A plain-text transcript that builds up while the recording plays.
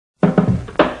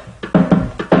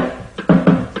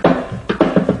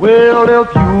Well,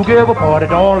 if you give a party,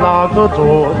 don't lock the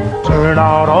doors, turn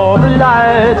out all the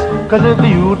lights, 'cause if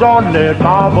you don't let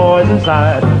my boys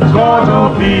inside, it's going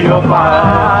to be a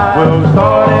fight. Well, we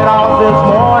started out this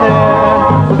morning,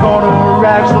 we're gonna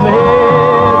rack some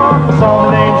head,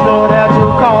 some angel had to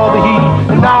call the heat,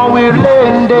 and now we're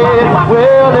laying dead.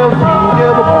 Well, if you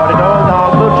give a party, don't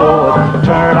lock the doors,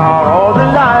 turn out all the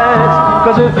lights,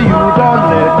 'cause if you don't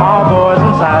let my boys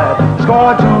inside, it's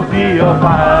going to be a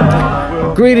fight.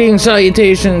 Greetings,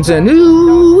 salutations, and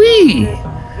ooh-wee!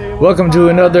 Welcome to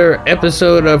another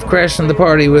episode of Crashing the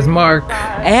Party with Mark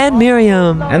and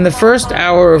Miriam. And the first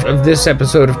hour of this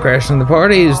episode of Crashing the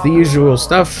Party is the usual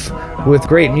stuff with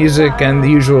great music and the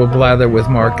usual blather with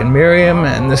Mark and Miriam.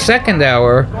 And the second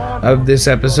hour of this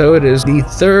episode is the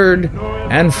third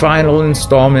and final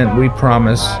installment, we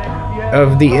promise,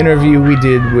 of the interview we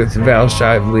did with Val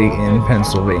Shively in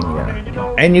Pennsylvania.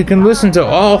 And you can listen to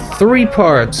all three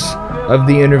parts of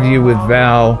the interview with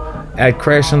Val at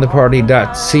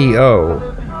crashingtheparty.co.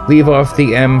 Leave off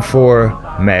the M for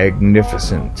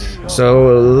magnificent.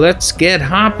 So let's get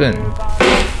hopping. Say,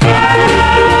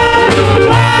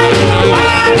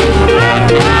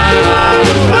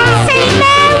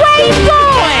 man, where you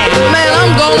going? Man,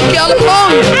 I'm going to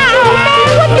California. Oh, man,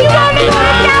 what do you want to go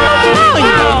to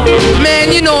California?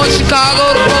 Man, you know in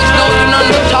Chicago, the folks know you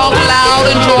nothing but talk loud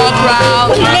and draw a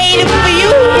crowd. Native for you.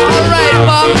 All right,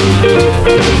 Pop.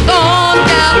 Go on,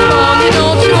 California,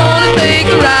 don't you want to take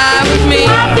a ride with me?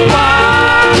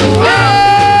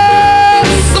 Yes,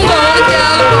 I'm going to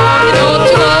California, don't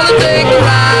you want to take a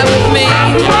ride with me?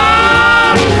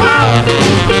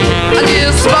 I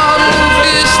just bought a new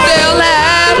fish, still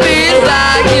happy as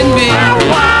I can be.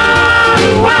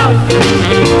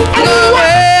 Go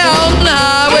way out on the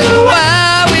highway,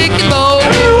 where we can both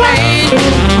be free.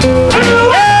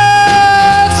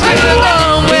 Yes, we're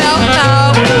going way out on the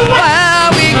highway, where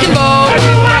we can both be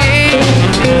free.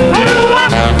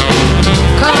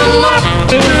 Come on,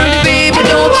 pretty baby,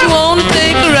 don't you wanna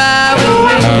take a ride with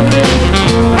me?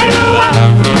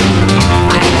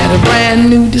 I had a brand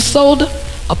new DeSoto,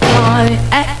 a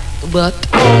Pontiac, but the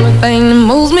only thing that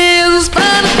moves me is a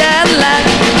Spanish Cadillac.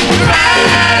 Ride,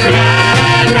 ride, ride,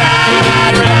 ride,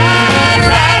 ride, ride.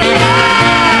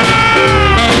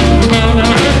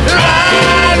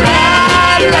 Ride,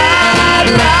 ride, ride,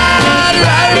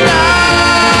 ride,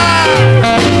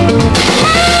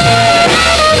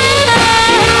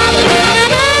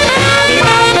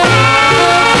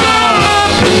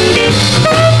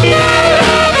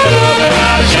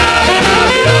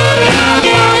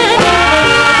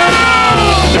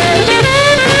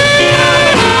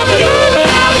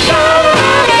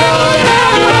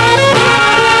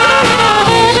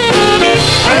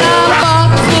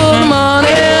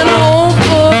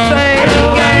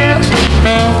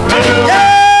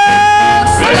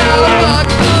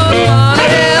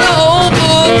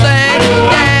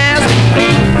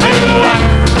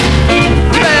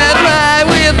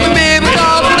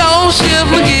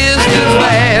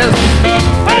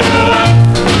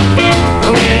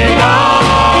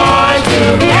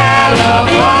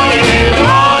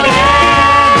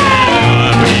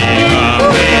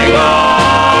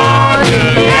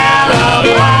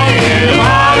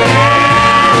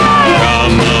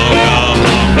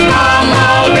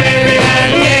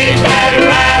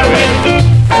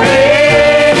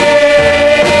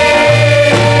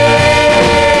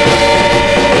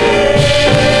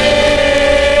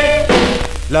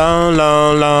 Long,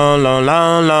 long, long, long,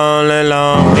 long, long, long, long,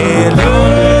 long.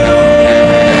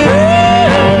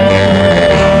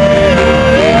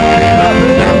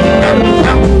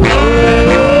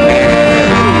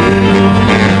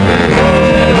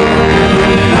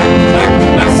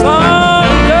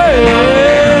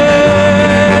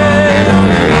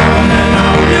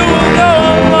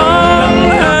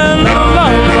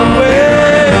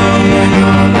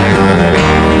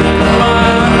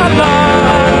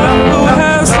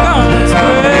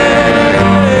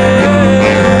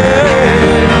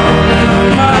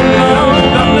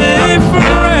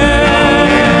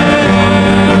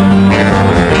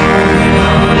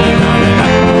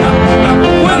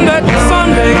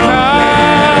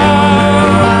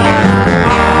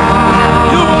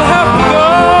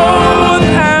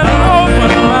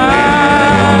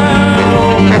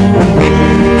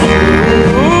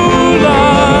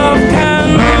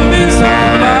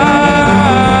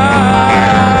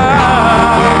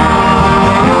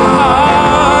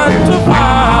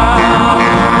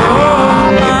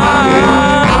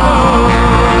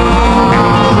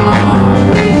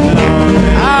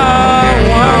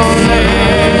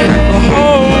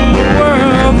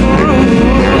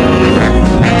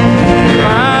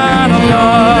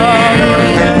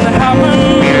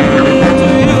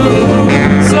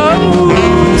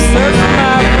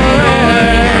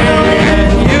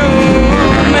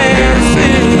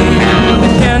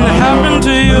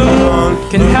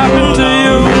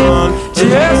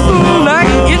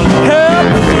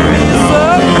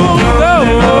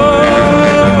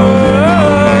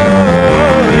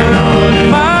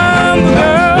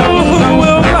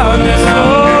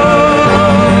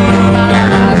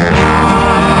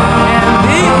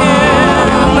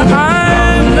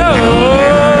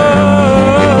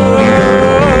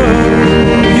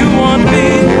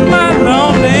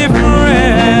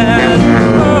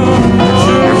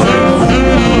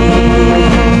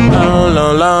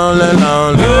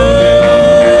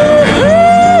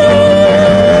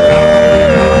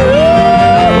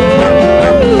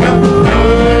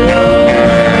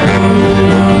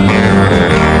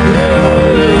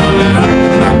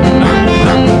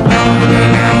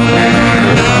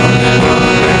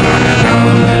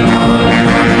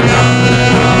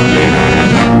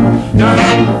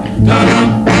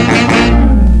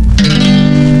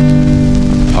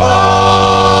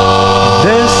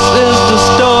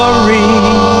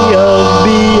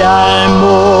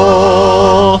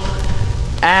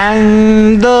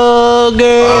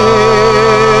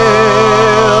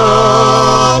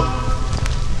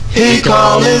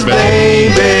 call his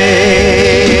baby.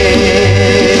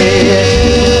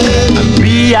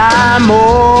 B.I.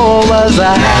 Moore was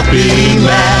a happy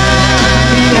man.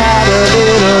 He had a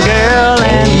little girl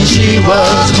and she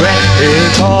was great. He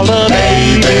called her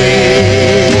baby.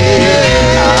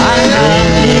 I know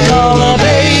he called her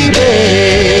baby.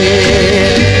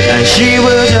 And she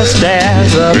was just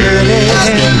as a pretty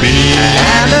and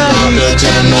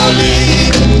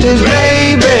his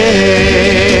baby.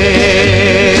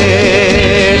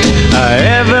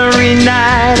 Every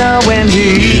night when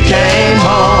he came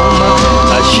home,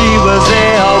 she was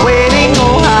there waiting.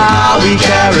 Oh, how he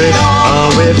carried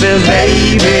on with his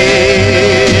baby.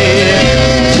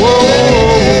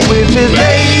 Whoa, with his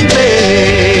baby.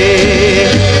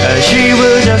 She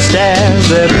was just as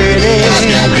pretty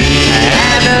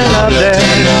and loved her.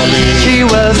 She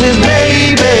was his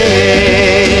baby.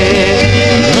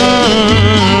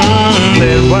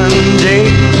 Then one day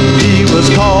he was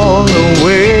called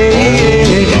away,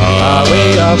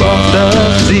 away up off the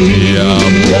sea.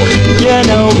 You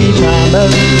know he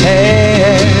promised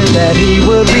her that he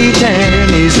would return.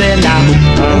 He said, now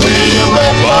will you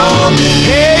wait for me?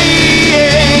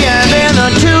 Hey, and then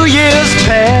 2 years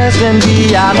passed and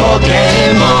B.I. Moore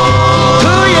came home.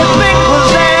 Who you think was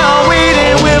there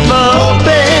waiting with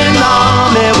open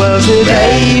arms? It was his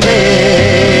baby.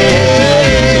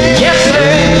 Yes, sir,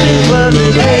 it was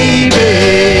his baby.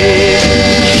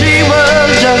 She was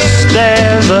just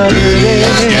as a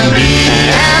beauty,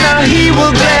 and he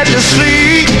was glad to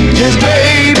see his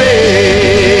baby.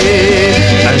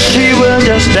 And she was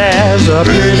just as a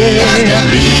pretty,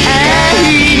 and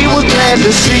he was glad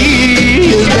to see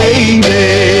his baby.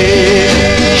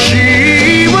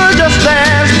 She was just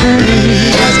as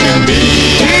pretty as can be.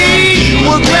 He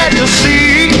was glad to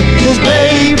see his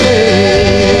baby.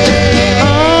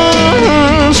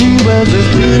 She was as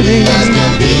pretty as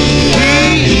can be.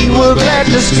 He was glad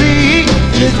to see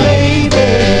his baby.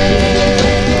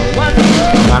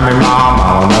 Let me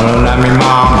mama, let me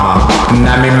mama,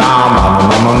 let me mama,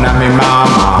 let me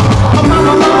mama.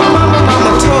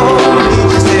 Mama told me,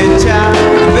 she said, child,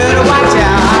 you better watch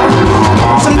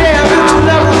out. Someday I'll get your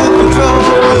love will control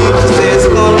me. She said, it's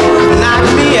gonna knock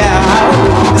me out.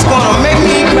 It's gonna make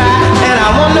me cry, and I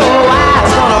won't know why.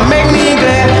 It's gonna make me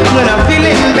glad when I'm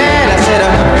feeling bad. I said,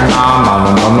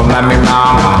 mama, let me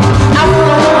mama. I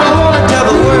wanna tell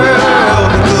the world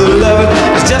the good love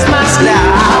is just my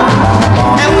style.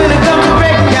 And when it comes to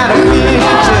breaking out of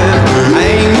picture, I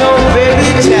ain't no baby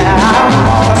child.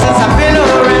 Since I've been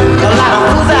around, a lot of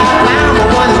fools I found, but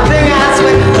one thing I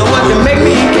swear, no one can make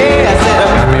me care. I said,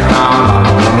 let me mama,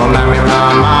 let me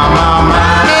mama.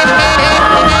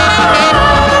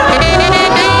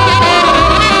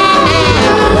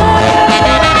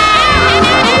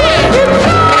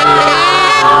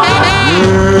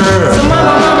 so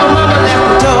mama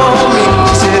never told me.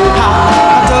 She said,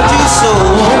 I told you so.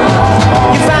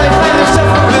 You finally find yourself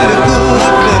a really good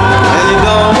thing, and you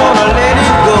don't wanna let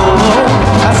it go.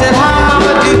 I said,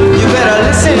 mama, you better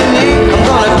listen to me. I'm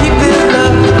gonna keep this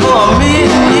love for a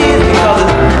million years because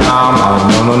it's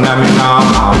Mama, let me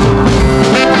mama.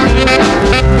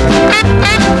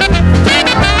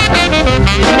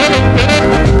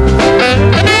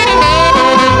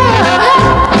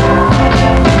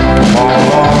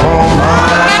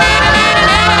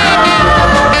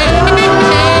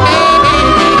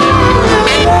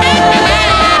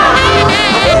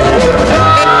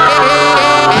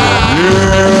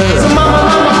 so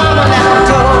mama never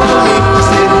told me.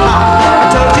 She said, I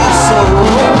told you so.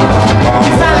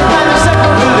 You finally find yourself a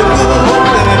really good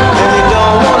thing, and you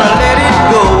don't wanna let it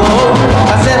go.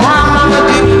 I said, mama,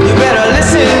 you better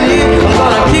listen to me. I'm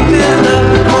gonna keep this love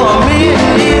for a million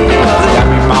years because it's Got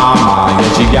me mama,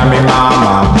 yeah, she got me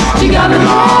mama. she got me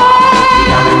mama.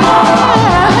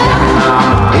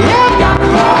 She got me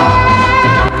mama.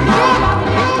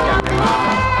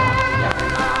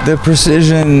 The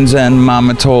Precisions and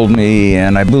Mama Told Me,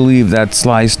 and I believe that's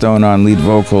Sly Stone on lead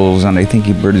vocals, and I think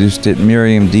he produced it.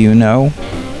 Miriam, do you know?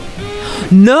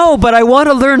 No, but I want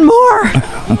to learn more.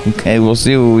 Okay, we'll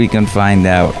see what we can find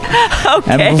out.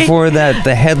 Okay. And before that,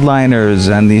 the Headliners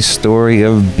and the story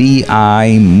of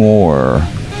B.I. Moore,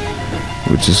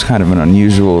 which is kind of an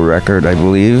unusual record, I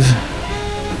believe.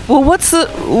 Well, what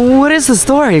is the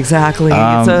story exactly?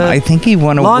 It's a I think he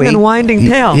went away. long and winding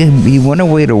tale. He went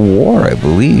away to war, I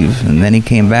believe, and then he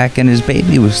came back, and his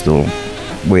baby was still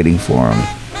waiting for him.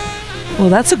 Well,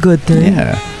 that's a good thing.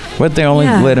 Yeah, but they only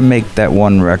let him make that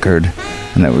one record,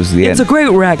 and that was the It's a great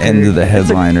record. end of the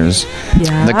headliners.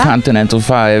 Yeah. The Continental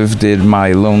Five did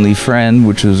My Lonely Friend,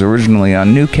 which was originally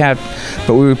on New Cat,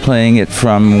 but we were playing it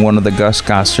from one of the Gus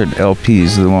Gossard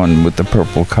LPs, the one with the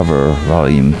purple cover,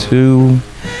 Volume 2.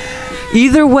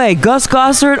 Either way, Gus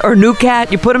Gossard or New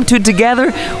Cat, you put them two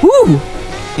together, woo!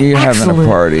 You're having a Excellent.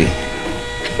 party.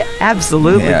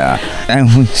 Absolutely. Yeah. And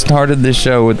we started the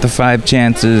show with the Five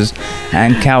Chances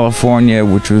and California,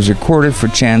 which was recorded for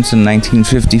Chance in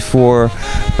 1954,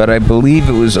 but I believe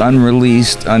it was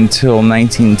unreleased until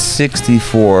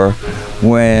 1964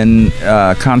 when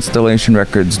Constellation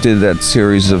Records did that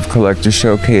series of collector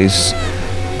showcase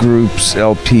groups,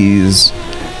 LPs,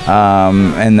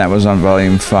 and that was on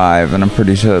Volume 5, and I'm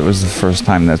pretty sure that was the first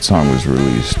time that song was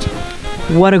released.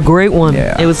 What a great one.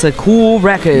 Yeah. It was a cool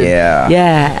record. Yeah.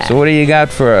 Yeah. So what do you got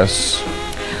for us?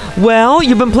 Well,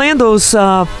 you've been playing those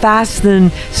fast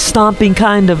and stomping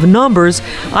kind of numbers.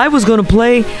 I was going to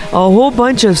play a whole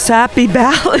bunch of sappy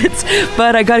ballads,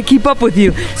 but I got to keep up with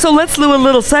you. So let's do a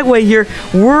little segue here.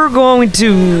 We're going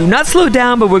to not slow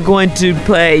down, but we're going to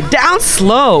play Down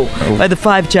Slow by the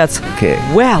Five Jets. Okay.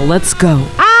 Well, let's go.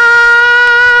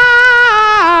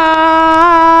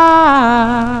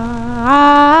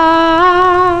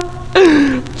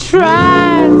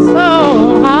 Tried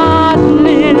so hard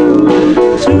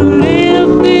to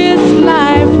live this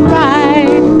life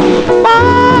right.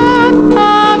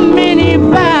 Fought many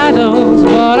battles,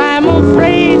 but I'm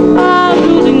afraid of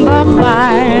losing the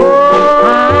fight.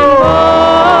 I'm going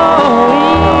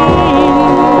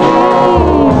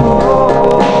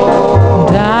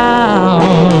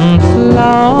down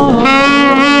slow.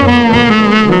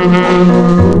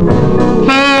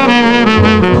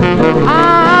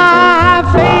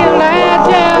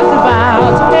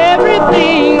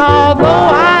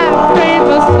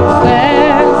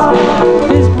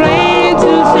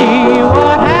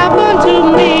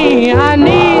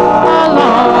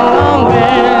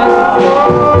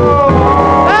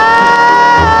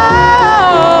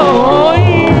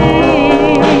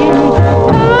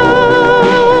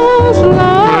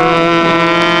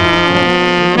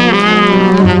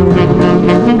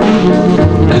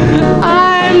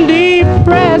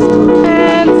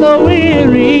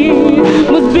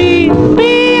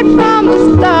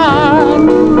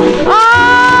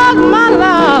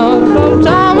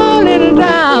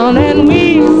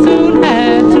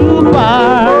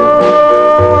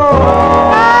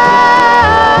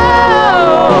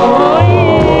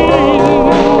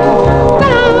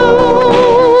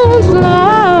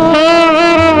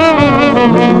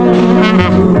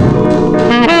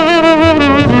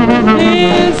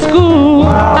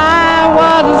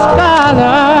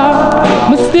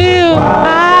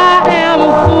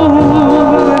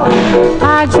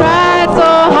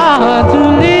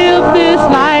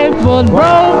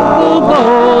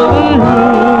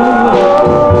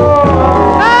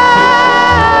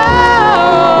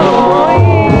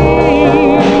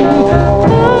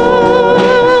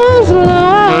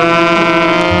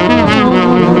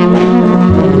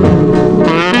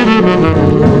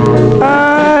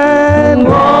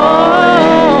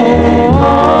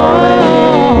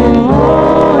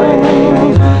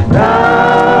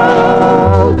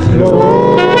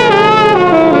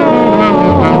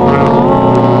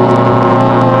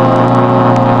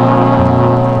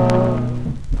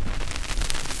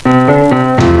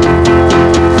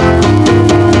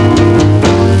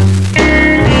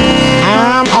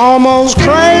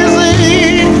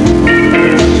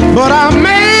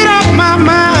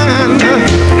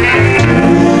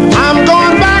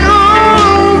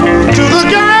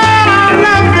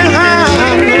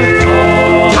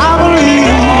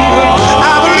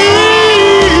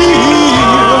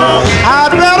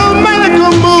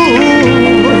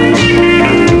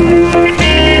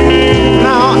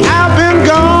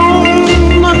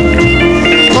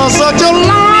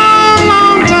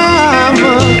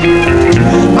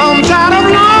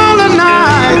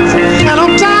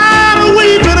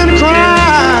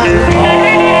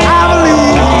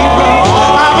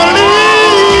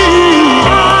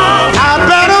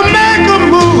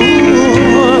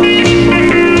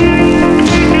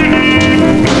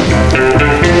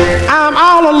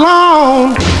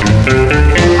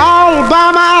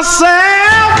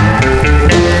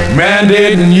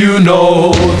 Didn't you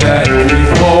know that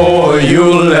before you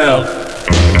left?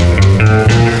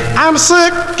 I'm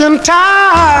sick and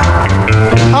tired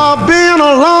of being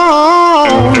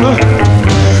alone.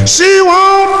 She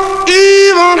won't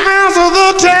even answer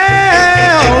the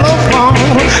telephone.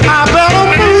 I better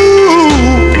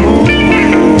move.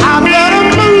 I better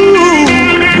move.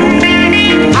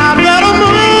 I better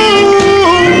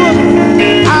move.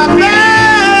 I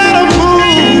better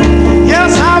move. Yes,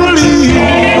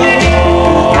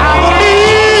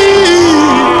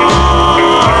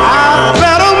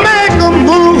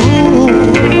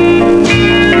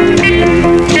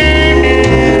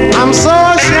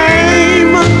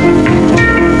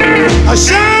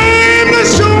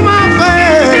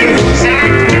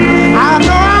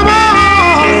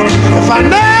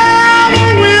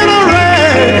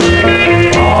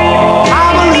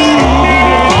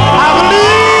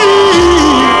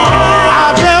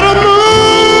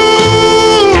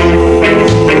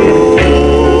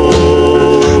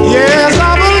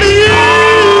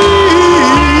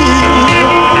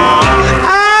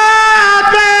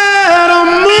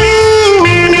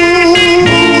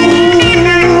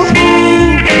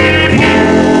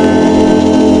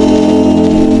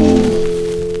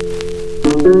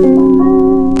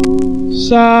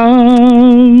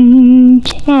 Sometimes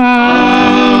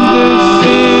it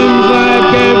seems like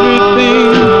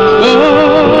everything goes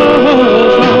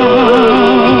wrong,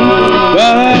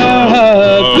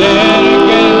 but then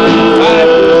again,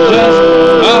 life is just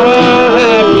a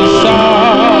happy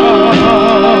song.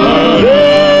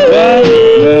 But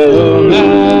no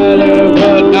matter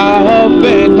what our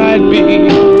fate might be,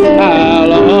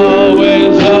 I'll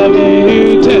always love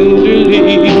you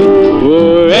tenderly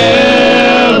forever.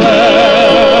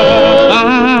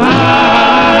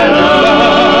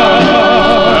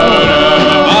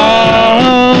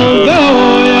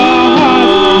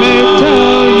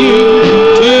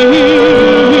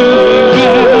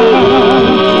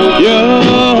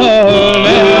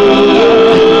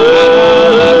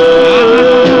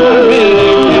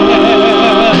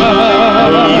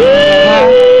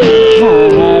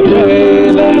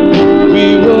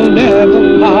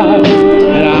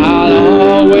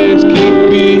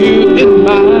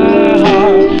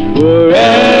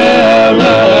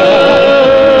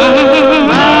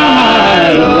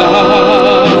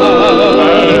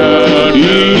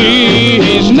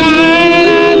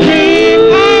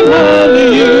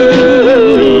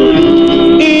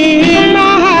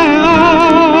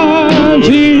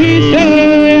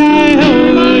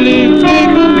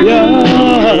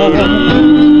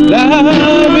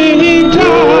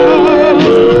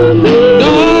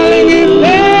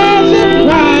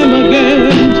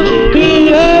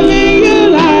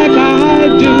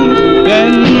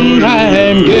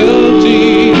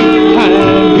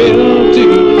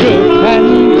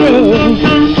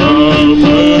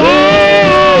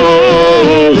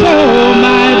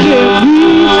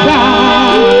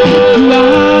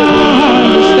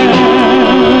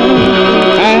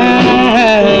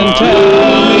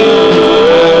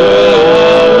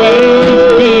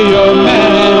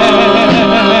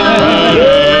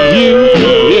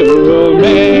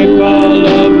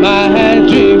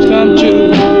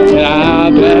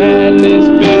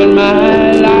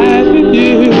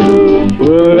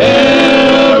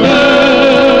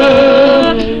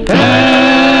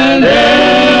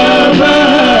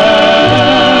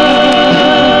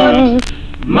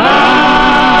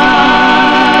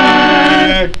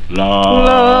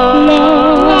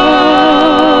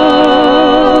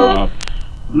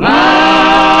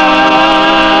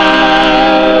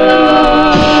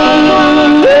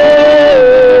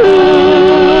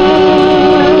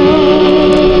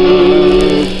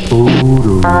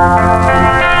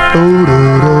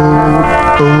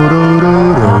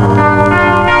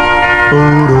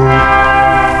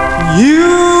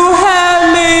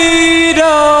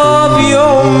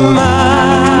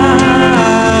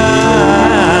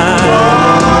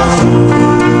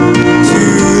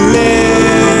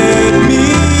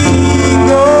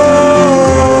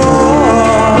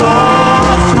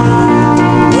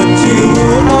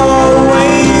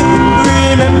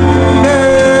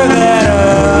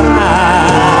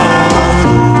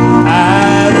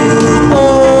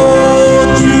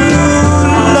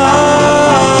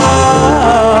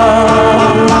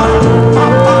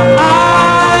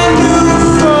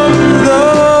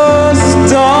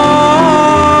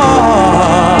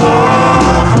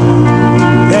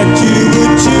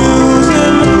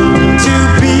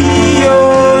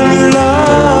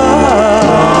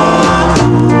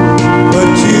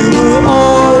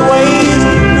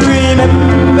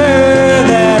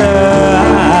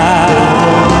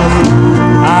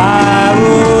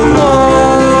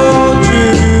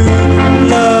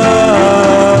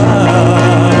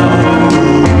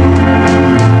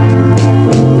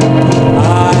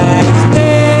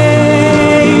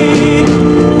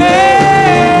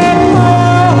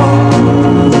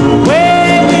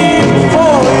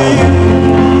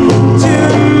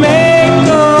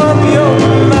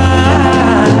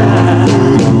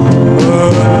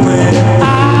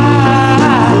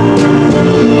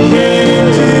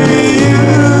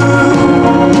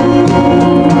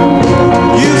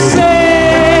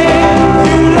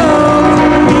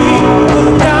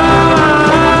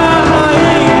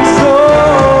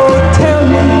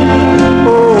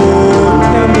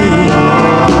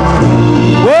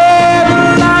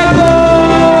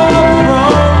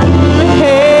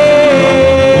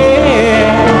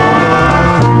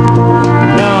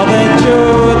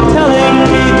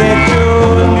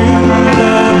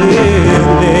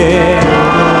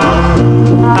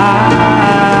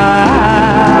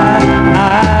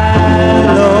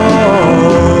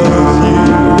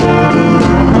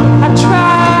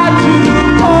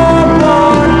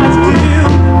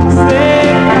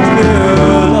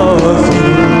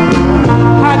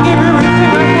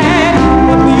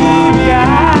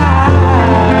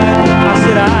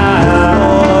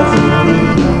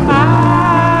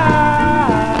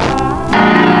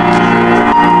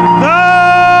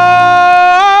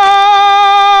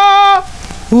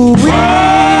 we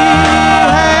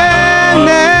have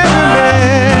never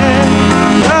met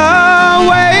the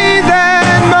way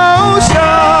that most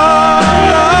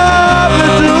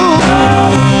lovers do.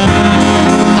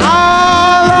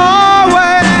 I'll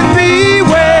always be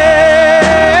waiting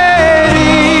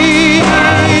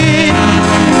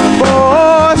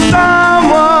for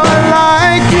someone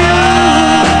like you.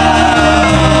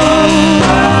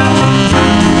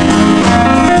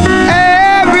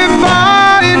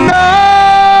 Everybody knows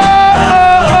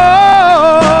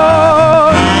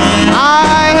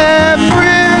I have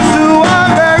friends who are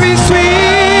very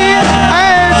sweet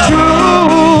and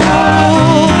true.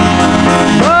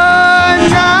 But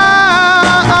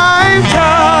now I'm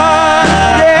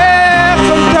tired, yes,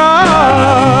 I'm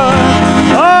tired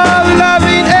of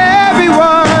loving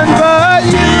everyone but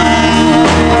you.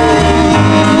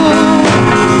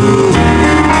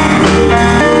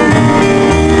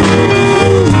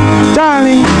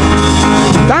 Darling,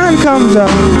 dawn comes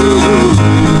up,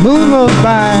 moon goes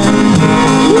by.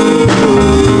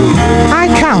 I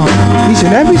count each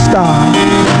and every star,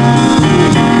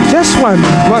 just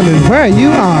wondering where you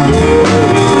are.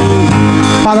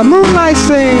 While the moonlight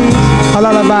sings a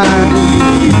lullaby,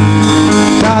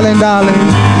 darling, darling,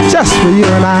 just for you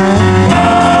and I.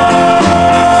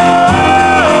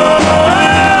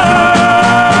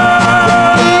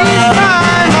 Each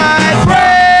time I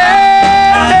pray,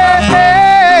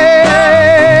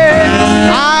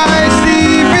 I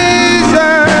see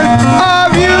visions of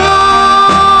you.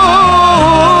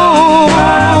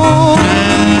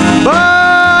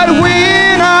 But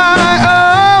when I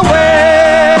awaken,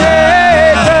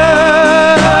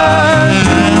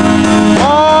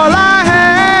 all I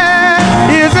have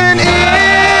is an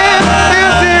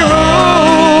empty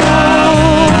room.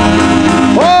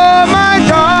 Oh, my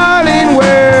darling,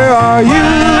 where are you?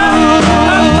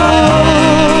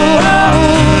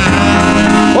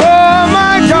 Oh,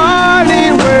 my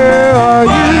darling, where are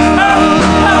you?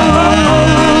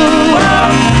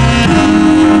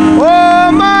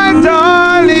 Oh, my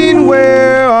darling,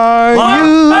 where are you?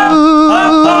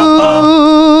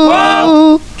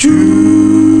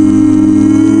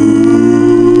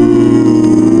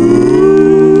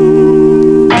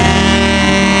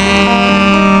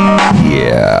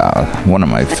 Yeah, one of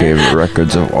my favorite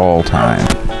records of all time.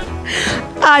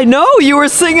 I know you were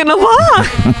singing along.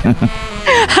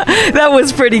 That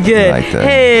was pretty good. I like that.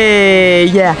 Hey,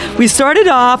 yeah. We started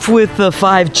off with the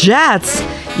Five Jets.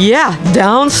 Yeah,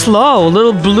 down slow. A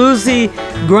little bluesy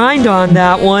grind on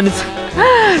that one.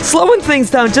 It's slowing things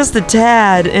down just a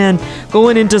tad and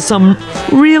going into some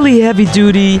really heavy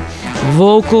duty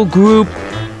vocal group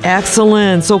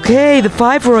excellence. Okay, the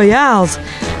Five Royales.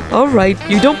 All right,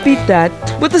 you don't beat that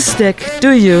with a stick,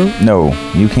 do you? No,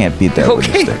 you can't beat that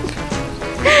Okay. with a stick.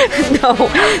 No.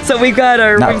 So we've got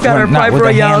our Not Five with a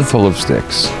Royales. handful of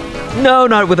sticks. No,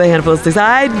 not with a handful of sticks.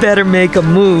 I'd better make a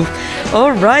move.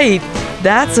 All right.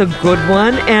 That's a good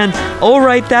one. And all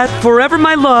right, that Forever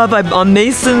My Love on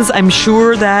Mason's, I'm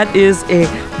sure that is a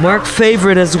Mark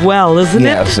favorite as well, isn't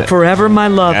Yes. it? Forever My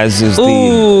Love. As is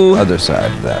Ooh. the other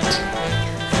side of that.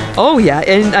 Oh, yeah.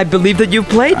 And I believe that you've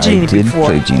played Genie I did before.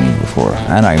 play Genie before,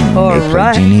 and I All may play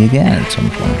right. Genie again at some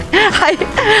point.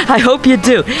 I hope you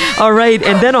do. All right.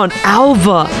 And then on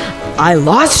Alva, I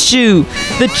Lost You.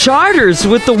 The Charters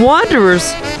with the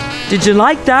Wanderers. Did you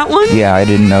like that one? Yeah, I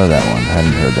didn't know that one. I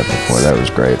hadn't heard that before. That was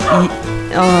great.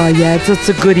 Oh, yeah, it's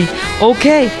a goodie.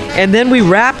 Okay, and then we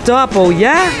wrapped up, oh,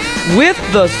 yeah, with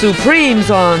the Supremes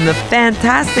on the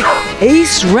fantastic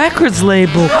Ace Records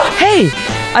label. Hey,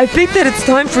 I think that it's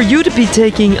time for you to be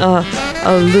taking a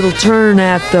little turn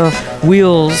at the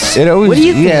wheels. It always, what do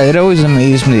you think? yeah, it always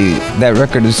amazed me. That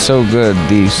record is so good,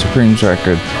 the Supremes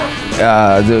record,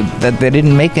 that they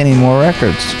didn't make any more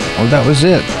records. Well, that was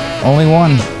it. Only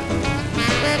one.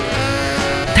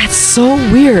 That's so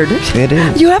weird. It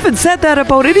is. You haven't said that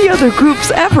about any other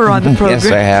groups ever on the program.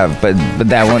 Yes, I have, but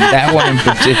that one in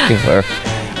particular,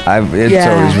 it's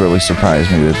Yeah. always really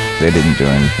surprised me that they didn't do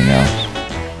anything else.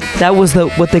 That was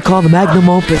what they call the magnum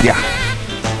opus. Yeah.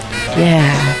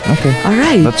 Yeah. Okay. All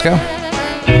right. Let's go.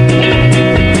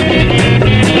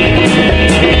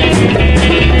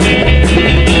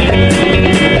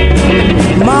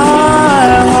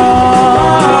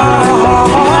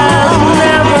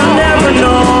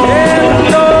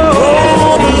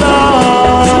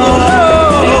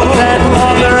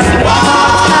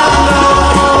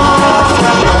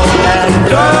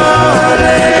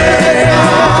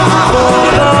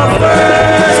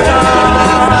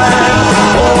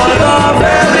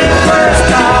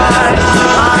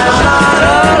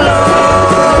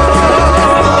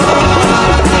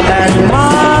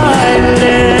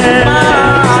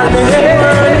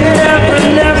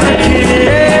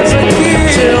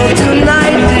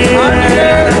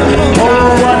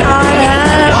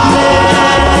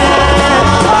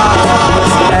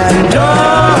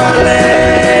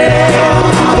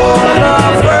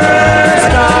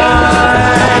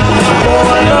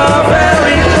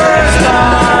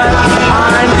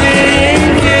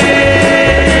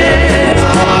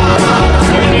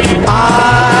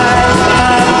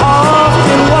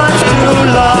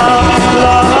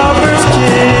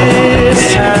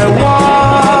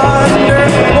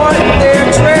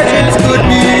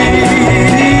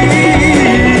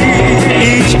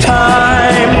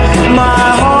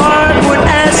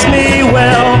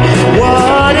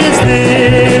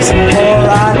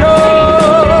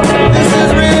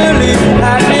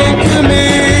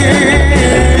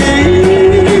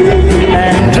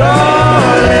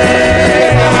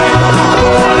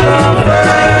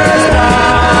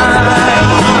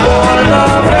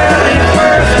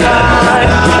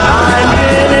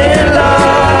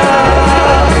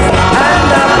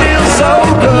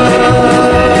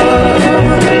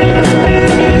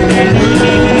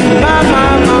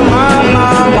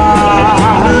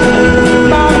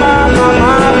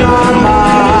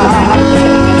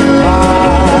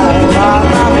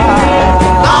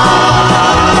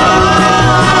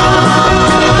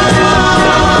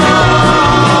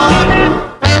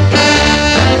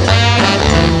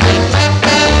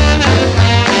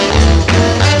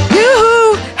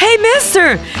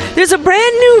 here. There's a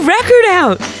brand new record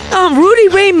out. Rudy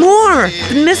Ray Moore,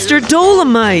 Mr.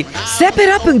 Dolomite. Step It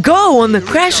Up and Go on the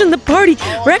Crashin' the Party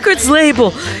Records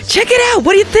label. Check it out.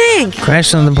 What do you think?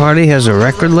 Crashin' the Party has a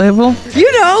record label?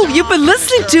 You know, you've been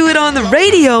listening to it on the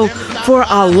radio for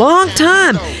a long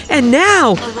time. And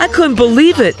now, I couldn't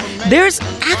believe it. There's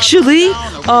actually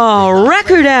a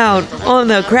record out on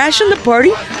the Crashin' the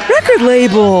Party record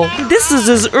label. This is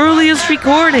his earliest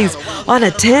recordings on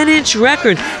a 10-inch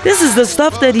record. This is the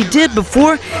stuff that he did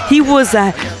before he was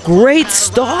a great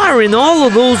star in all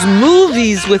of those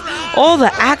movies with all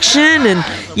the action and,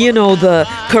 you know, the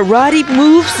karate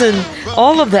moves and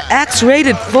all of the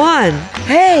X-rated fun.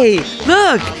 Hey,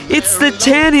 look, it's the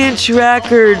 10-inch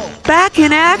record. Back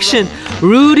in action.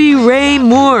 Rudy Ray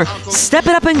Moore, Step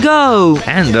It Up and Go.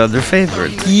 And other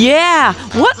favorites. Yeah,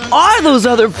 what are those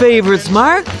other favorites,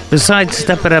 Mark? Besides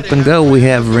Step It Up and Go, we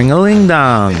have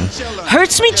Ring-a-Ling-Dong,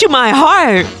 Hurts Me to My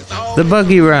Heart, The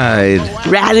Buggy Ride,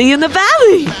 Rally in the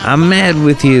Valley, I'm Mad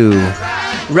with You,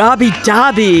 Robbie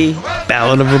Dobby,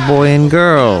 Ballad of a Boy and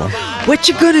Girl, What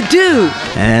You Gonna Do,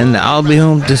 and I'll Be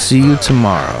Home to See You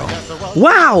Tomorrow.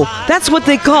 Wow, that's what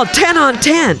they call 10 on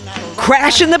 10.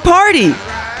 Crashin' the Party.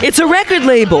 It's a record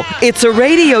label. It's a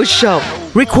radio show.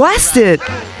 Request it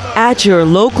at your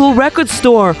local record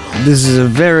store. This is a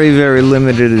very, very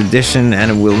limited edition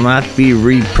and it will not be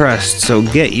repressed, so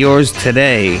get yours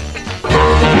today.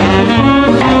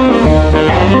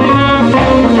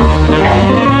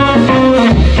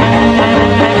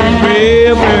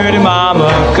 Real pretty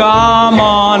mama, come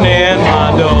on in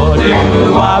my door.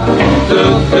 Do-wop,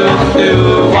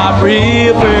 do-do-do-wop.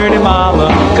 Real pretty mama,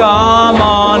 come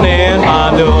on in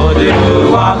my door.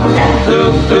 Do-wop,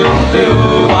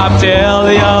 do-do-do-wop. Tell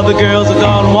the other girls I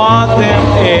don't want them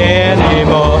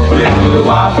anymore.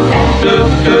 Do-wop,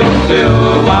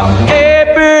 do-do-do-wop.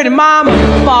 Hey, pretty mama,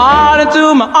 fall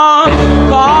into my arms.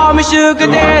 Call me sugar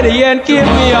daddy and give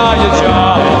me all your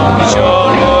charms. You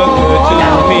sure look good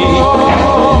to me.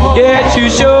 Yes, you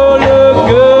sure look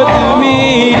good to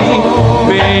me.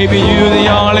 Baby, you're the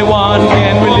only one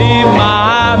can relieve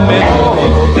my misery.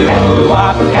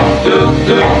 Do-wop,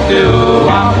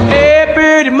 do-do-do-wop. Hey,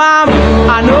 pretty mama,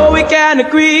 I know we can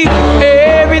agree.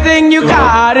 Everything you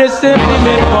got is simply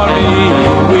meant for me.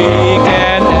 We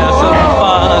can have some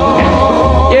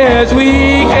fun. Yes,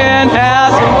 we can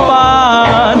have some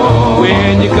fun.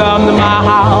 When you come to my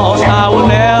house, I will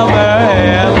never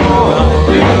have fun.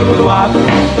 Do-wop,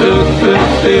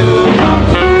 do-do-do-wop.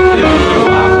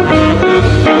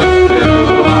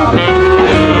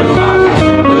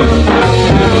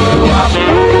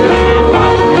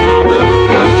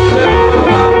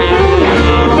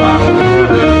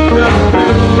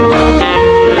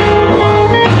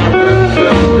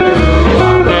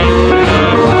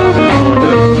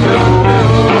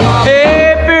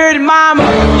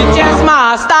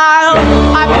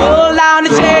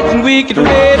 We could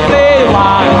play a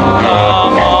while.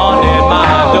 Come on in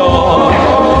my door.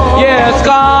 Yes,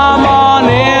 come on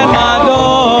in my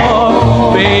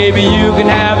door. Baby, you can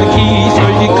have the key so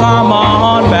you can come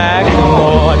on back some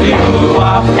more.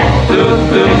 Do-wop,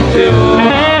 do-do-do.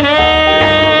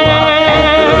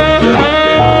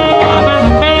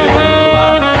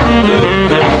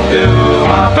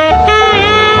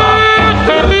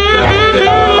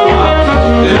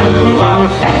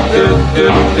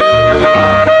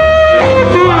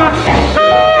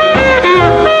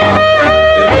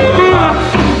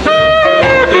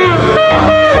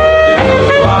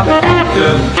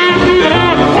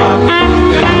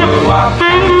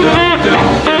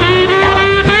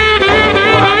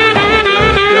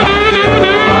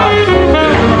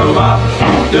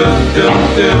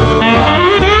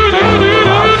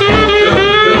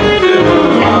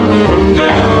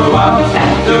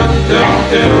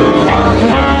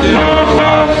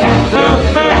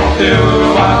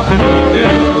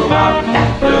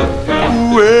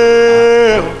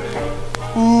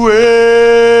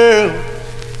 Well,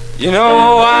 you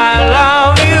know I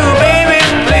love you, baby.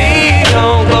 Please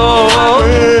don't go.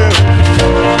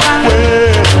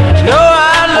 Well, you know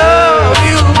I love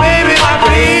you, baby.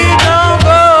 Please don't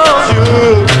go.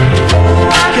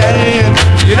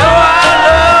 You know I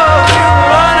love you,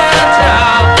 running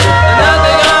town.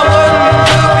 Nothing I wouldn't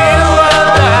do for you.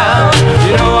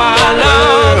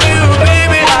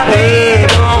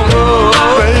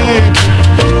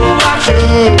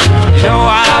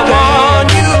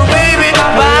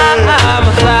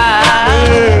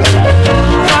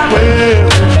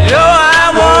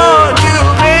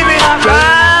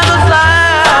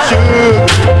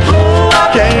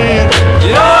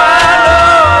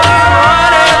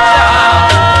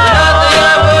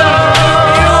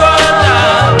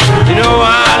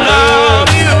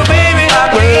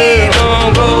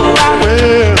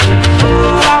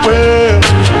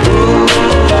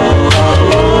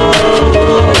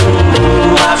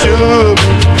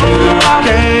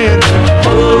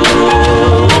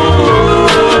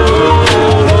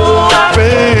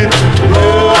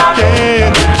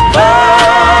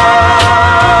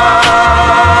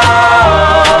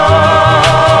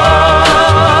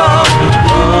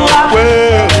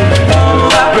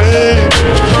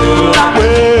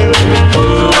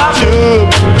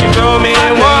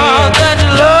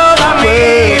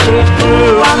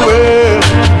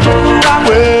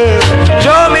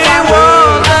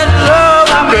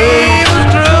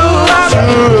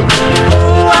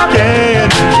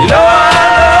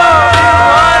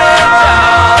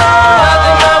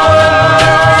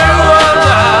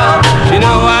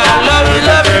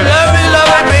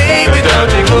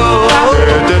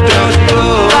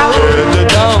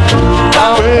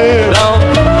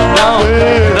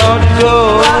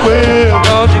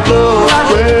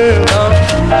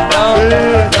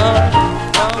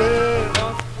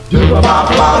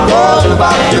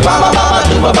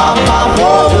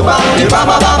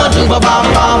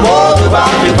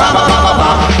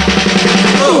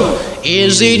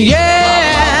 Is it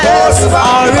yes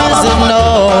or is it no?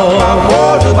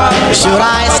 Should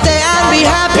I stay and be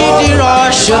happy, dear,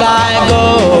 or should I go?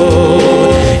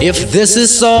 If this is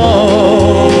so,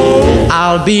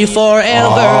 I'll be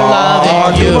forever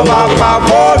loving you.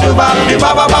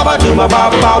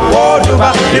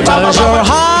 Does your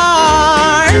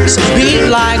heart beat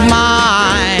like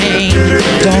mine?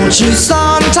 Don't you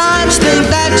sometimes think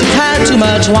that you've had too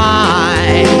much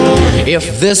wine?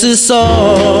 If this is so,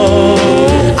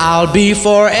 I'll be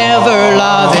forever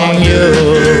loving you.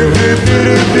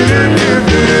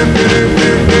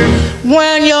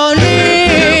 When you're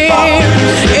near,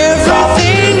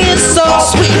 everything is so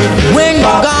sweet. When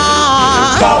you're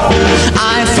gone,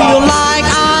 I feel like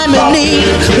I'm in need.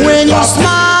 When you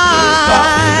smile,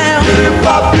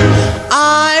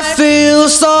 I feel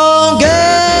so gay.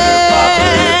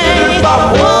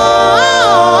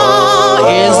 Oh,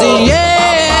 is it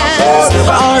yes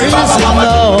or is it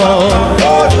no?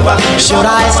 Should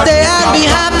I stay and be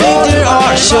happy, dear,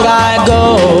 or should I go?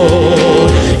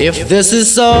 If this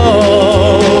is so,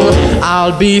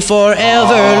 I'll be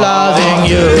forever loving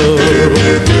you.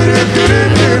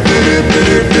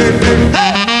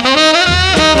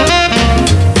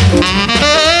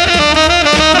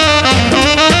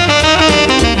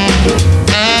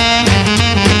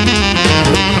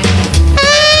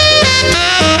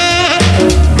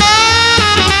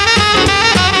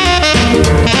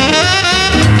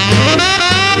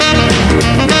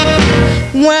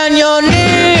 When you're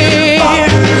near,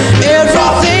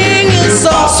 everything is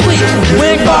so sweet.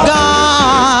 When you're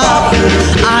gone,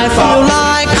 I feel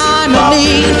like I'm in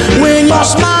need. When you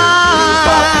smile,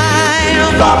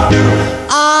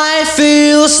 I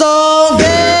feel so gay.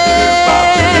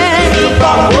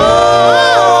 Oh,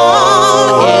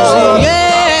 is it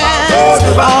yes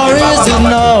or is it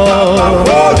no?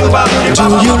 Do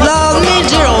you love me,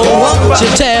 dear, or won't you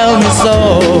tell me so?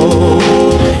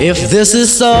 If this is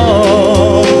so,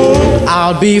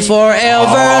 I'll be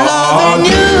forever loving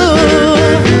you.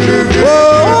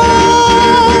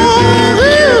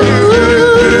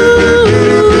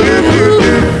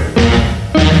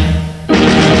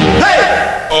 Hey!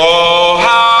 Oh,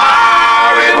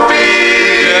 how it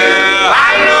feels.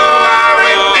 I know how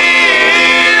it feels.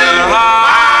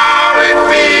 How it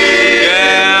feels.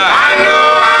 I know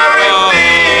how it feels.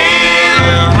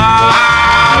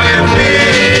 How it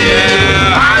feels.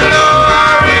 I know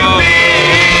how it feels.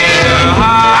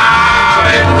 How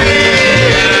it feels. I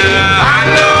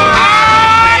know how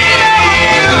it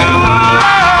feels.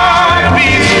 How it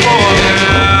feels.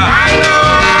 I know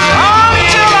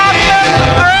until I get the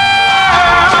girl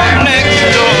next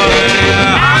door.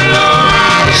 I know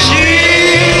she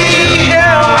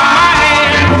held my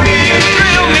hand,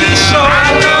 thrill me so. I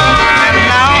know, and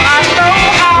now I know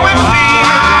how it feels.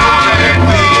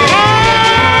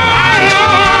 I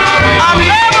know I've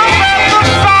never felt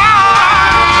the fire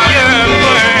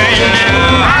burning.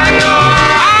 I know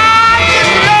I can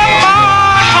let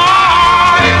my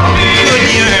heart could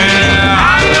yearn.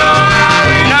 I know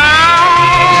now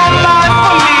life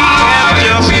for me has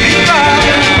just begun.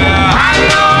 I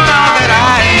know now that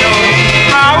I know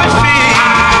how it feels.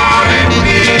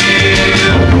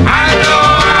 I know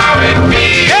how it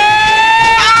feels.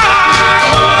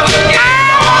 Yeah,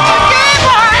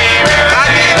 I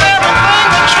gave everything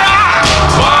to try.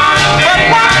 But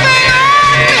one thing I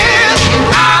missed,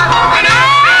 and I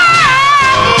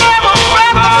never felt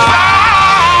the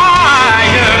fire.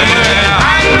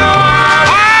 I know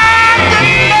I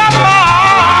can let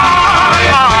my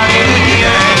heart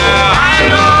yeah. I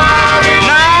know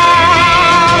now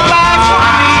life for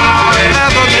me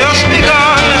has just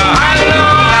begun. I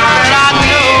know that I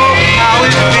know how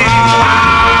it feels. I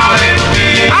know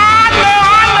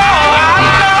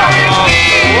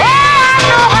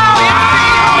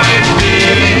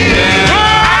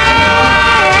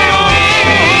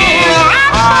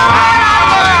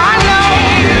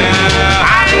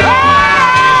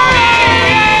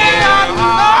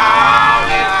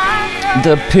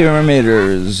The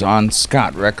Pyramiders on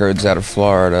Scott Records out of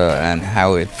Florida and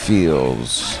How It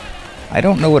Feels. I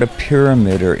don't know what a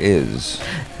pyramider is.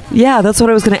 Yeah, that's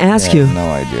what I was going to ask I you. have no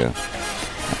idea.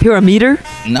 Pyramider?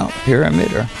 No,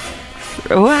 pyramider.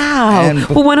 Wow. And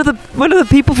Well, one of the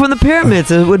people from the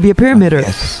pyramids would be a pyramider.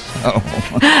 Yes. Oh.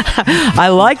 I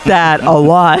like that a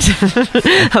lot.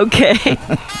 Okay.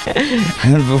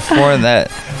 And before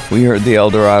that, we heard the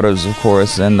Eldorados, of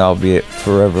course, and I'll Be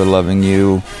Forever Loving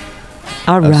You.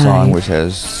 All A song right. which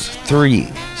has 3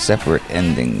 separate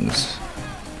endings.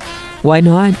 Why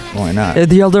not? Why not? They're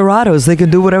the Eldorados. They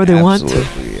can do whatever they want to.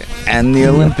 Absolutely. And the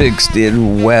Olympics did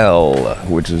well,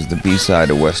 which was the B-side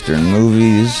of Western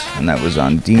movies, and that was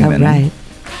on Demon. All right.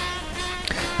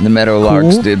 The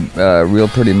Meadowlarks Cool. did Real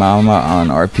Pretty Mama on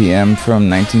RPM from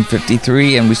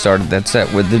 1953, and we started that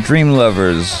set with the Dream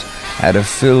Lovers out of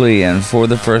Philly, and for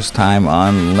the first time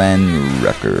on Len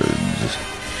Records.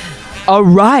 All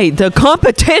right. The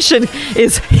competition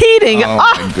is heating Oh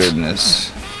up. my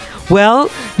goodness. Well,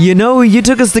 you know, you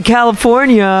took us to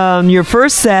California on your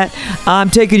first set. I'm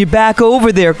taking you back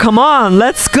over there. Come on,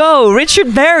 let's go.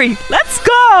 Richard Berry, let's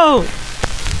go.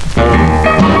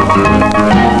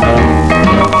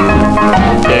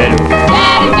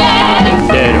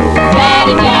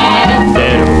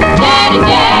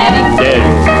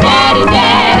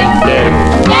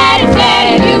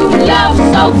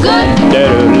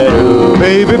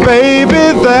 Baby,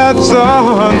 baby, that's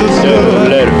understood.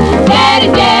 Daddy,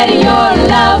 daddy, your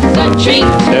love's a treat.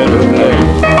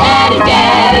 Daddy,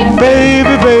 daddy,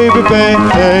 Baby, baby,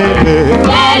 baby.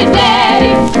 daddy,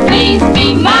 daddy, please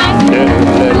be mine.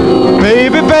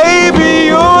 Baby, baby,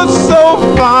 you're so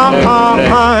fine.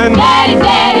 Daddy,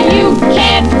 daddy, you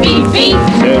can't be beat.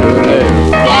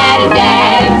 Daddy,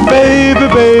 daddy, Baby,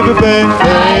 baby, I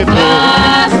baby.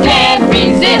 just can't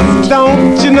resist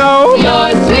Don't you know?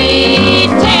 your sweet,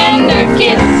 tender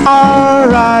kiss. All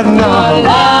right Your now.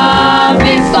 love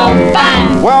is so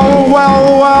fine. Well,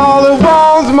 well, well, it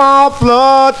warms my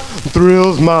blood,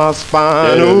 thrills my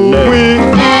spine. Ooh,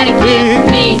 Daddy,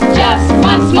 kiss me just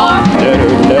once more.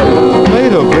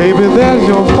 Later, baby, there's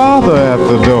your father at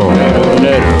the door.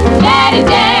 Daddy,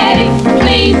 daddy,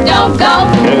 please don't go.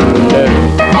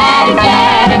 Daddy,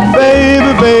 daddy,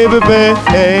 Baby, baby, baby.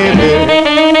 daddy, daddy,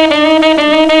 daddy, daddy.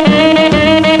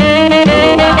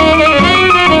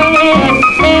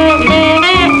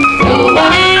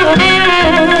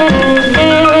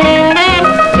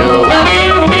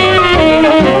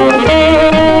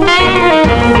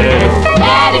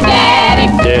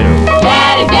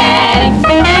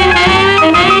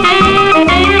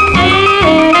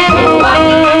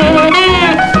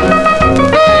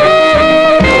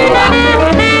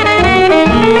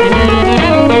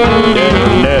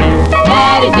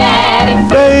 Daddy, daddy,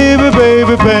 Baby,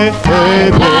 baby,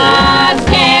 baby. just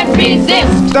can't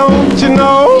resist Don't you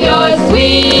know? your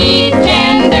sweet,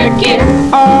 tender kiss.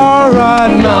 All right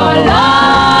Your now.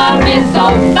 love is so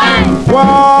fine.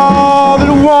 While it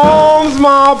warms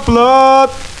my blood,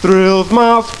 thrills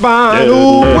my spine.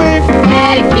 Ooh,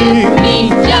 Daddy, kiss me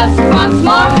just once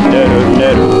more.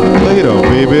 Later,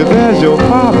 baby, there's your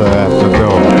father at the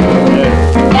door.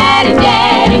 Daddy,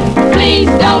 daddy, please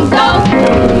don't go.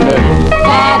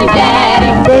 Daddy, daddy,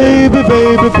 Baby,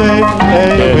 baby,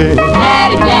 baby.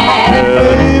 daddy, daddy,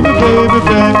 Baby, baby,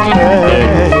 baby.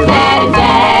 daddy,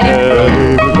 daddy,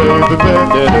 Baby, baby,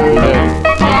 baby.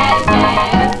 daddy,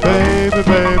 Baby,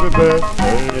 baby, baby.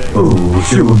 Oh,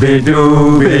 shooby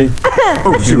dooby.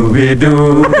 Oh, shooby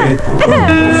dooby. Oh,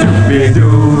 shooby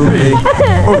dooby.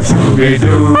 Oh, shooby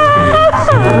dooby.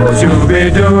 Oh, shooby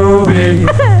dooby.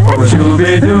 Oh,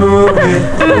 shooby dooby.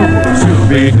 Oh,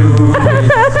 shooby dooby.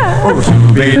 Oh,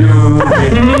 shooby dooby.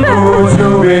 Oh,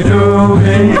 shooby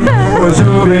dooby. Oh,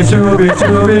 shooby, shooby,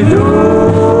 shooby doo.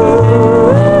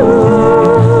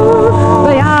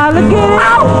 They all look it. I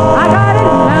got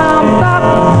it now. I'm stuck,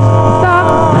 stuck.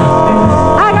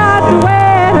 I got to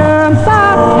wait. I'm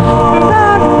stuck,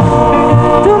 stuck.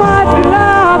 Too much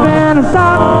love and I'm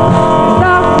stuck,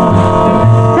 stuck.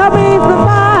 Help me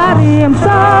somebody. I'm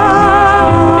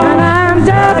stuck, and I'm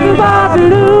just about to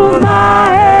lose my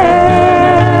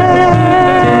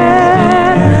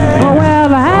head. Oh,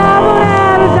 well, I haven't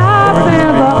had a job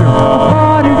since the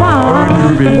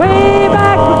 41. Way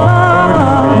back before.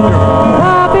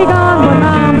 I'll be gone when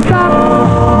I'm stuck,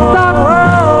 stuck.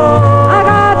 I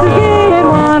got to get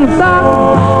one. I'm stuck,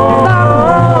 stuck.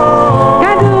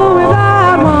 Can't do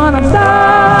without one. I'm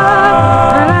stuck,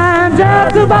 and I'm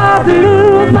just about to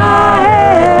lose my head.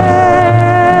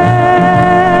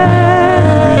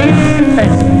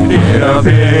 Get up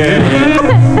in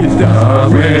it,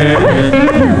 start with it,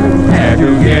 have to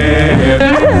get it,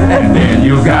 and then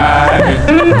you got it.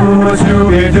 Oh,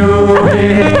 shooby dooby,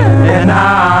 and I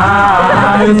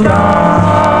start.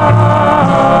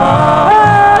 Oh,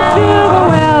 sugar,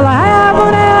 well, I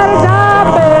haven't had a job,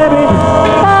 baby.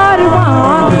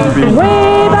 41.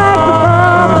 Way back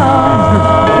before.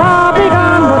 I'll be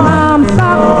gone when I'm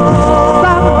stuck,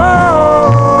 stuck.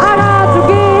 I got to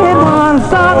get one. I'm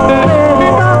stuck, baby,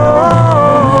 stuck.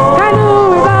 Can't do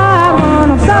without one.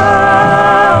 I'm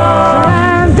stuck, and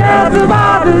I'm just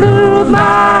about to lose my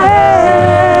head.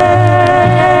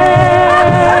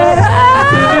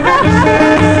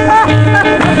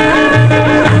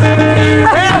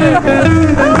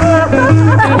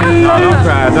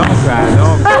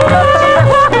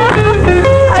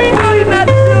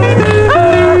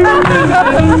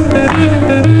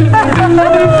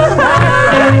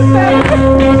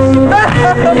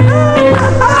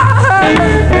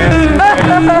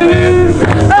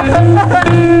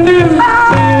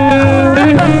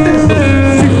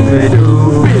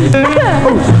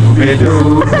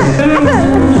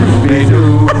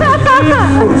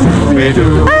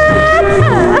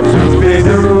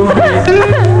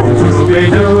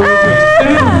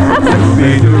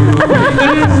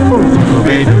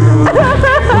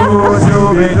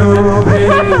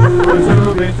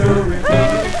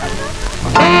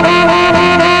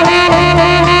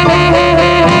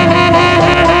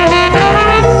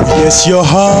 Yes, your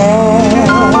heart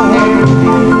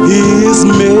is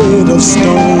made of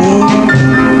stone,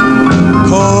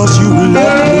 'cause you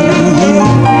left me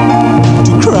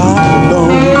to cry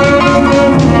alone.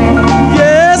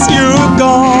 Yes, you're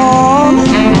gone,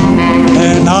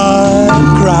 and I'm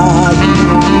crying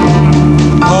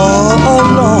all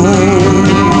alone.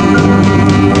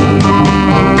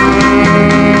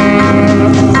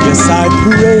 Yes, I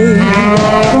pray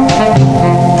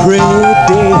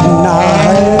day and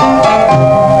night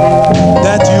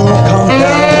that you'll come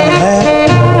back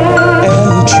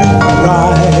and treat me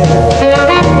right.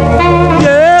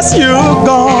 Yes, you're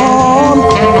gone,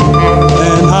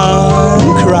 and I'm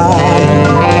crying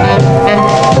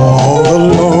all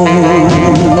alone.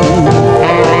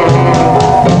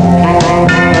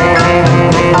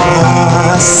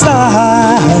 I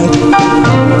sighed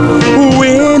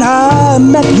when I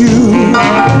met you.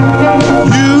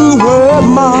 You were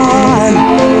mine,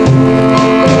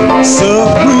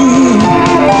 supreme.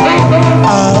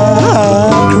 I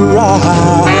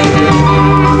cried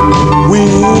when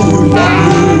you left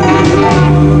me.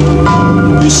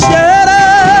 You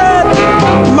shattered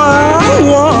my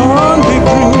one big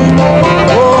dream.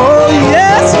 Oh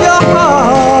yes, your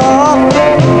heart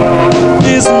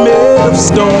is made of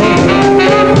stone,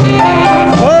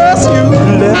 'cause you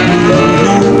left me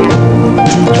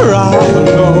to cry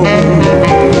alone.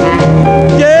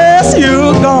 Yes,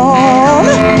 you're gone,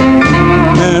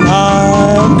 and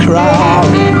I'm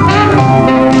crying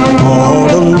all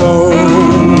alone.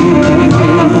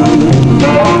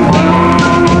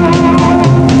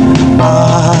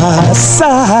 I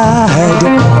sighed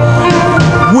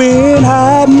when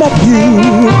I met you.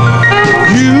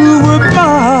 You were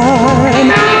mine,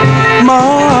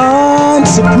 mine.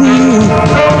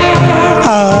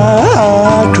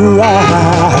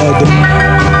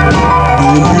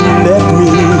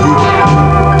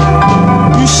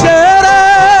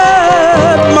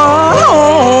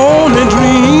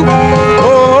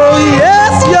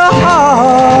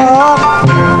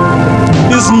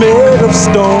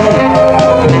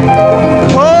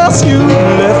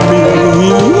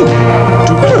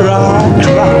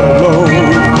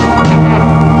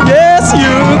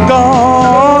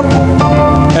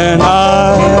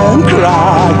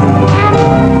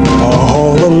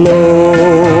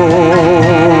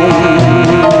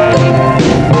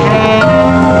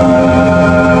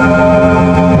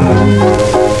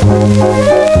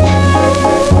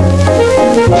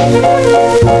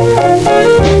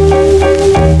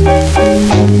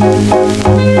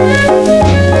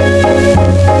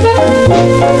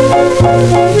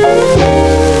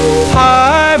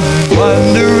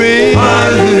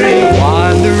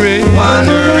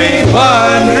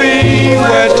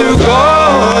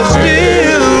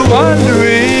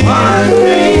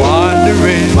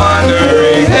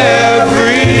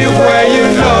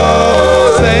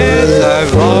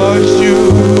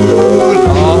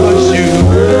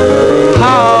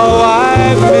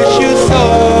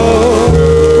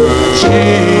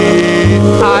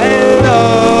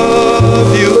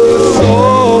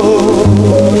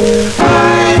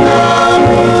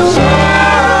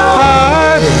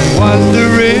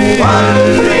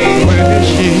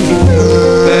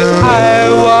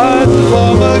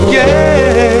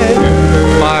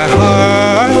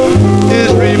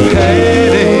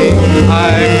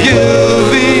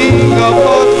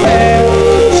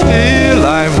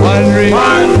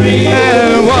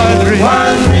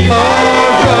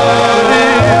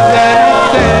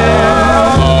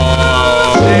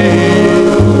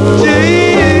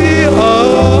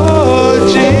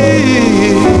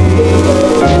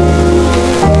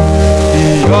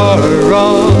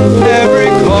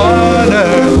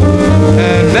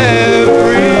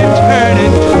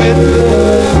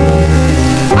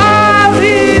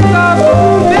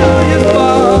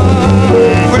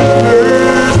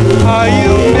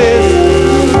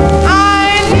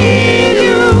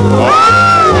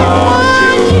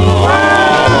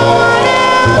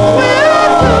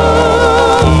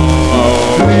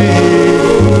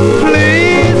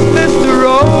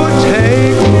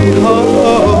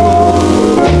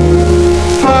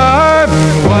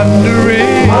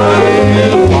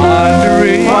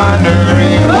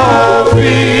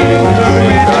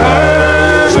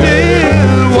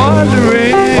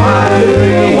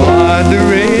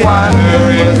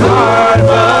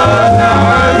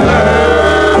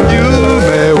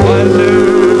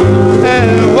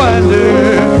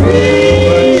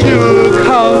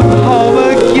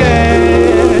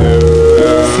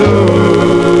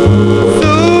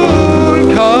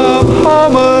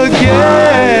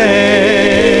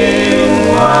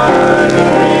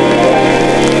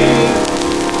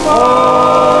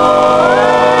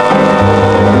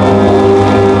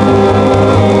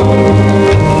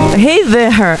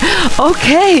 there.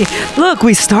 Okay, look,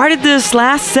 we started this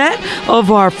last set of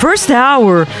our first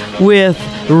hour with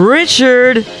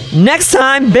Richard, Next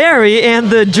Time Barry, and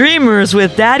the Dreamers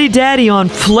with Daddy Daddy on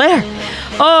Flair.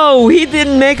 Oh, he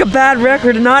didn't make a bad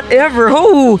record, not ever.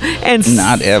 Oh, and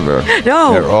Not ever.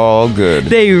 No. They're all good.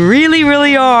 They really,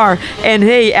 really are. And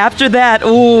hey, after that,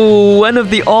 one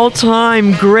of the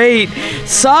all-time great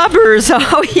sobbers.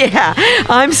 Oh yeah,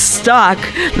 I'm Stuck.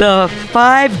 The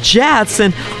 5 Jets.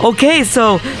 And okay,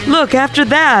 so look, after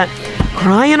that,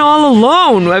 Crying All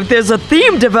Alone. There's a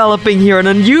theme developing here, an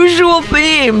unusual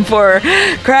theme for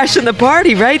Crashing the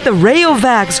Party, right? The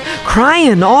Rayovacs,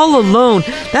 Crying All Alone.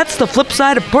 That's the flip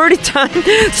side of party time.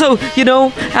 So,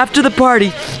 after the party,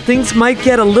 things might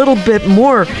get a little bit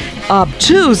more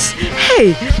obtuse.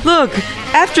 Hey, look,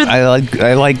 after... I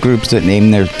like groups that name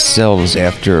themselves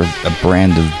after a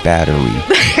brand of battery.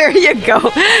 There you go.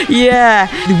 Yeah.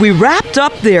 We wrapped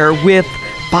up there with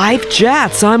 5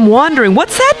 Jats. I'm wondering,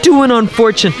 what's that doing on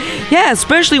Fortune? Yeah,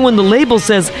 especially when the label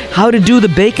says how to do the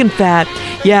bacon fat.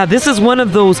 Yeah, this is one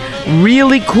of those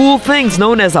really cool things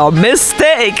known as a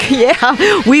mistake.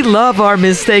 Yeah, we love our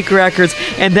mistake records,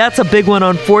 and that's a big one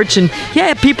on Fortune.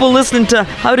 Yeah, people listening to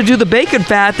how to do the bacon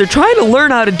fat, they're trying to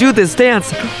learn how to do this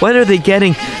dance. What are they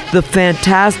getting? The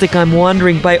fantastic, I'm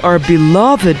wondering, by our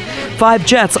beloved 5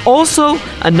 Jats. Also,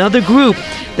 another group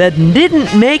that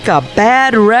didn't make a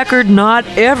bad record, not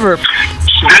ever.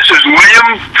 This is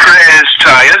William Perez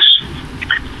Tyus,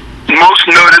 most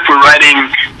noted for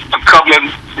writing a couple of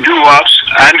doo-wops,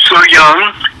 I'm So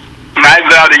Young, My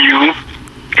Value,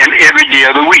 and Every Day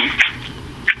of the Week.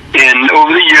 And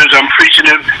over the years, I'm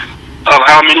appreciative of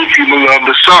how many people love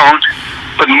the song.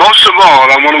 But most of all,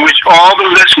 I want to wish all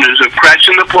the listeners of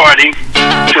Crashing the Party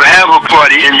to have a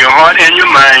party in your heart and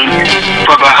your mind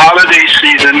for the holiday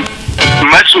season.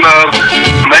 Much love,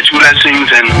 much blessings,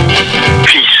 and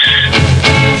peace.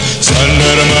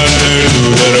 Sunday to Monday,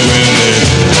 Tuesday to Wednesday,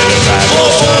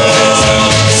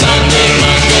 Sunday to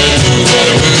Monday, Tuesday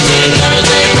to Wednesday,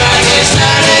 Thursday, Friday,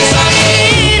 Saturday,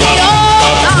 Sunday.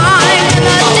 All time in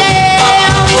the day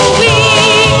of the week,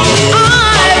 I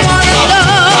wanna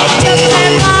love just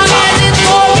as long as it's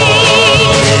for me.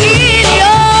 In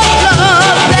your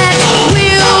love that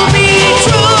will be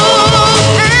true,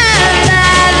 and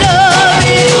that love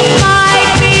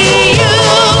might be you.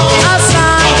 A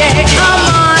Sunday, a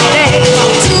Monday,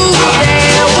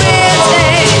 Tuesday,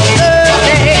 Wednesday,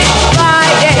 Thursday,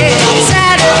 Friday,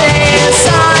 Saturday,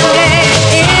 Sunday.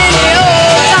 In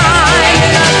your time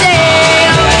in the day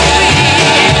of the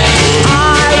week,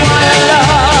 I wanna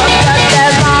love just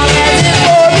as long as it's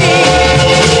for me.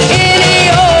 In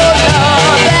your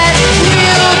love that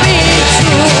will be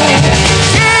true,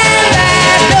 and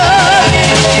that love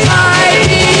might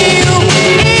be you.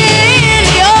 In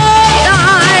your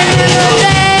time in the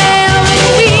day of the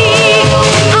week,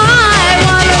 I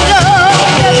wanna love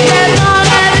just as long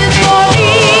as it's for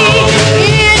me.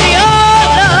 In your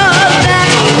love that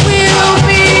will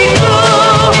be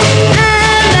true, and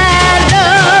that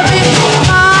love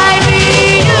might be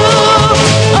you.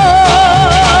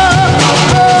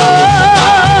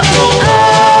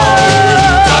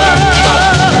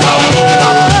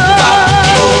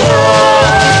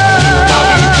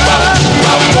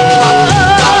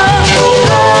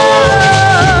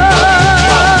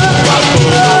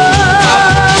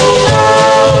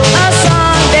 A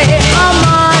Sunday, a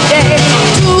Monday,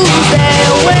 Tuesday,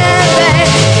 Wednesday,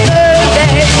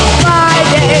 Thursday,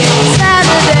 Friday,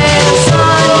 Saturday,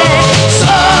 Sunday,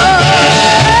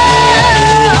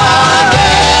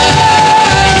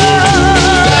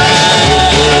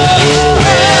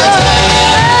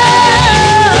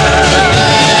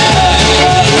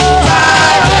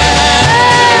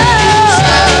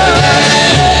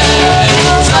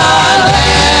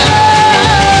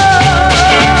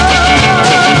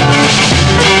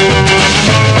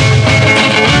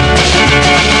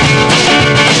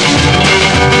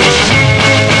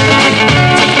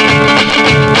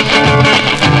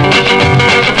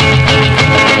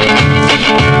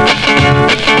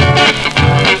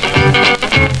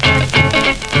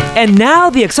 And now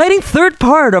the exciting third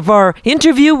part of our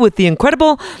interview with the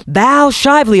incredible Val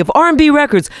Shively of R&B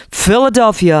Records,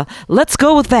 Philadelphia. Let's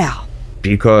go with Val.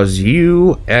 Because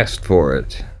you asked for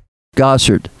it.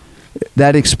 Gossard,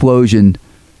 that explosion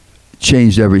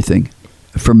changed everything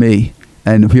for me.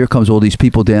 And here comes all these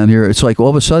people down here. It's like all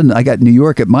of a sudden I got New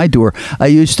York at my door. I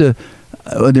used to,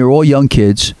 they were all young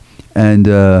kids, and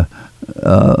I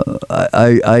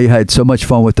had so much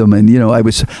fun with them, and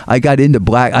I got into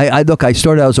black. I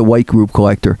started out as a white group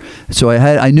collector, so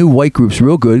I knew white groups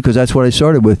real good because that's what I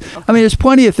started with. I mean, there's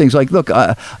plenty of things like, look,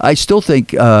 I still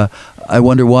think I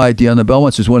Wonder Why, Dion the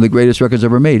Belmonts is one of the greatest records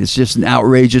ever made. It's just an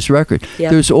outrageous record. Yeah.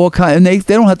 There's all kind, and they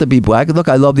don't have to be black. Look,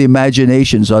 I love the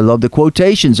imaginations. I love the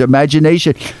quotations,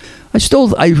 imagination. I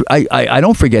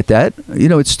don't forget that. You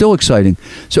know, it's still exciting.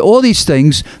 So all these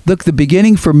things, look, the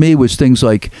beginning for me was things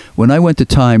like when I went to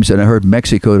Times and I heard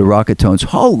Mexico to Rocket Tones.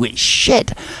 Holy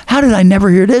shit! How did I never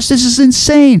hear this? This is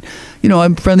insane. You know,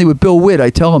 I'm friendly with Bill Witt. I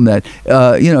tell him that.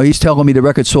 You know, he's telling me the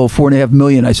record sold 4.5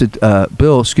 million. I said,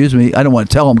 Bill, excuse me. I don't want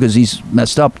to tell him because he's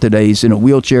messed up today. He's in a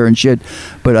wheelchair and shit.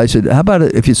 But I said, how about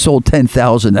it if you sold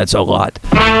 10,000? That's a lot.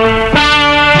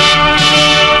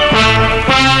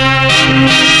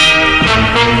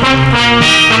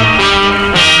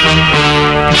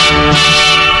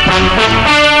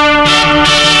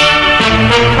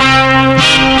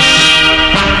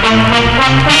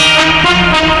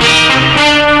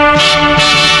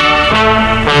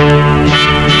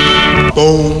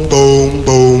 Boom, boom,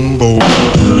 boom, boom.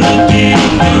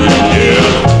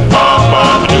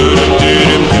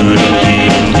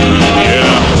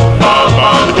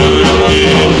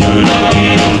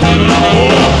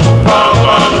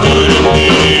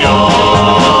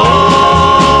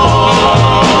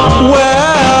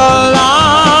 Well,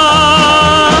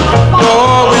 I'm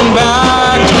going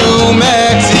back to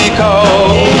Mexico,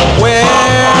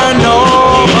 where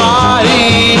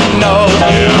nobody knows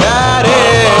that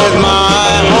is my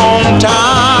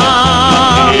hometown.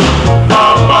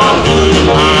 Tired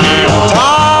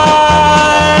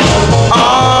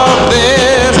of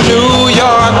this New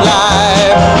York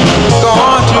life,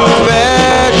 going to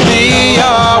fetch me a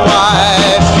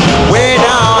wife way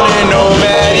down in New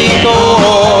Mexico.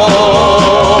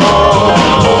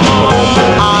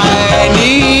 I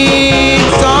need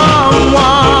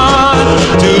someone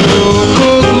to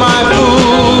cook my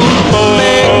food,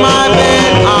 make my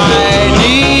bed. I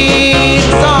need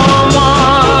someone to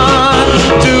clean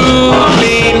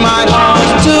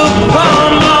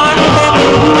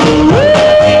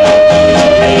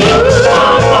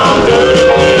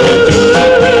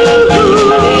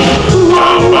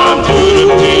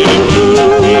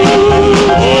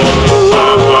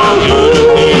my shoes, to comb my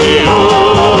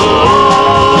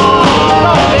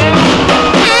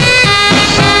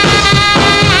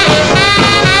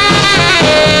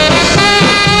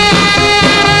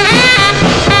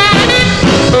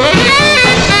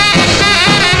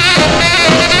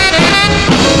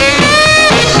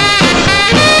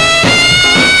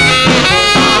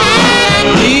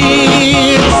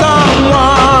need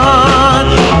someone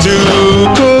to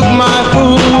cook my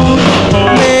food,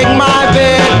 make my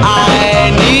bed.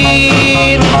 I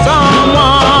need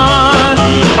someone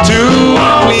to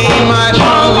clean my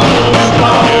shoes, to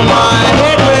comb my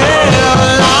head.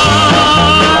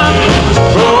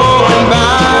 Well, I'm going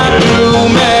back to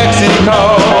Mexico,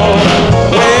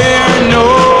 where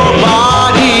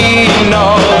nobody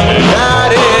knows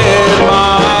that is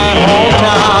my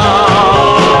hometown.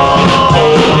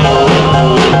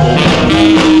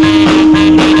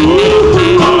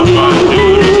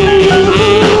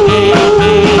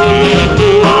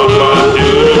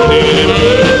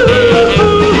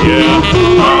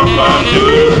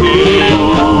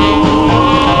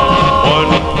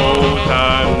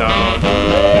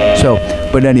 So,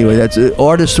 but anyway, that's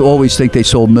artists always think they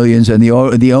sold millions, and the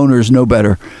owners know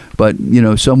better. But you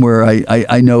know, somewhere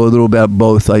I know a little about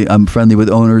both. I'm friendly with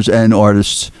owners and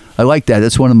artists. I like that.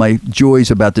 That's one of my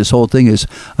joys about this whole thing is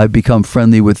I've become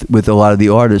friendly with a lot of the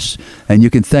artists, and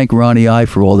you can thank Ronnie I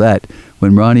for all that.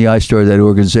 When Ronnie I started that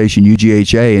organization,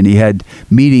 UGHA, and he had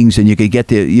meetings, and you could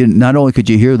get not only could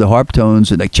you hear the harp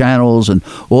tones and the channels and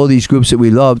all these groups that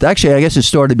we loved. Actually, I guess it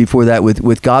started before that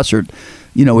with Gossard.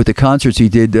 You know, with the concerts he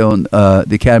did on the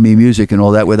Academy of Music and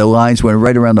all that, where the lines went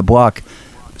right around the block.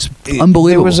 It's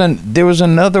unbelievable. There was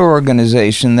another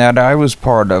organization that I was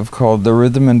part of called the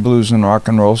Rhythm and Blues and Rock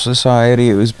and Roll Society.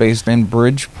 It was based in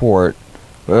Bridgeport.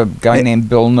 A guy named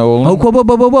Bill Nolan. Oh,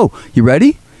 whoa. You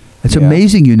ready? It's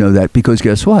amazing you know that, because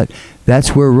guess what?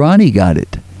 That's where Ronnie got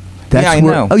it. That's I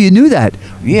know. Oh, you knew that?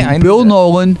 Yeah, I knew Bill that.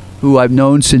 Nolan, who I've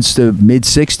known since the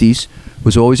mid-'60s,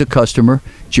 was always a customer.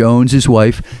 Jones, his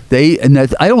wife, I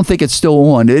don't think it's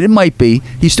still on. It might be.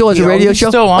 He still has a radio he's show?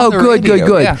 still on oh, the good.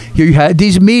 radio, yeah. He had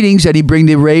these meetings, and he'd bring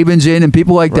the Ravens in and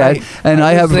people like Right. that. And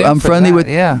I'm friendly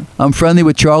I'm friendly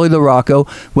with Charlie LaRocco.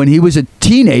 When he was a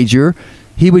teenager,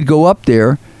 he would go up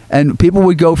there, and people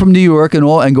would go from New York and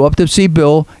go up to see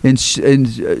Bill in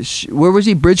where was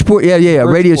he? Bridgeport. Yeah.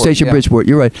 Radio station yeah. Bridgeport.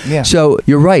 You're right. Yeah. So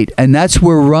you're right, and that's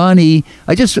where Ronnie.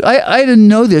 I didn't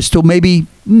know this till maybe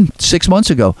 6 months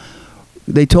ago.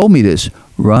 They told me this.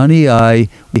 Ronnie I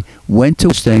went to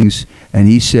those things, and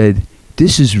he said,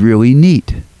 "This is really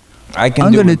neat. I can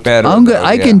I'm do gonna, it better. I'm gonna, though,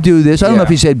 I yeah. can do this. I don't know Yeah. if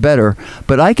he said better,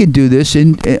 but I can do this,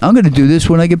 and I'm going to do this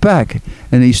when I get back.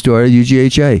 And he started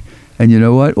UGHA. And you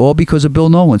know what? All because of Bill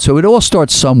Nolan. So it all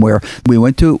starts somewhere. We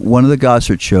went to one of the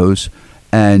Gossard shows,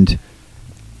 and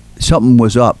something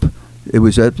was up. It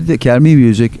was at the Academy of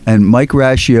Music, and Mike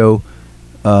Rascio,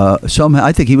 somehow,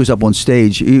 I think he was up on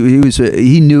stage.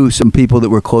 He knew some people that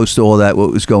were close to all that,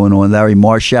 what was going on. Larry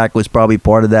Marshak was probably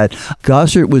part of that.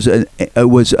 Gossard was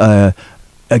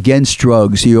against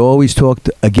drugs. He always talked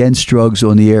against drugs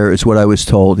on the air, is what I was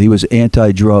told. He was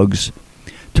anti-drugs.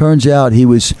 Turns out he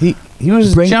was a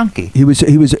junkie. He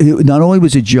not only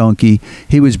was a junkie,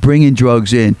 he was bringing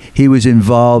drugs in. He was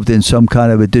involved in some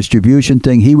kind of a distribution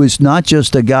thing. He was not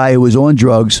just a guy who was on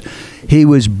drugs. He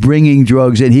was bringing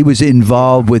drugs in. He was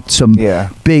involved with some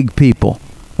big people.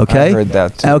 Okay? I heard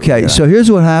that too, Okay, yeah. so here's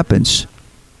what happens.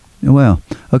 Well,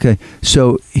 okay.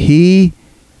 So they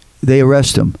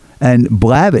arrest him. And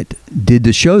Blavitt did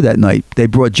the show that night. They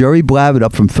brought Jerry Blavitt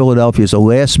up from Philadelphia as a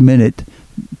last-minute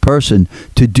person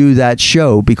to do that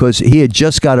show because he had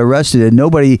just got arrested, and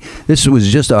this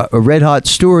was just a red hot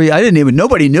story.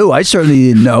 Nobody knew. I certainly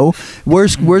didn't know.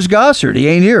 Where's Gossard? He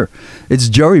ain't here. It's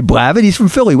Jerry Blavitt. He's from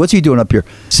Philly. What's he doing up here?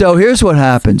 So here's what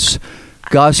happens.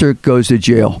 Gossard goes to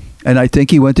jail, and I think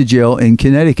he went to jail in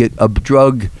Connecticut, a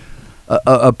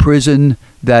prison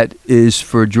that is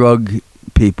for drug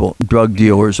people, drug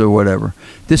dealers or whatever.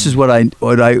 This is it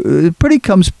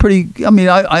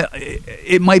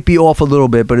might be off a little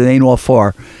bit, but it ain't off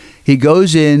far. He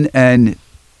goes in and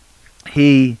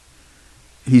he's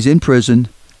in prison,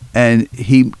 and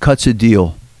he cuts a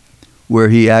deal where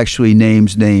he actually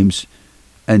names names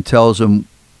and tells them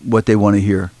what they want to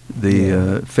hear.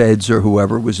 The feds or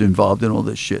whoever was involved in all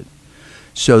this shit.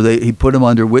 So he put him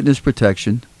under witness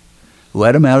protection,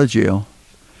 let him out of jail.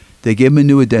 They give him a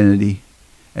new identity,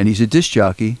 and he's a disc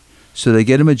jockey. So they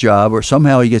get him a job, or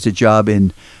somehow he gets a job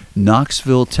in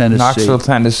Knoxville, Tennessee. Knoxville,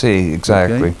 Tennessee,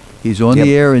 exactly. Okay? He's on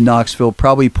the air in Knoxville,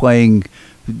 probably playing,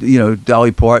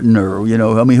 Dolly Parton, or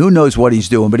who knows what he's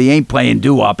doing, but he ain't playing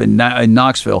doo-wop in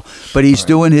Knoxville. But he's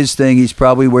doing his thing. He's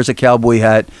probably wears a cowboy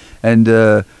hat, and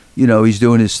he's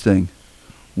doing his thing.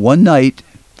 One night,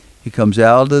 he comes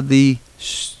out of the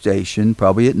station,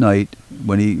 probably at night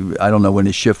I don't know when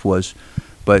his shift was,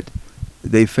 but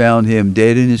they found him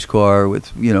dead in his car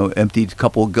with emptied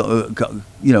couple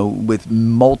with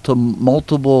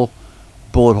multiple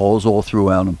bullet holes all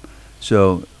throughout him.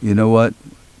 So you know what?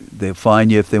 They'll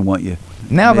find you if they want you.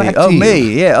 Now back to you.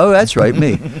 Me. Yeah. Oh, that's right,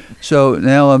 me. So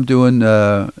now I'm doing.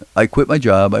 I quit my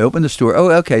job. I opened the store. Oh,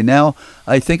 okay. Now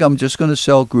I think I'm just going to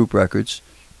sell group records.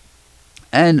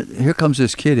 And here comes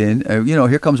this kid in.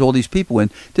 Here comes all these people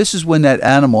in. This is when that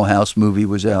Animal House movie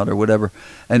was out or whatever.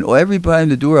 And everybody in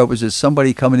the door opens is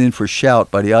somebody coming in for Shout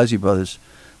by the Ozzy Brothers,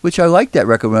 which I liked that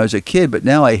record when I was a kid, but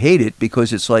now I hate it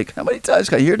because it's like, how many times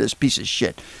can I hear this piece of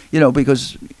shit?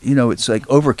 Because, it's like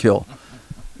overkill.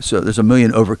 So there's a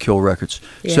million overkill records.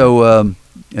 Yeah. So,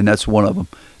 and that's one of them.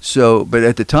 So, but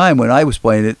at the time when I was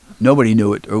playing it, nobody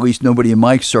knew it, or at least nobody in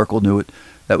my circle knew it.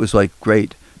 That was like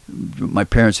great. My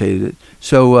parents hated it.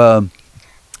 So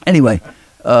anyway,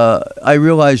 I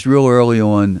realized real early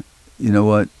on, you know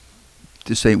what,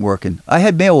 this ain't working. I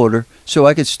had mail order, so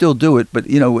I could still do it. But,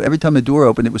 every time the door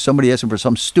opened, it was somebody asking for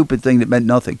some stupid thing that meant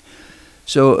nothing.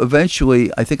 So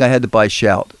eventually, I think I had to buy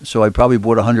Shout. So I probably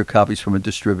bought 100 copies from a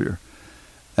distributor.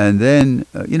 And then,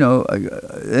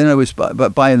 then I was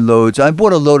buying loads. I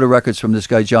bought a load of records from this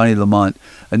guy, Johnny Lamont,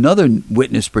 another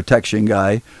witness protection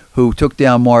guy who took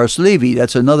down Morris Levy.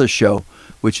 That's another show,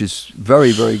 which is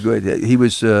very, very good. He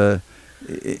was a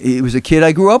kid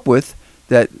I grew up with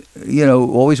that,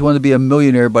 always wanted to be a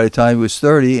millionaire by the time he was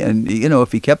 30. And,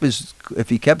 if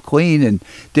he kept clean and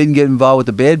didn't get involved with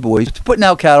the bad boys, putting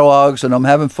out catalogs, and I'm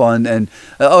having fun. And,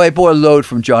 I bought a load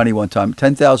from Johnny one time,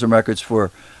 10,000 records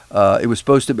for... it was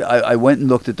supposed to be. I went and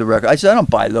looked at the record. I said, I don't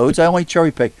buy loads. I only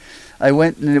cherry pick. I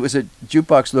went, and it was a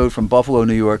jukebox load from Buffalo,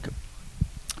 New York.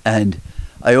 And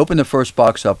I opened the first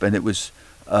box up, and it was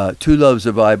Two Loves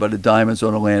Divide by the Diamonds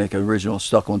on Atlantic, original,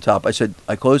 stuck on top.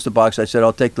 I closed the box. I said,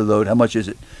 I'll take the load. How much is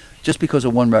it? Just because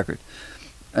of one record.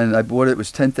 And I bought it. It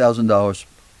was $10,000.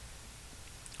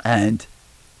 And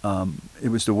it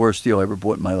was the worst deal I ever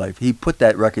bought in my life. He put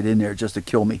that record in there just to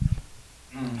kill me.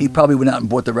 He probably went out and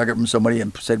bought the record from somebody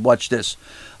and said, watch this.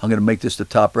 I'm going to make this the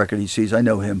top record he sees. I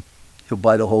know him. He'll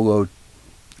buy the whole load.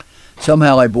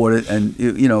 Somehow I bought it, and,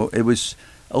 it was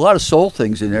a lot of soul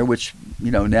things in there, which,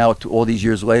 now all these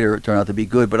years later, it turned out to be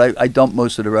good. But I dumped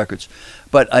most of the records.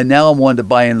 But now I'm wanting to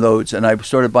buy in loads, and I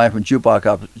started buying from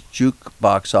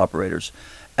jukebox operators.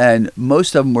 And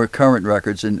most of them were current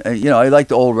records. And I liked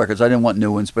the old records. I didn't want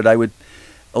new ones, but I would...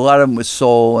 a lot of them was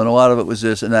soul, and a lot of it was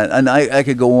this and that. And I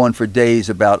could go on for days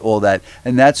about all that.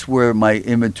 And that's where my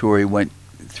inventory went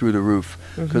through the roof,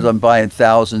 because I'm buying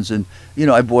thousands. And,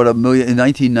 I bought a million, in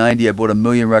 1990, I bought 1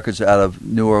 million records out of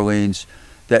New Orleans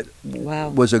that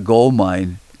was a gold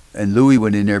mine. And Louis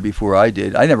went in there before I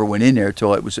did. I never went in there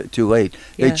till it was too late.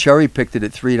 Yeah. They cherry-picked it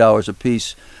at $3 a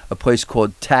piece, a place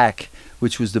called TAC,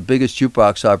 which was the biggest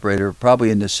jukebox operator probably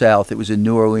in the South. It was in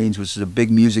New Orleans, which is a big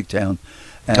music town.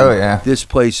 And this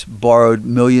place borrowed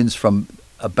millions from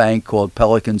a bank called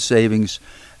Pelican Savings,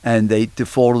 and they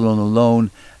defaulted on a loan.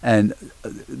 And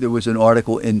there was an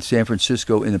article in San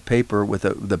Francisco in a paper with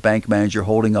the bank manager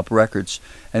holding up records,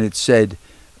 and it said,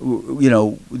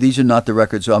 these are not the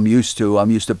records I'm used to. I'm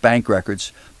used to bank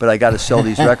records, but I got to sell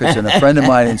these records. And a friend of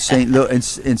mine in San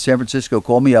Francisco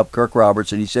called me up, Kirk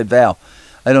Roberts, and he said, Val,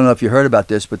 I don't know if you heard about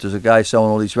this, but there's a guy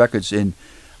selling all these records and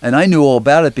I knew all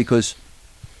about it because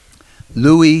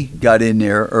Louis got in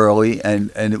there early,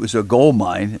 and it was a gold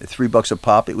mine, $3 a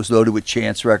pop. It was loaded with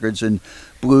Chance records and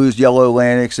blues, Yellow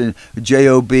Atlantics and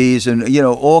JOBs and,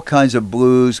 all kinds of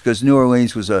blues, because New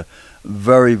Orleans was a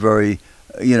very, very,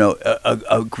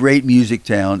 a great music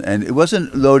town. And it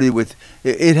wasn't loaded with,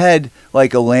 it had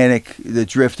like Atlantic, the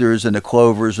Drifters and the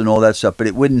Clovers and all that stuff, but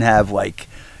it wouldn't have like,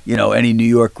 any New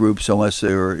York groups unless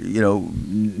they were,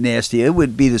 nasty. It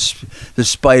would be the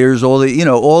Spiders, all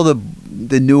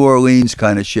the New Orleans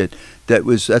kind of shit.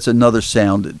 That's another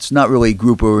sound. It's not really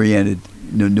group oriented,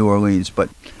 New Orleans, but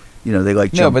they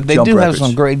like jump. No, but they jump do records. have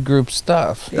some great group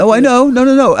stuff. Oh, I know.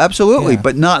 No, absolutely,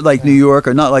 but not like New York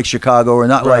or not like Chicago or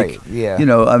not like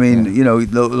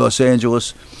Los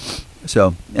Angeles.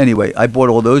 So anyway, I bought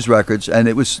all those records, and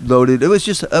it was loaded. It was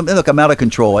just look, I'm out of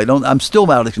control. I'm still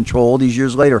out of control all these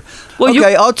years later. Well,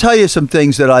 okay, I'll tell you some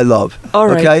things that I love. All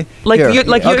right. Okay, you're a and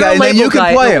label then you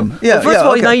guy. can play them. Yeah. Well, first of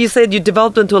all, now you said you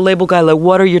developed into a label guy. Like,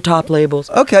 what are your top labels?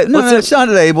 Okay, no, it's not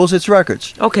labels. It's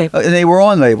records. Okay, and they were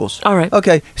on labels. All right.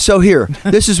 Okay, so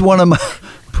this is one of my.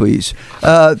 Please.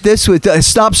 This would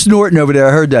stop snorting over there.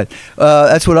 I heard that.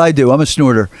 That's what I do. I'm a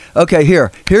snorter. Okay,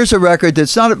 here's a record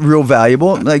that's not real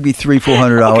valuable. It might be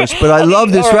 $300-$400, but I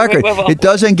love this record. It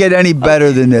doesn't get any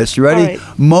better than this. You ready?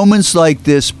 Right. Moments Like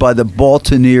This by the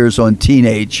Baltineers on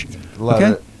Teenage. Love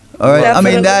it. All right.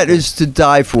 Definitely. I mean, that is to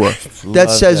die for. That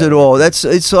says it all. It's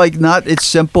like it's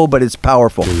simple, but it's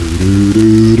powerful.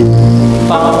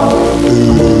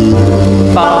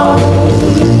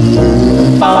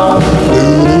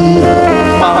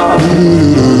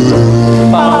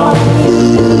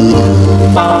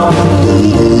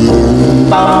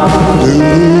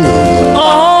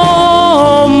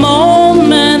 Oh,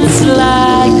 moments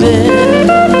like this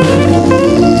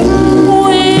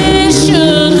we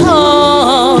should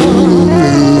hold.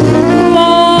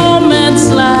 Moments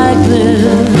like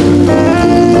this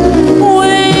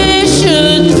we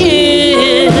should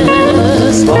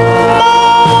kiss. Moments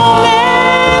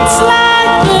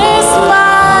like this,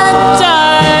 my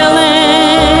darling,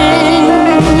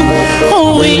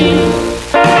 we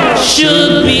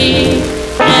should be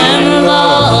in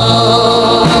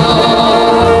love.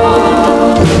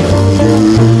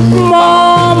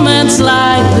 Moments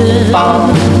like this,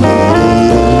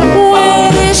 we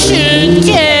should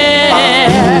care.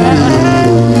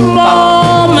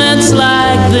 Moments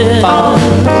like this,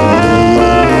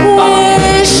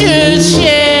 we should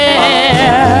share.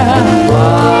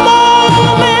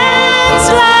 Moments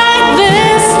like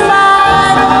this, my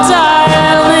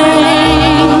darling,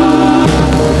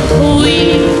 we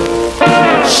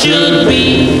should be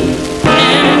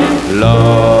in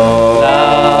love.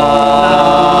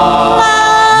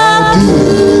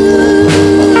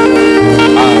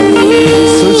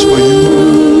 Search for you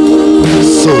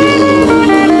so long,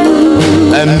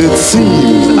 and it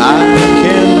seems I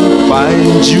can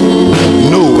find you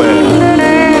nowhere.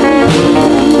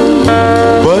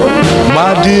 But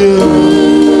my dear,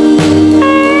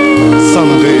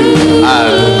 someday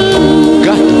I've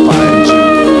got to find you,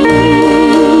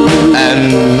 and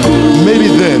maybe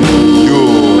then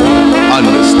you'll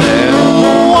understand.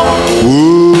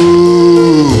 Ooh.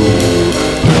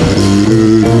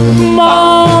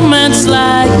 Moments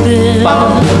like this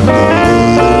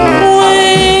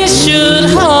we should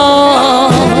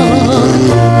hold.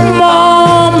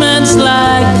 Moments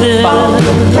like this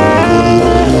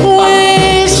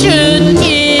we should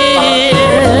give.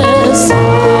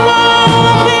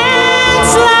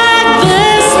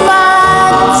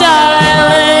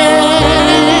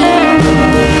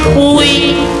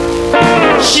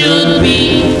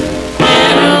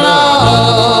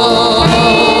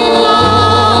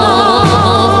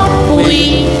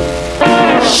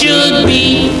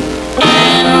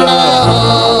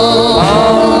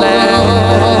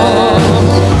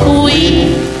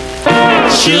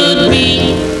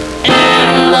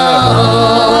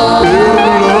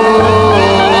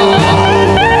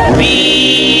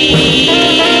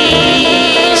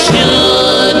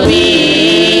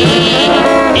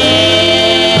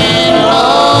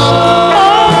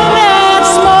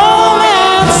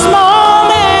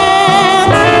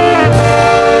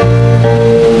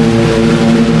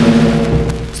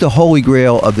 the holy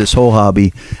grail of this whole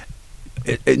hobby.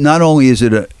 Not only is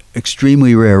it an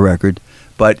extremely rare record,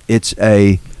 but it's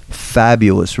a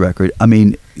fabulous record. I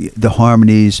mean, the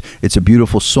harmonies, it's a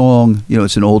beautiful song,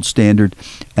 it's an old standard,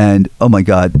 and oh my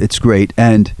God, it's great.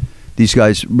 And these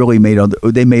guys really made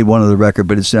one other record,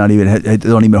 but it's not even, they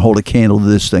don't even hold a candle to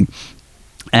this thing.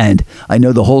 And I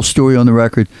know the whole story on the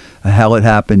record, how it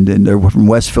happened, and they're from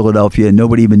West Philadelphia, and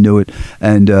nobody even knew it.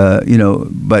 And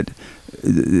but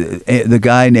the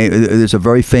guy there's a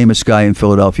very famous guy in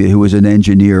Philadelphia who was an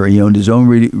engineer. He owned his own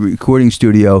recording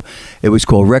studio. It was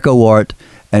called Reco Art,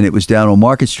 and it was down on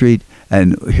Market Street.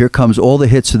 And here comes all the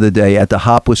hits of the day. At the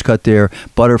Hop was cut there,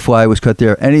 Butterfly was cut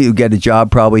there. And you get a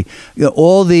job probably.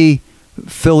 All the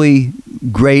Philly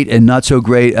great and not so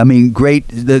great. I mean, great,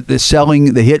 the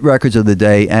selling, the hit records of the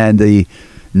day and the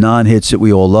non-hits that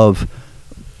we all love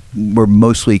were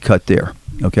mostly cut there.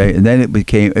 Okay, and then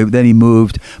then he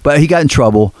moved, but he got in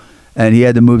trouble, and he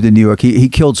had to move to New York. He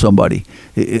killed somebody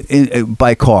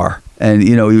by car, and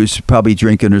he was probably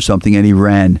drinking or something, and he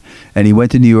ran, and he went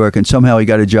to New York, and somehow he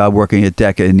got a job working at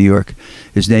Decca in New York.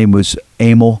 His name was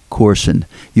Emil Corson.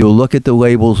 You'll look at the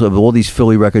labels of all these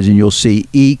Philly records, and you'll see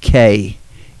EK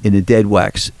in the dead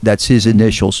wax. That's his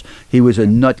initials. He was a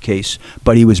nutcase,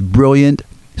 but he was brilliant.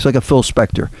 He's like a Phil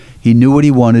Spector. He knew what he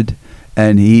wanted.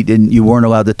 And you weren't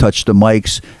allowed to touch the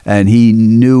mics, and he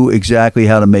knew exactly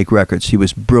how to make records. He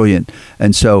was brilliant.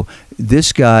 And so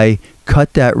this guy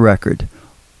cut that record.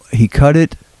 He cut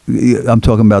it, I'm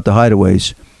talking about the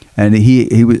Hideaways, and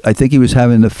I think he was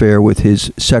having an affair with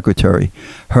his secretary.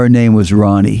 Her name was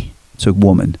Ronnie. It's a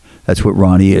woman. That's what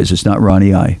Ronnie is. It's not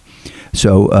Ronnie I.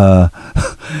 So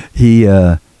he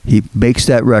makes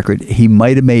that record. He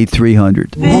might have made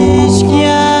 300. Fish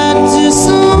got to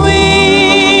swim.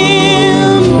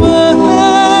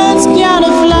 Birds gotta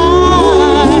fly.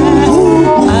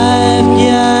 I've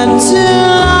got to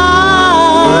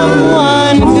love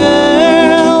one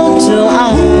girl till I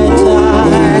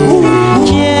die.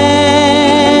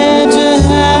 Can't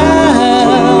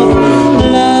help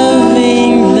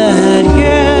loving that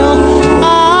girl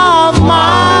of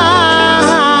mine.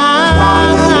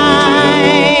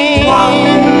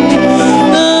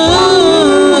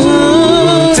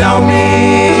 Ooh, tell me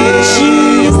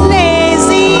she's lazy.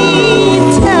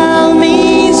 Tell me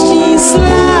she's slow.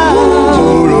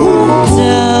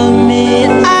 Tell me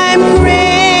I'm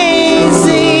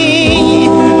crazy.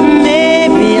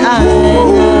 Maybe I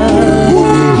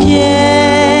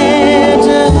can't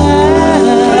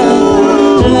help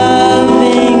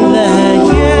loving that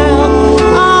girl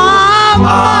of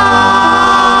mine.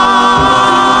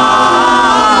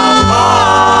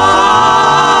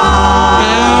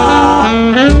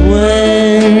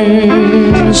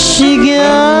 When she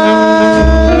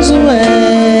goes away,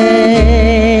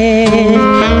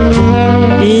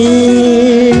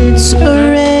 it's a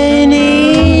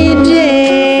rainy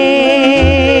day,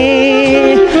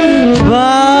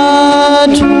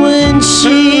 but when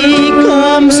she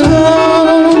comes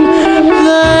home,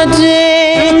 the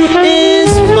day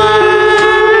is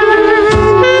fine,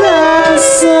 the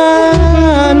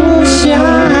sun will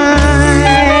shine.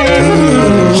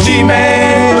 She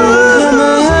may come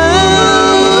home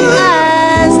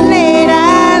as late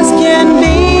as can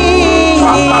be.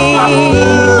 Home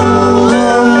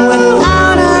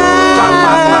without her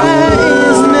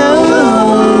is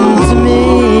known to me.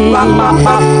 Can't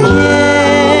help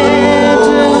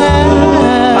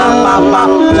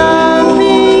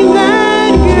loving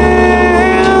that girl.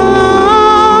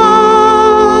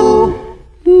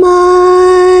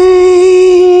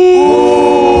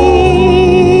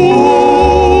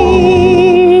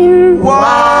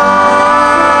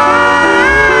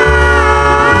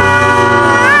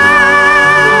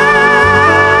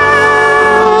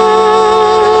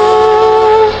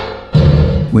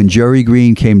 When Jerry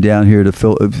Green came down here to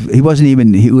Phil, he wasn't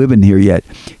even living here yet.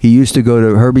 He used to go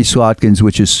to Herbie Slotkin's,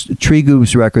 which is Tree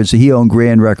Goobs Records. He owned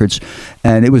Grand Records,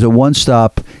 and it was a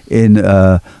one-stop in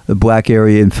the black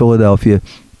area in Philadelphia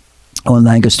on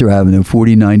Lancaster Avenue,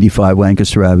 4095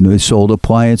 Lancaster Avenue. He sold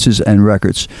appliances and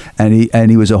records, and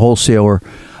he was a wholesaler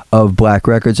of black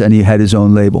records, and he had his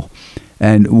own label.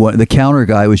 And the counter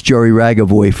guy was Jerry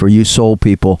Ragavoy for you soul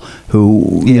people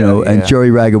who, and Jerry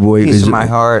Ragavoy Piece is of my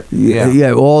heart.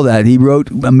 Yeah, all that. He wrote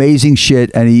amazing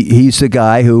shit, and he's the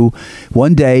guy who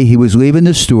one day he was leaving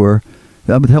the store.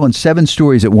 I'm telling 7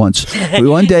 stories at once.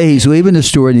 One day he's leaving the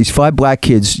store, and these 5 black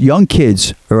kids, young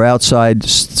kids, are outside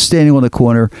standing on the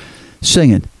corner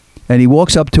singing. And he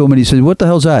walks up to him and he says, "What the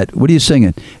hell's that? What are you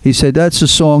singing?" He said, "That's a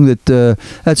song that's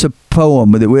a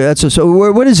poem.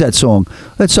 What is that song?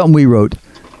 That's something we wrote."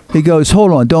 He goes,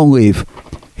 "Hold on, don't leave."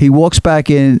 He walks back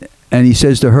in, and he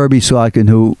says to Herbie Slotkin,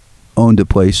 who owned the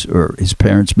place, or his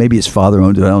parents, maybe his father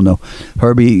owned it, I don't know.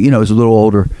 Herbie, is a little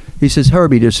older. He says,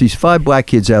 Herbie, there's these 5 black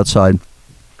kids outside,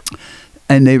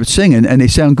 and they were singing, and they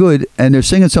sound good, and they're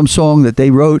singing some song that they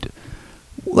wrote.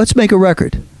 Let's make a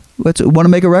record. Want to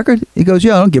make a record? He goes,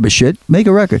 yeah, I don't give a shit. Make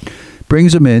a record.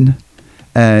 Brings them in,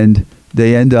 and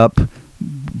they end up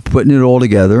putting it all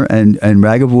together, and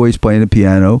Ragavoy's playing the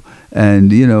piano,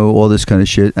 and all this kind of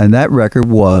shit. And that record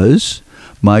was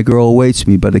My Girl Awaits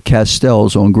Me by the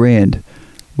Castells on Grand,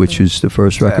 which is the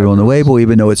first record on the label,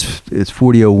 even though it's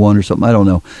 4001 or something. I don't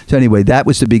know. So anyway, that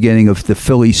was the beginning of the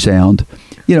Philly sound.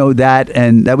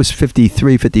 That was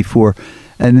 53, 54.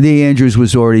 And Lee Andrews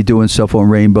was already doing stuff on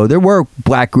Rainbow. There were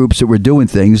black groups that were doing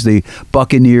things. The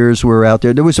Buccaneers were out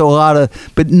there. There was a lot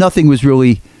of, but nothing was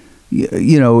really,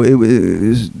 it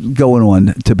was going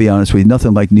on, to be honest with you.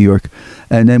 Nothing like New York.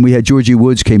 And then we had Georgie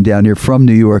Woods came down here from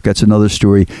New York. That's another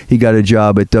story. He got a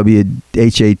job at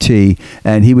WHAT,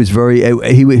 and he was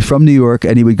from New York,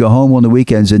 and he would go home on the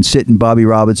weekends and sit in Bobby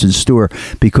Robinson's store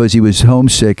because he was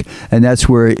homesick. And that's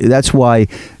why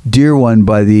Dear One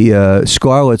by the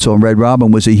Scarlets on Red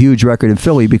Robin was a huge record in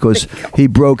Philly, because he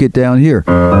broke it down here.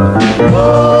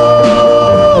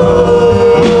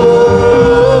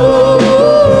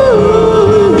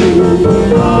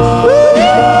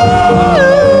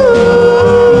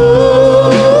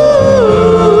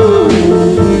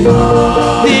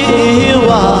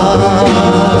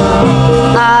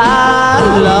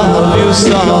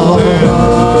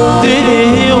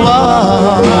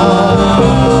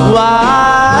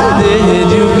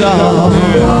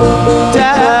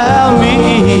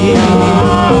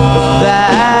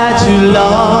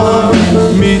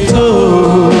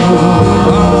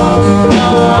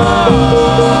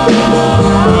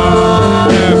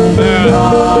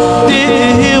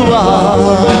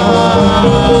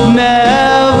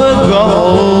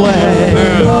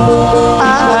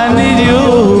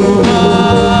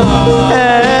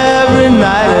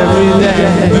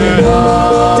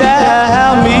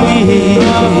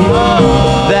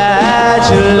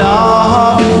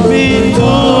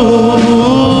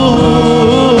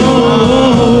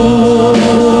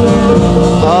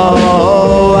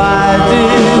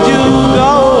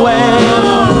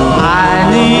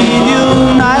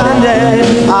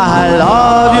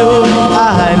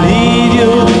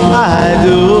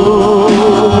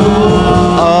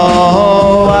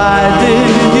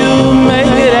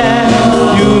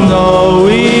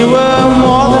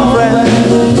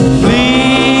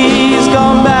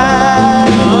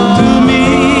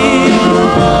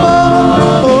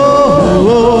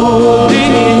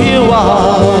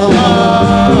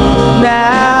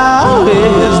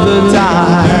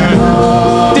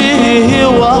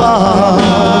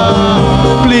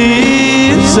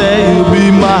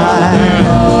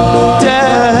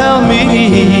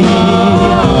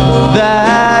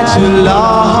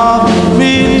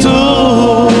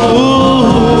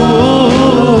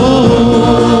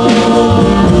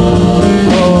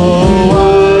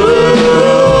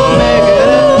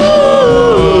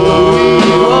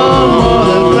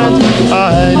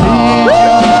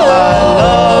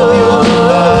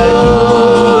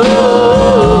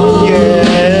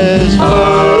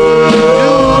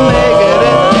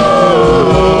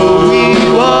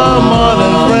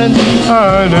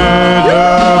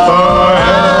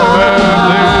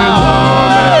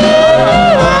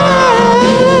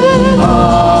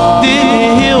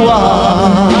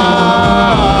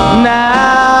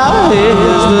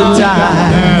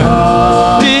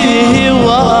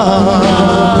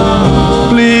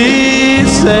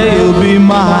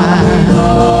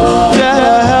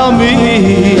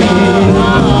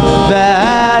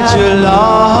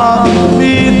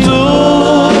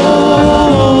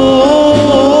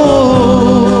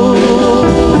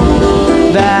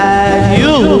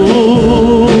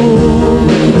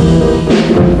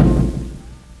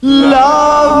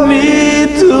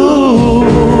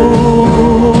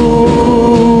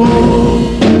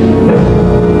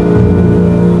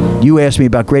 Asked me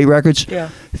about great records. Yeah.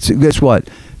 Guess what?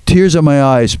 Tears in My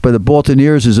Eyes by the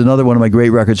Boltoneers is another one of my great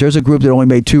records. There's a group that only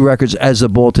made 2 records as the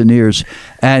Boltoneers,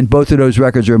 and both of those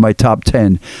records are in my top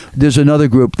 10. There's another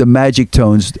group, the Magic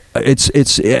Tones.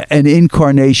 It's an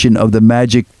incarnation of the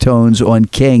Magic Tones on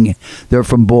King. They're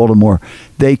from Baltimore.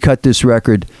 They cut this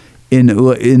record in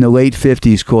the late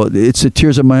 50s called it's the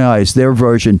Tears of My Eyes. Their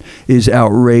version is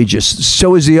outrageous.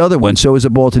 So is the other one. So is the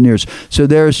Boltoneers. So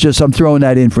there's just, I'm throwing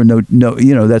that in for no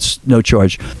that's no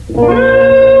charge.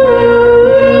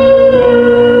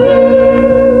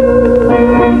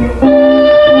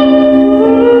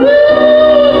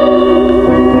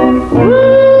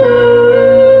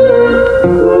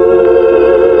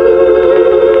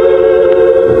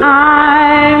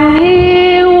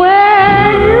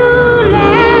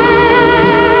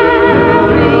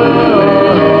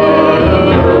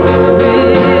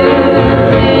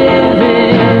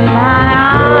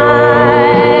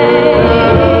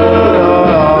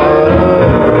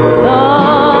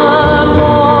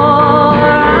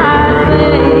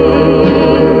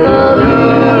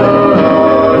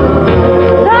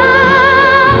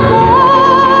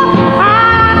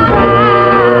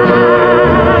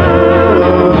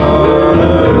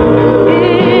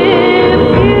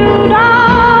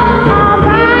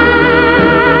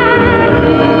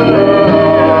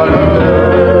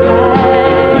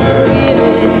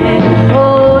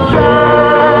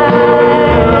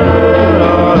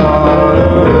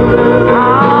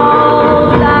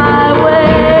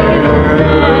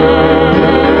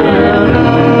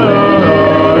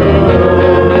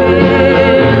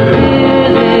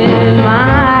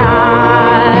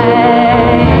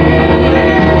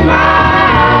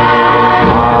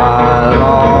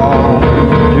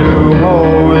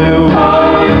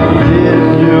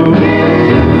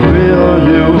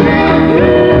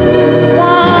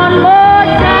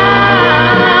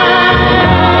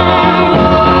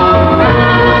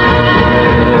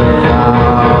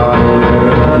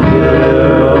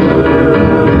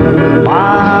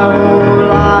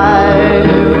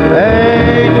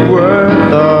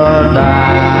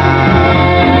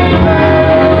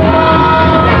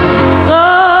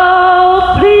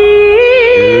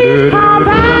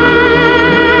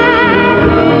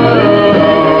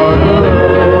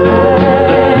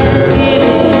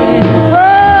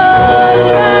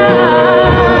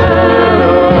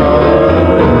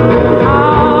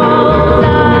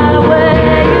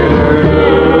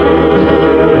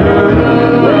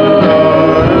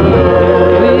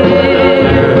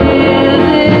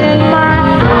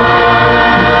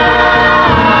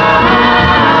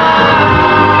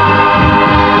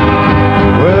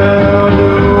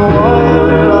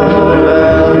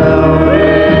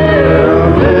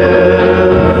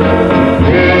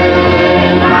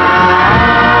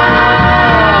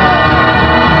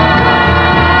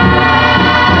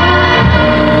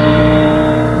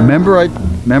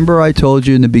 Remember I told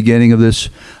you in the beginning of this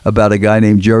about a guy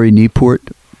named Jerry Newport?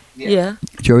 Yeah.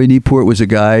 Jerry Newport was a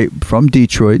guy from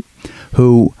Detroit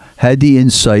who had the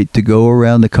insight to go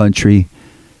around the country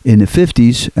in the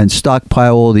 50s and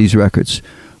stockpile all these records.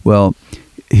 Well,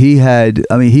 he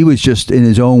was just in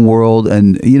his own world,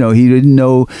 and he didn't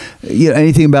know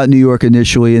anything about New York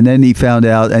initially, and then he found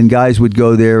out, and guys would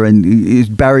go there,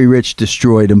 and Barry Rich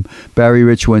destroyed him. Barry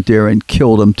Rich went there and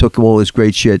killed him, took all his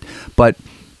great shit. But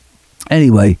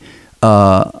anyway,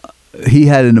 he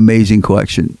had an amazing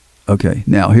collection. Okay,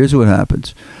 now here's what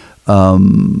happens.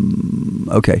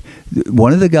 Okay,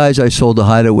 one of the guys I sold the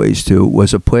hideaways to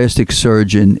was a plastic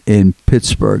surgeon in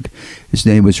Pittsburgh. His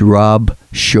name was Rob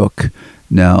Shook.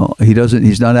 Now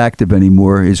he's not active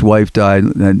anymore. His wife died,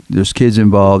 and there's kids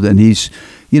involved. And he's,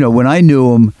 when I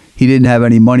knew him, he didn't have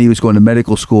any money. He was going to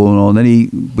medical school and all. And then he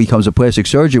becomes a plastic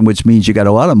surgeon, which means you got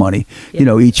a lot of money.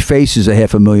 Yeah. Each face is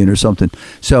 $500,000 or something.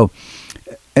 So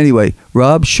anyway,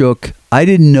 Rob Shook. I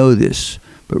didn't know this,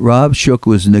 but Rob Shook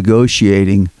was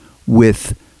negotiating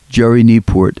with Jerry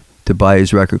Newport to buy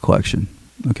his record collection.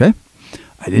 Okay?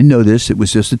 I didn't know this. It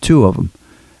was just the two of them.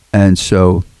 And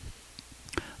so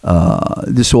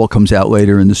this all comes out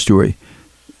later in the story.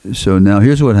 So now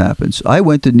here's what happens. I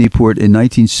went to Newport in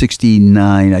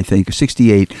 1969, I think,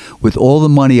 68, with all the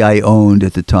money I owned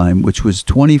at the time, which was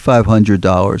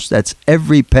 $2,500. That's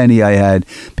every penny I had,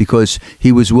 because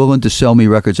he was willing to sell me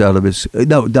records out of his,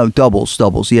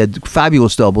 doubles. He had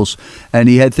fabulous doubles, and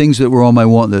he had things that were on my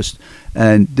want list.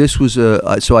 And this was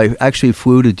so I actually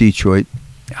flew to Detroit.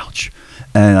 Ouch.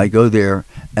 And I go there,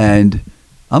 and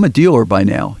I'm a dealer by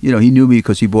now. He knew me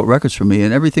because he bought records from me,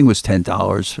 and everything was $10,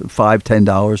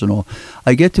 $10 and all.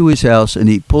 I get to his house, and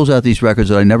he pulls out these records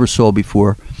that I never saw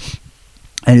before,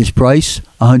 and his price,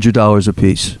 $100 a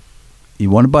piece. You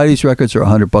want to buy these records, are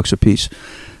 $100 a piece.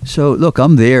 So look,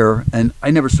 I'm there, and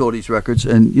I never saw these records,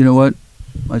 and you know what?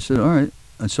 I said, all right.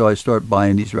 And so I start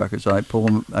buying these records. I pull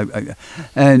them,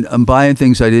 and I'm buying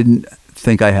things I didn't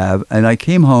think I have. And I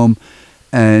came home,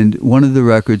 and one of the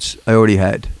records I already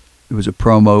had. It was a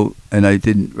promo, and I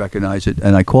didn't recognize it.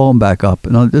 And I call him back up,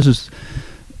 and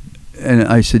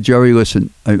I said, Jerry, listen,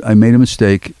 I made a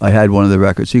mistake. I had one of the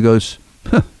records. He goes,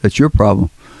 that's your problem.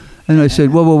 And I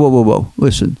said, whoa,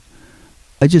 listen,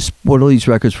 I just bought all these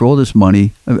records for all this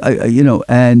money,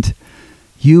 and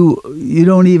you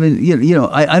don't even,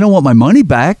 I don't want my money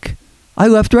back. I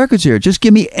left records here. Just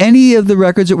give me any of the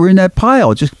records that were in that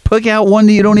pile. Just pick out one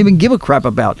that you don't even give a crap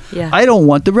about. Yeah. I don't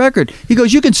want the record. He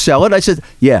goes, you can sell it. I said,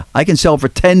 yeah, I can sell it for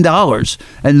 $10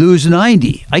 and lose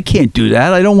 $90. I can't do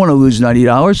that. I don't want to lose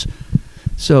 $90.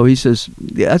 So he says,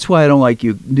 yeah, that's why I don't like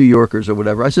you New Yorkers or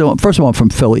whatever. I said, well, first of all, I'm from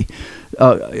Philly.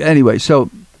 Anyway, so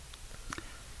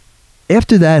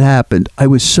after that happened, I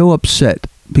was so upset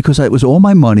because it was all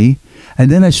my money, and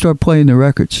then I start playing the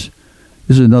records.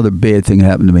 This is another bad thing that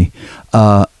happened to me.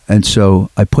 And so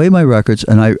I play my records,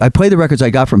 and I play the records I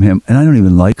got from him, and I don't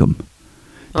even like them.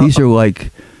 These are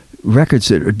like records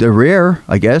they're rare,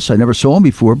 I guess. I never saw them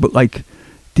before, but like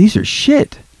these are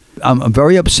shit. I'm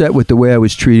very upset with the way I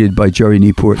was treated by Jerry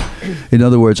Newport. In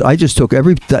other words, I just took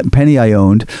every penny I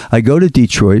owned. I go to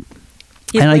Detroit.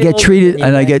 And I get treated,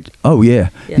 and I get,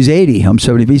 he's 80, I'm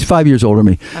 70, he's 5 years older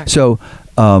than me. Right. So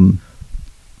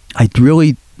I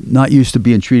really not used to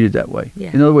being treated that way. Yeah.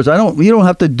 In other words, you don't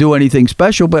have to do anything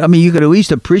special, but I mean, you could at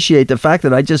least appreciate the fact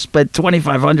that I just spent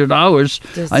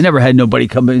 $2,500. I never had nobody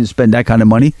come in and spend that kind of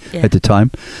money at the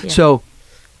time. Yeah. So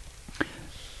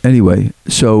anyway,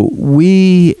 so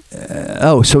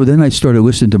so then I started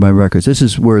listening to my records. This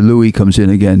is where Louis comes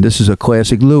in again. This is a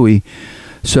classic Louis.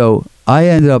 So I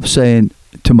ended up saying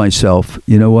to myself,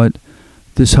 you know what?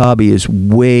 This hobby is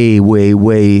way, way,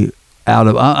 way out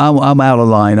of. I'm out of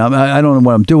line. I don't know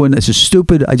what I'm doing. This is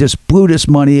stupid. I just blew this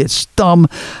money. It's dumb.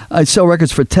 I sell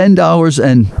records for $10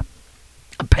 and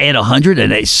I'm paying $100,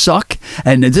 and they suck.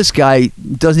 And this guy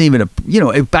doesn't even.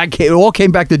 It all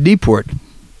came back to Newport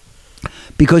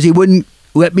because he wouldn't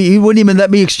even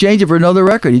let me exchange it for another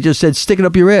record. He just said, "Stick it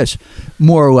up your ass,"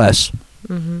 more or less.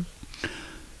 Mm-hmm.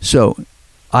 So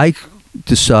I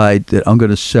decide that I'm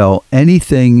going to sell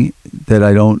anything that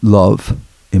I don't love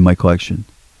in my collection.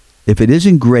 If it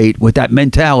isn't great, with that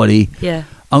mentality,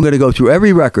 I'm going to go through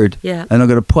every record and I'm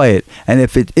going to play it. And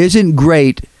if it isn't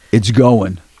great, it's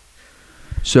going.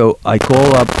 So I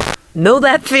call up. Know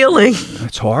that feeling.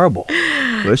 It's horrible.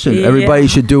 Listen, everybody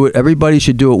should do it. Everybody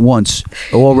should do it once.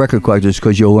 All record collectors,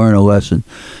 because you'll learn a lesson.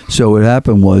 So what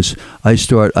happened was,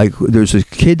 there's a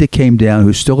kid that came down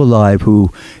who's still alive.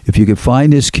 Who, if you could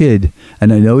find this kid,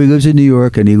 and I know he lives in New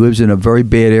York and he lives in a very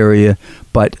bad area,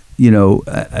 but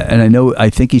and I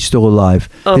think he's still alive.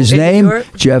 Oh, His in New name, York?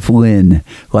 Jeff Lynne,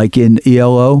 like in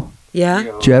ELO.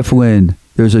 Yeah. Jeff Lynne.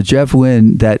 There's a Jeff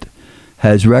Lynne that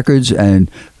has records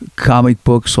and comic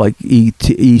books like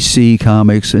EC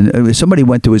Comics. And somebody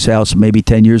went to his house maybe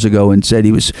 10 years ago and said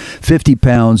he was 50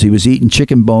 pounds. He was eating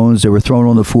chicken bones. They were thrown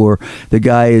on the floor. The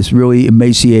guy is really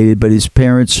emaciated, but his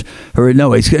parents,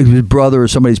 his brother or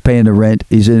somebody's paying the rent.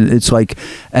 It's like,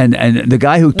 and the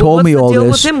guy who told me all deal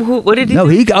this. With him? What did he No,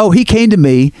 do? he came to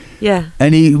me. Yeah.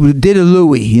 And he did a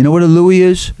Louis. You know what a Louis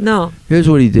is? No. Here's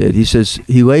what he did. He says,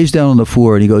 he lays down on the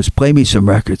floor and he goes, play me some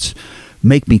records.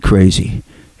 Make me crazy.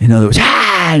 In other words,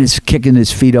 and he's kicking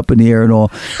his feet up in the air and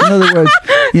all. In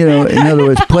other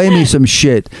words, play me some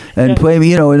shit and play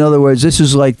me. In other words, this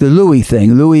is like the Louis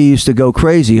thing. Louis used to go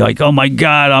crazy, like, oh my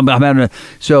God, I'm having a.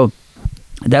 So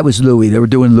that was Louis. They were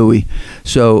doing Louis.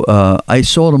 So I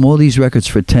sold him all these records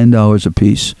for $10 a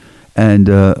piece, and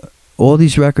all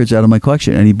these records out of my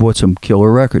collection. And he bought some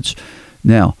killer records.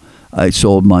 Now, I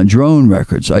sold Mondrone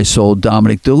records. I sold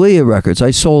Dominic D'Elia records.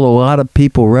 I sold a lot of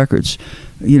people records,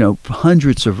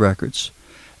 hundreds of records.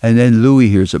 And then Louis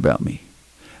hears about me.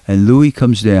 And Louis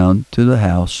comes down to the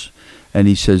house and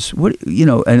he says,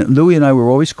 and Louis and I were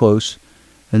always close.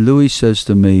 And Louis says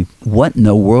to me, what in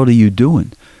the world are you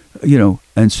doing?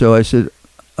 And so I said,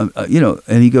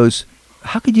 and he goes,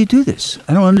 how could you do this?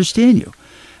 I don't understand you.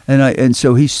 And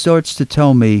so he starts to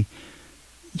tell me,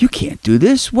 you can't do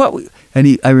this. What?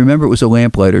 And I remember it was a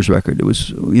Lamplighters record. It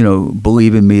was,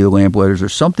 Believe in Me, the Lamplighters, or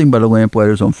something by the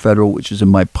Lamplighters on Federal, which is in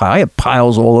my pile. I have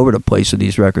piles all over the place of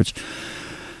these records.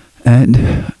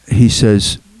 And he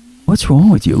says, what's wrong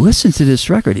with you? Listen to this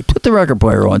record. He put the record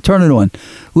player on, turn it on,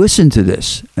 listen to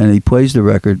this. And he plays the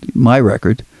record, my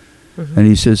record, and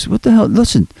he says, what the hell?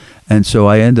 Listen. And so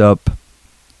I ended up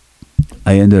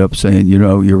saying,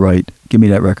 you're right. Give me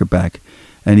that record back.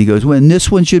 And he goes, well, and this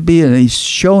one should be, and he's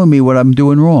showing me what I'm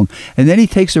doing wrong. And then he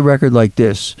takes a record like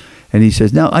this, and he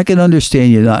says, now, I can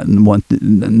understand you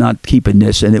not keeping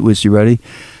this. And it was, you ready?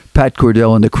 Pat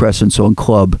Cordell and the Crescents on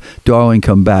Club, Darling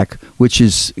Come Back, which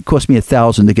it cost me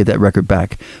 $1,000 to get that record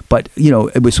back. But,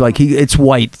 it was like, it's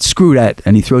white, screw that.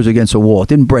 And he throws it against a wall. It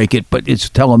didn't break it, but it's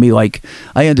telling me, like,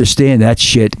 I understand that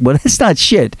shit. Well, it's not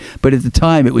shit. But at the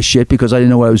time, it was shit because I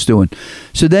didn't know what I was doing.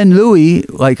 So then Louis,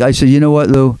 like, I said, you know what,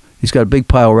 Lou? He's got a big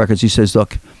pile of records. He says,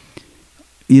 look,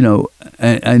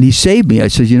 and he saved me. I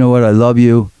said, you know what? I love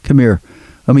you. Come here.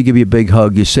 Let me give you a big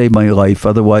hug. You saved my life.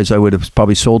 Otherwise, I would have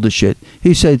probably sold the shit.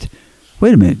 He said,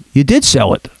 wait a minute. You did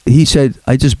sell it. He said,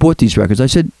 I just bought these records. I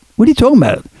said, what are you talking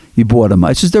about? You bought them.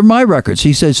 I says, they're my records.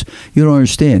 He says, you don't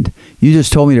understand. You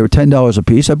just told me they were $10 a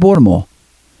piece. I bought them all.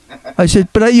 I said,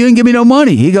 but you didn't give me no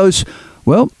money. He goes,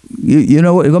 well, you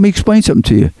know what? Let me explain something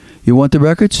to you. You want the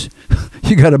records?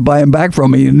 You got to buy them back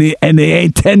from me, and they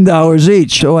ain't $10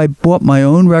 each. So I bought my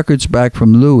own records back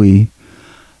from Louis.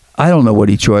 I don't know what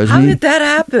he charged me. How did that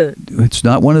happen? It's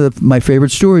not one of my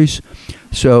favorite stories.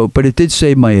 So, but it did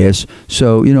save my ass.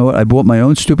 So, you know what? I bought my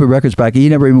own stupid records back. He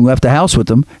never even left the house with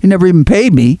them. He never even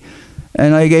paid me,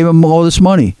 and I gave him all this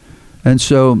money. And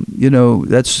so,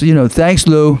 that's, thanks,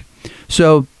 Lou.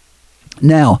 So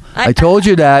now, I told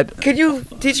you that. Could you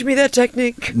teach me that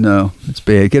technique? No, it's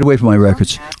bad. Get away from my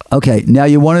records. Okay, now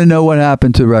you want to know what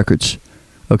happened to records.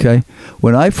 Okay?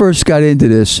 When I first got into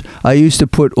this, I used to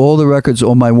put all the records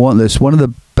on my want list. One of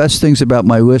the best things about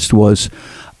my list was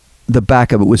the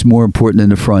back of it was more important than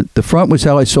the front. The front was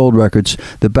how I sold records.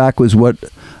 The back was what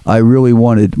I really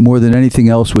wanted more than anything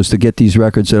else, was to get these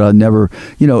records that I never,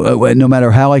 no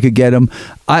matter how I could get them.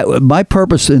 My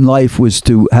purpose in life was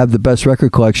to have the best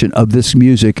record collection of this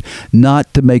music,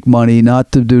 not to make money,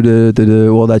 not to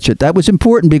do all that shit. That was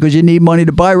important because you need money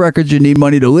to buy records, you need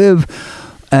money to live.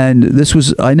 And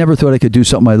I never thought I could do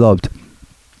something I loved.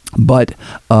 But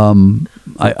I'm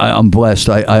blessed.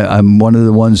 I'm one of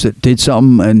the ones that did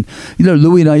something, and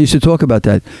Louis and I used to talk about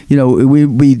that. We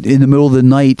in the middle of the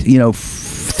night,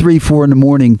 3-4 in the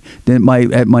morning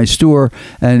at my store,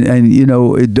 and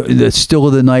the still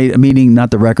of the night, meaning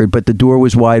not the record, but the door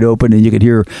was wide open and you could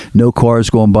hear no cars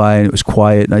going by and it was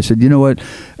quiet. And I said, you know what?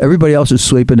 Everybody else is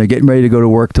sleeping. They're getting ready to go to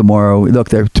work tomorrow. Look,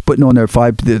 they're putting on their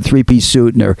 3-piece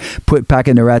suit and they're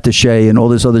packing their attaché and all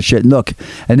this other shit. And look,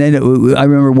 and then I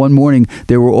remember one morning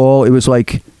it was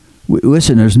like,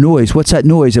 listen, there's noise. What's that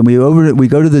noise? And we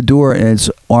go to the door, and it's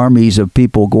armies of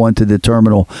people going to the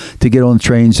terminal to get on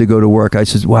trains to go to work. I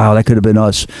said, wow, that could have been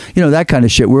us. That kind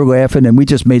of shit. We're laughing, and we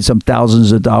just made some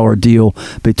thousands of dollar deal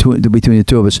between the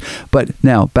two of us. But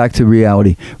now, back to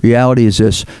reality. Reality is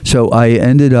this. So I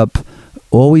ended up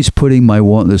always putting my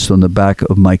want list on the back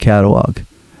of my catalog.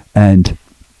 And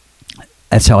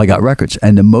That's how I got records.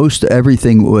 And the most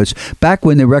everything was, back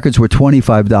when the records were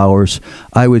 $25,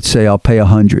 I would say I'll pay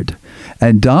 $100.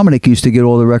 And Dominic used to get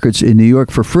all the records in New York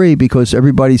for free because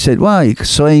everybody said, well, he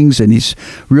sings and he's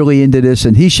really into this,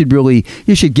 and you should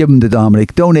give him to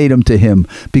Dominic, donate him to him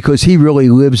because he really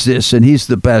lives this and he's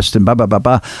the best and blah, blah, blah,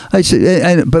 blah. I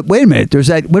said, but wait a minute,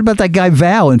 what about that guy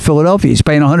Val in Philadelphia? He's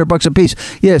paying $100 a piece.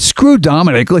 Yeah, screw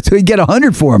Dominic. Let's get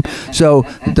 $100 for him. So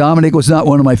Dominic was not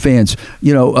one of my fans,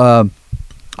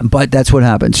 but that's what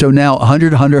happened. So now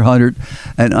 100,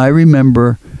 and I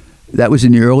remember that was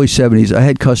in the early 70s. I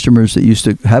had customers that used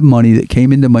to have money that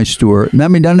came into my store. I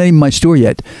mean, not even my store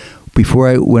yet.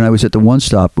 When I was at the One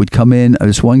Stop, would come in.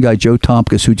 This one guy, Joe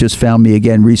Tompkins, who just found me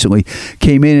again recently,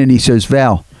 came in and he says,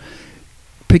 Val,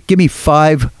 give me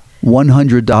 5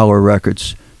 $100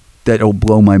 records that'll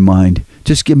blow my mind.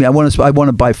 Just give me. I want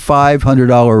to buy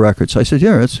 $500 records. I said,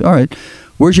 yeah, that's all right.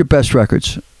 Where's your best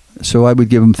records? So I would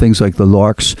give them things like the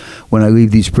Larks, When I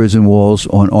Leave These Prison Walls,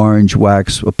 on Orange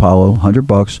Wax Apollo,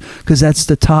 $100, because that's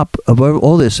the top of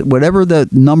all this. Whatever the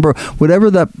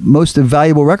most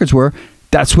valuable records were,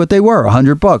 that's what they were,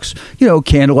 $100.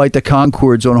 Candlelight the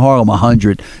Concords on Harlem,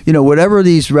 $100. Whatever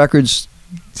these records,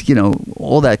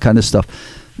 all that kind of stuff.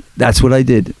 That's what I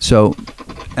did. So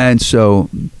it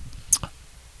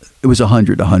was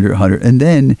 100. And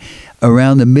then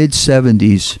around the mid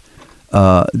 70s,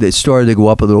 it started to go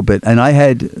up a little bit. And I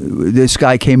had, this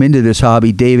guy came into this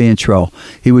hobby, Dave Antrell.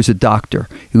 He was a doctor.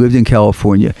 He lived in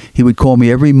California. He would call me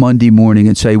every Monday morning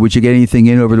and say, would you get anything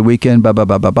in over the weekend? Blah, blah,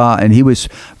 blah, blah, blah. And he was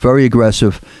very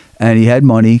aggressive. And he had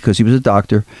money because he was a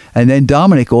doctor. And then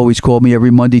Dominic always called me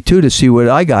every Monday, too, to see what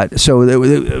I got. So,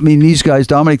 these guys,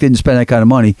 Dominic didn't spend that kind of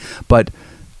money. But,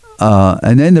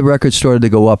 and then the records started to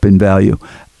go up in value,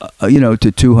 to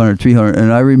 200, 300.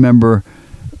 And I remember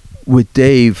with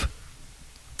Dave,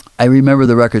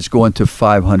 the records going to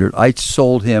 500. I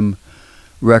sold him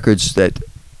records that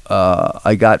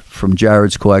I got from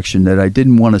Jared's collection that I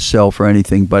didn't want to sell for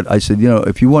anything, but I said,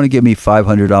 if you want to give me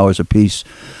 $500 a piece,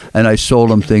 and I sold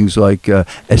him things like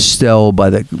Estelle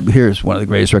here's one of the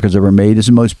greatest records ever made. It's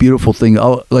the most beautiful thing.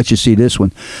 I'll let you see this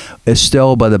one.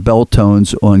 Estelle by the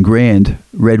Belltones on Grand,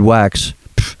 red wax.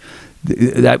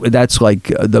 That's like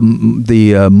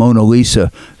the Mona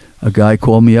Lisa. A guy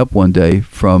called me up one day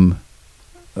from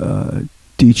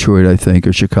Detroit, I think,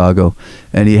 or Chicago,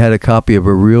 and he had a copy of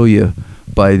Aurelia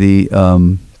by the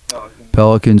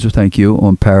Pelicans, thank you,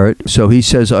 on Parrot. So he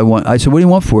says, I said, what do you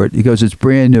want for it? He goes, it's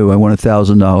brand new. I want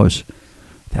 $1,000.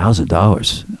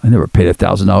 $1,000? I never paid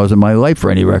 $1,000 in my life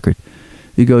for any record.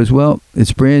 He goes, well,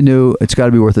 it's brand new. It's got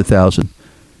to be worth $1,000.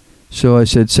 So I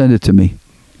said, send it to me.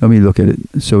 Let me look at it.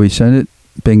 So he sent it.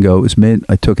 Bingo, it was mint.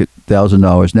 I took it,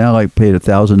 $1,000. Now I paid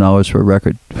 $1,000 for a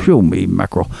record. Phew, me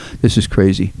mackerel. This is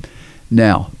crazy.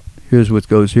 Now, here's what's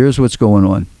going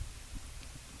on.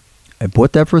 I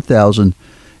bought that for $1,000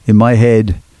 in my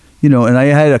head, and I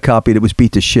had a copy that was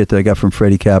beat to shit that I got from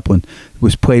Freddie Kaplan. It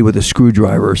was played with a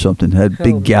screwdriver or something. It had a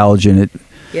big gouge in it.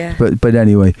 Yeah. But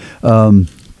anyway,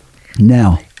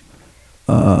 now,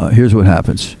 here's what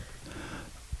happens.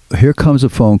 Here comes a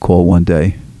phone call one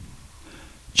day.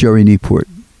 Jerry Newport,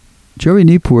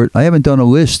 I haven't done a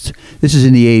list. This is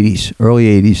in the 80s,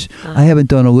 early 80s. I haven't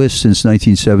done a list since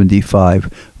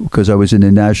 1975 because I was in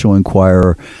the National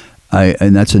Enquirer.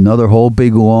 And that's another whole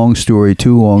big long story,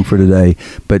 too long for today.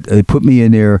 But they put me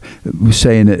in there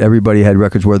saying that everybody had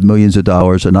records worth millions of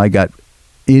dollars, and I got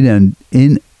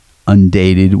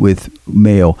inundated with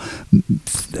mail.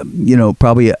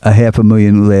 Probably a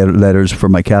 500,000 letters for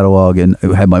my catalog, and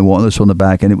it had my want list on the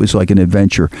back, and it was like an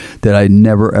adventure that I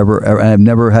never, ever, I've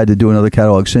never had to do another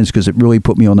catalog since because it really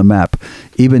put me on the map,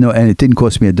 and it didn't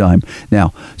cost me a dime.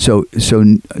 Now, so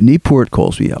Newport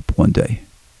calls me up one day,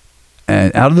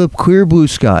 and out of the clear blue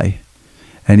sky,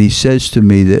 and he says to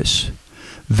me this,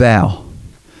 Val,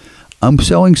 I'm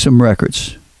selling some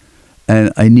records,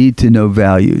 and I need to know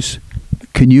values.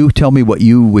 Can you tell me what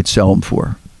you would sell them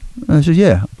for? And I said,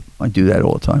 yeah, I do that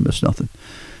all the time. That's nothing.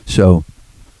 So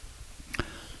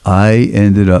I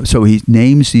ended up, so he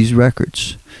names these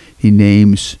records. He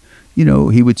names,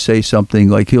 he would say something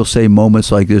like, he'll say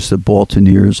Moments Like This, the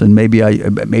Baltineers, and maybe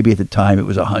at the time it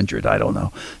was 100. I don't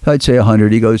know. So I'd say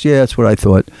 100. He goes, yeah, that's what I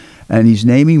thought. And he's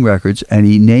naming records, and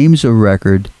he names a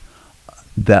record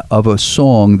of a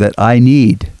song that I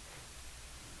need,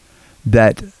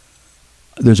 that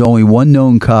there's only one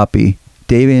known copy.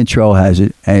 Dave Antrell has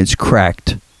it, and it's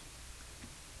cracked.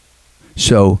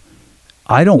 So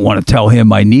I don't want to tell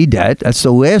him I need that. That's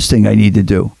the last thing I need to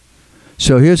do.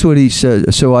 So here's what he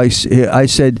said. So I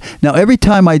said, now every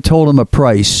time I told him a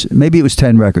price, maybe it was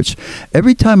 10 records.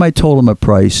 Every time I told him a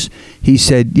price, he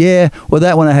said, yeah, well,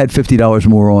 that one I had $50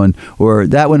 more on, or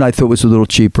that one I thought was a little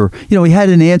cheaper. You know, he had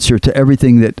an answer to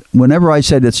everything that whenever I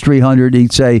said it's 300,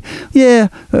 he'd say, yeah,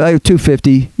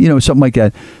 250, you know, something like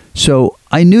that. So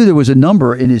I knew there was a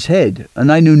number in his head,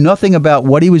 and I knew nothing about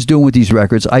what he was doing with these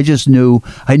records. I knew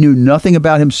nothing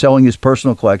about him selling his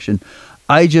personal collection.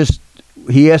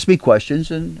 He asked me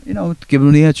questions and, you know, give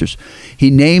him the answers.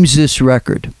 He names this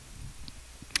record.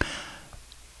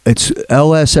 It's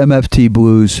LSMFT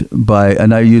Blues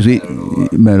and I usually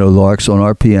Meadowlarks on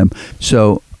RPM.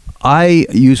 So I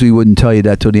usually wouldn't tell you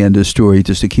that till the end of the story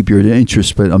just to keep your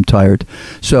interest, but I'm tired.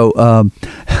 So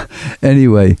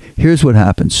anyway, here's what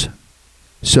happens.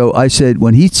 So I said,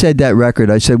 when he said that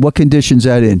record, I said, what condition's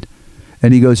that in?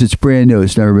 And he goes, it's brand new.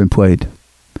 It's never been played.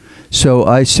 So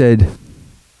I said,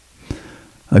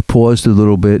 I paused a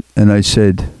little bit and I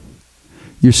said,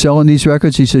 you're selling these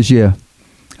records? He says, yeah.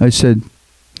 I said,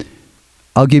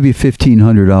 I'll give you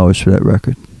 $1,500 for that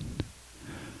record.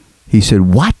 He said,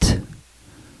 what?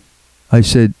 I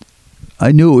said,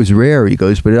 I knew it was rare. He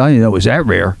goes, but I didn't know it was that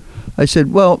rare. I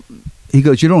said, well, he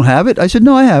goes, you don't have it? I said,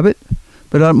 no, I have it,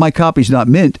 but my copy's not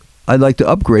mint. I'd like to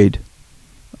upgrade.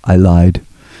 I lied.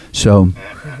 So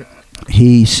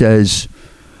he says,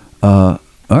 all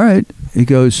right. He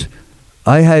goes,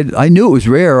 I knew it was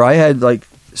rare. I had like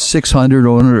 600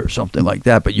 on it or something like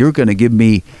that, but you're going to give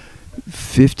me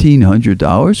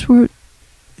 $1,500 for it?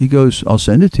 He goes, I'll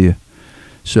send it to you.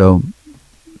 So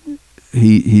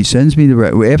he sends me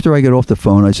after I get off the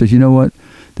phone, I says, you know what?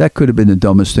 That could have been the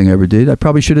dumbest thing I ever did. I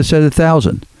probably should have said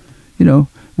 1,000. You know,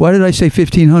 why did I say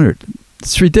 1,500?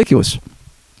 It's ridiculous.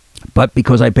 But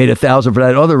because I paid 1,000 for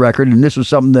that other record, and this was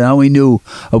something that I only knew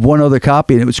of one other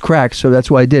copy, and it was cracked, so that's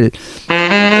why I did it.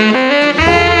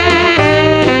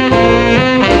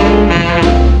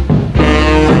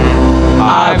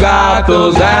 I got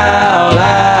those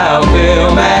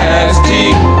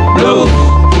LSMFT blues.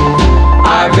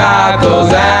 I got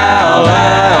those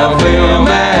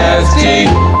LSMFT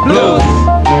blues.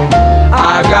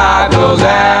 I got those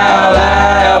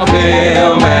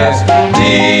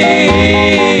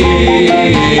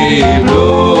LSMFT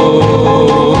blues.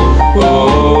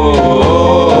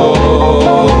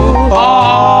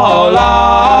 Oh, Lord,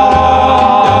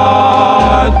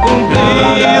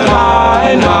 please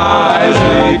find my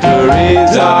sweet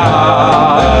Teresa.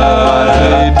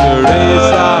 Sweet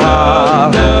Teresa.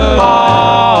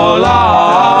 Oh, Lord,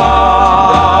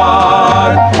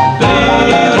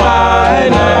 please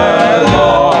find her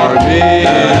for me.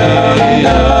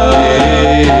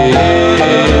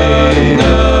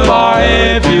 For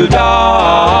if you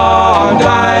don't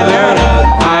find her,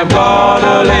 I'm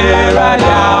gonna lay right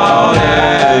down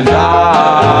and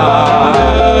die.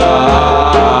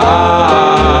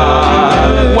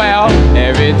 Well,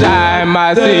 every time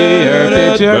I see her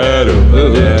picture,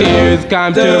 tears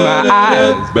come to my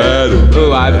eyes.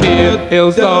 Oh, I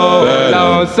feel so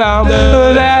lonesome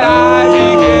that I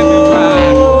begin to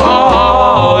cry.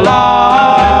 Oh,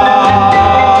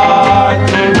 Lord,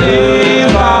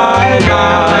 please find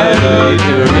my sweet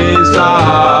Teresa.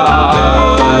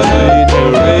 Sweet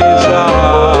Teresa.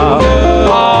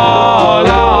 Oh,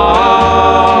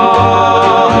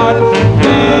 Lord,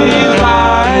 please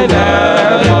find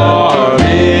her for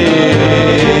me.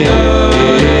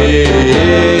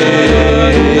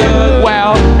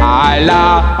 Well, I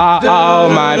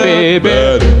love my baby,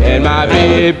 and my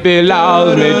baby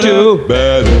loves me too.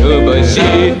 But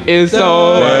she is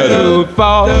so truthful.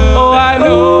 Oh, I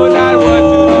know not what to do.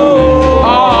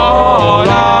 Oh,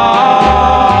 Lord,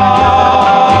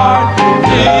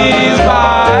 please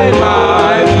find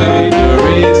my sweet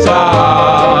Teresa.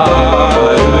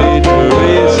 Sweet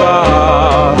Teresa.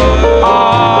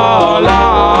 Oh,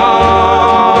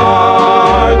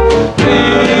 Lord,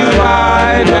 please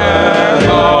find her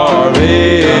for me.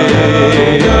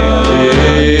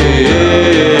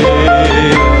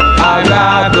 I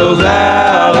got those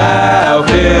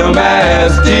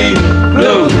LSMFT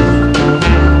blues.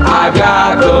 I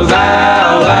got those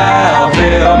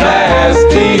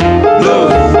LSMFT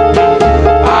blues.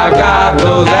 I got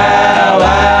those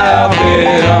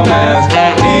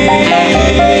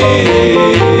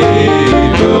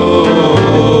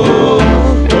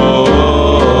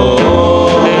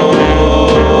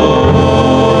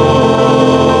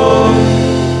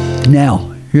blues.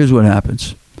 Now, here's what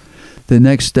happens. The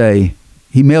next day,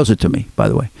 he mails it to me, by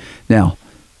the way. Now,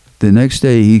 the next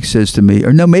day he says to me,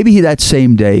 or no, maybe that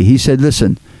same day, he said,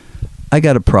 listen, I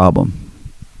got a problem.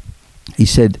 He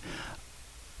said,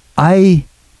 I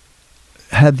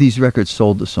have these records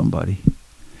sold to somebody,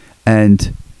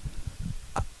 And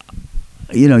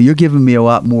you're giving me a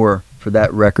lot more for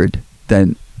that record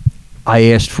than I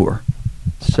asked for.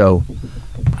 So,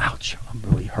 ouch, I'm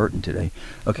really hurting today.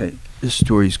 Okay, this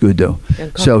story's good though.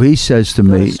 So he says to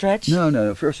me,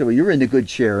 No. First of all, you're in the good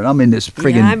chair, and I'm in this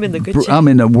friggin'. Yeah, I'm in the good chair. I'm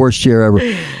in the worst chair ever.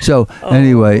 So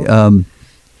anyway,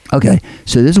 okay.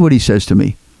 So this is what he says to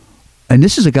me, and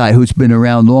this is a guy who's been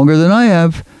around longer than I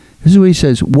have. This is what he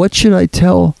says. What should I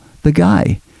tell the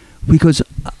guy? Because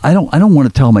I don't want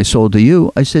to tell him I sold to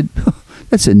you. I said,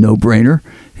 that's a no-brainer.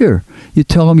 Here, you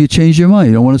tell him you changed your mind.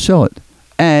 You don't want to sell it.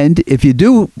 And if you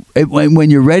do,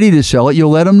 when you're ready to sell it, you'll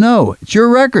let them know. It's your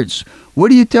records. What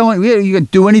are you telling? You can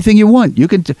do anything you want. You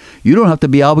don't have to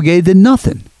be obligated to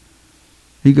nothing.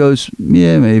 He goes,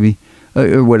 yeah, maybe,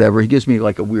 or whatever. He gives me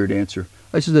like a weird answer.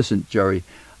 I said, listen, Jerry,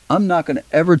 I'm not going to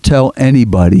ever tell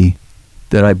anybody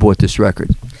that I bought this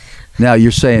record. Now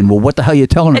you're saying, well, what the hell are you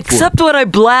telling it for? Except when I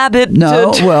blab it.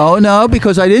 No,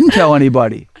 because I didn't tell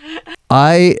anybody.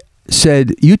 I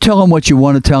said, you tell him what you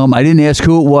want to tell him. I didn't ask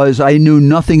who it was. I knew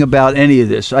nothing about any of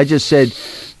this. I just said,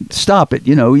 stop it.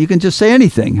 You can just say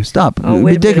anything. Stop. Oh,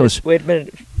 Ridiculous. Wait a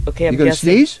minute. Okay, I'm you gonna guessing.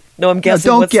 Sneeze? No, I'm guessing.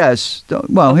 No, don't guess.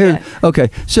 Okay.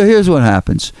 So here's what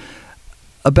happens.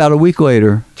 About a week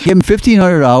later, give him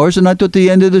 $1,500, and I thought the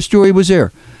end of the story was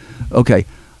there. Okay.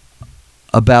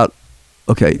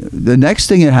 The next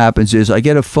thing that happens is I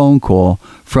get a phone call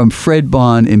from Fred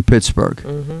Bond in Pittsburgh.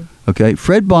 Mm-hmm. Okay.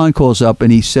 Fred Bond calls up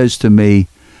and he says to me,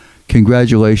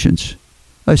 congratulations.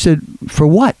 I said, for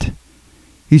what?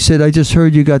 He said, I just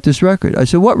heard you got this record. I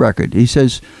said, what record? He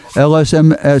says,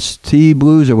 LSMST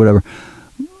Blues or whatever.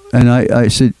 And I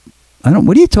said,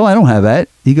 what are you telling? I don't have that.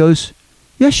 He goes,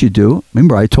 yes, you do.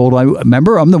 Remember,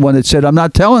 I'm the one that said I'm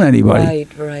not telling anybody.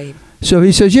 Right. So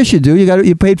he says, yes, you do.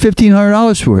 You paid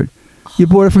 $1,500 for it. You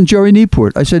bought it from Jerry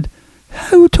Newport. I said,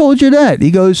 who told you that?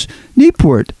 He goes,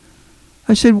 Newport.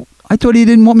 I said, I thought he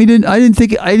didn't want me to. I didn't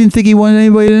think he wanted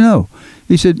anybody to know.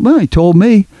 He said, well, he told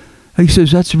me. He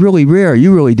says, that's really rare.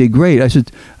 You really did great. I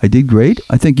said, I did great?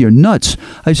 I think you're nuts.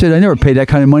 I said, I never paid that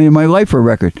kind of money in my life for a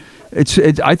record.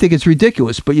 I think it's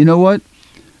ridiculous. But you know what?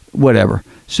 Whatever.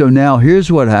 So now here's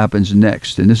what happens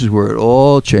next. And this is where it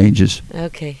all changes.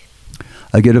 Okay.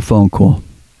 I get a phone call.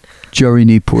 Jerry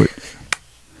Newport.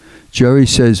 Jerry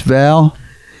says, Val?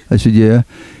 I said, yeah.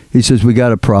 He says, we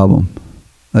got a problem.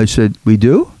 I said, we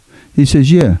do? He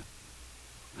says, yeah.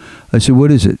 I said,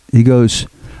 what is it? He goes,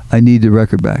 I need the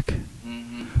record back.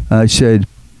 I said,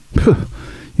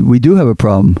 we do have a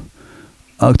problem.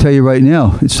 I'll tell you right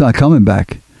now, it's not coming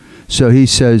back. So he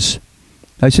says,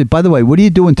 I said, by the way, what are you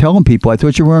doing telling people? I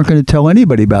thought you weren't going to tell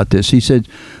anybody about this. He said,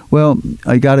 well,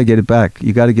 I got to get it back.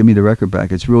 You got to give me the record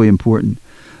back. It's really important.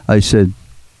 I said,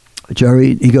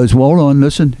 Jerry, he goes, well, hold on,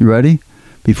 listen, you ready?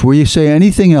 Before you say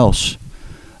anything else,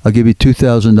 I'll give you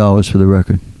 $2,000 for the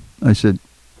record. I said,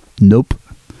 nope.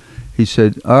 He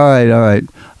said, all right,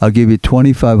 I'll give you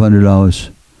 $2,500.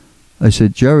 I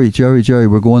said, Jerry,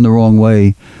 we're going the wrong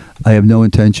way. I have no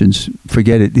intentions.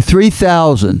 Forget it.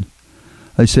 $3,000.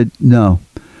 I said, no.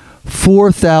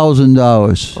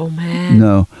 $4,000. Oh, man.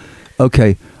 No.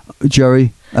 Okay,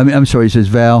 Jerry, I'm sorry, he says,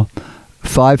 Val,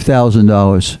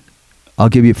 $5,000. I'll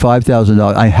give you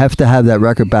 $5,000. I have to have that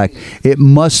record back. It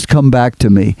must come back to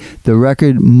me. The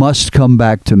record must come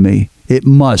back to me. It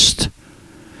must.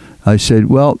 I said,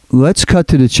 well, let's cut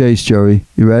to the chase, Jerry.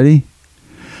 You ready?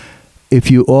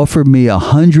 If you offer me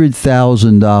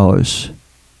 $100,000,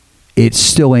 it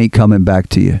still ain't coming back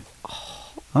to you.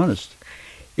 Honest.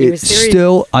 It's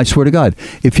still, I swear to God,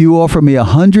 if you offer me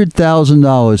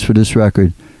 $100,000 for this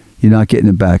record, you're not getting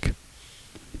it back.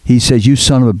 He says, you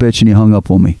son of a bitch, and he hung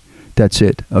up on me. That's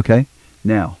it, okay?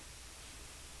 Now,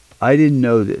 I didn't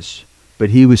know this, but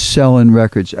he was selling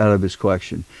records out of his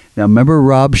collection. Now, remember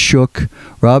Rob Shook?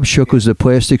 Rob Shook was a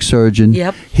plastic surgeon.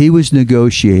 Yep. He was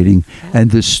negotiating,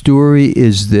 and the story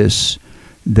is this,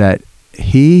 that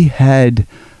he had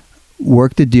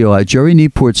worked a deal out. Jerry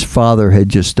Newport's father had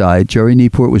just died. Jerry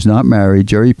Newport was not married.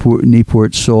 Jerry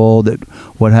Newport saw that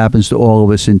what happens to all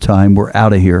of us in time, we're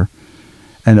out of here.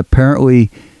 And apparently,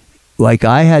 like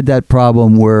I had that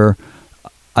problem where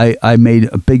I made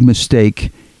a big mistake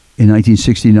in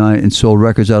 1969 and sold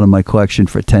records out of my collection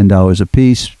for $10 a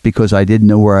piece because I didn't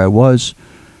know where I was.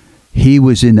 He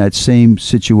was in that same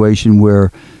situation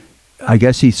where I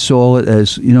guess he saw it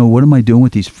as, what am I doing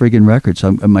with these friggin' records?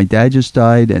 My dad just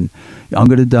died and I'm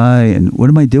going to die. And what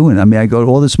am I doing? I mean, I got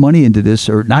all this money into this,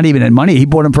 or not even in money. He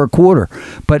bought them for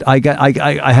 $25. But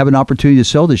I have an opportunity to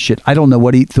sell this shit. I don't know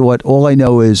what he thought. All I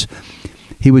know is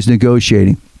he was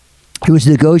negotiating. He was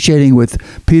negotiating with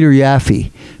Peter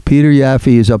Yaffe. Peter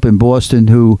Yaffe is up in Boston,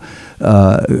 who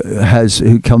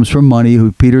comes from money.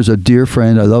 Who Peter's a dear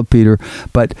friend. I love Peter.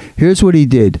 But here's what he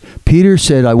did. Peter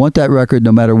said, "I want that record.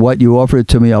 No matter what you offer it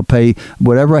to me, I'll pay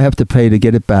whatever I have to pay to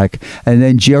get it back." And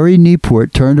then Jerry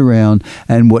Newport turned around,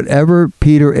 and whatever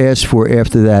Peter asked for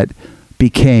after that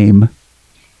became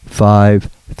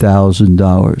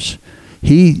 $5,000.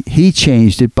 He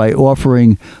changed it by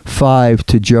offering $5,000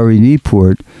 to Jerry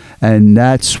Newport, and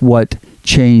that's what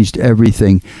changed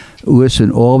everything. Listen,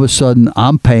 all of a sudden,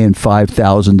 I'm paying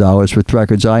 $5,000 for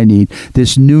records I need.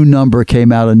 This new number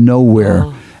came out of nowhere.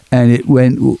 Oh. And it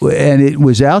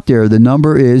was out there. The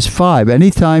number is 5.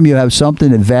 Anytime you have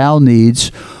something that Val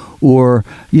needs, or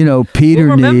Peter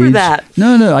remember needs. that.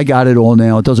 No, I got it all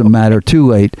now. It doesn't matter. Too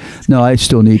late. No, I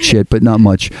still need shit, but not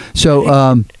much.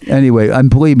 So anyway,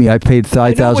 believe me, I paid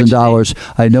 $5,000.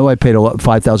 I know I paid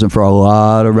 $5,000 for a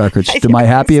lot of records. Am I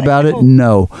happy about it?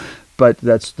 No. But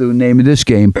that's the name of this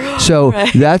game. So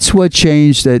that's what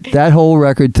changed. That whole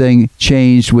record thing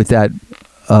changed with that.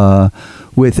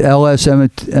 With LS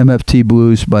MFT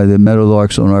Blues by the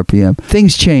Meadowlarks on RPM.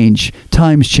 Things change.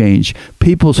 Times change.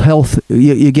 People's health,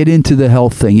 you get into the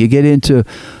health thing. You get into,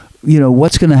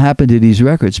 what's going to happen to these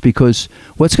records, because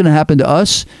what's going to happen to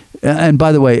us. And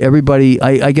by the way, everybody,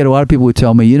 I get a lot of people who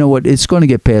tell me, you know what, it's going to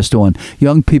get passed on.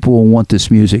 Young people will want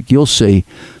this music. You'll see.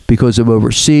 Because of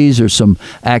overseas, there's some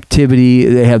activity.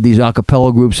 They have these a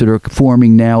cappella groups that are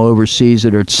forming now overseas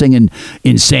that are singing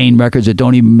insane records that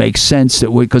don't even make sense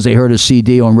because they heard a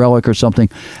CD on Relic or something.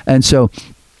 And so,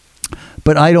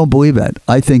 but I don't believe that.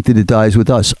 I think that it dies with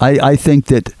us. I think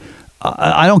that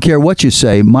I don't care what you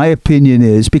say. My opinion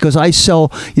is, because I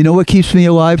sell, you know what keeps me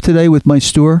alive today with my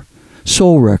store?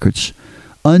 Soul records.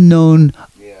 Unknown,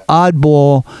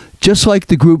 oddball, just like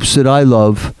the groups that I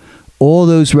love. All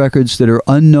those records that are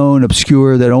unknown,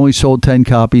 obscure, that only sold 10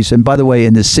 copies. And by the way,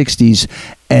 in the 60s,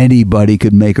 anybody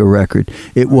could make a record.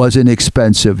 It wasn't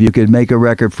expensive. You could make a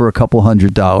record for a couple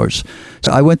 $100.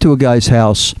 So I went to a guy's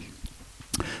house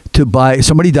to buy.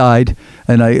 Somebody died,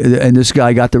 and this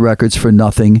guy got the records for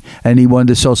nothing, and he wanted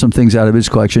to sell some things out of his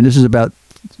collection. This is about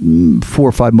 4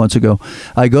 or 5 months ago.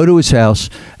 I go to his house,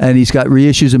 and he's got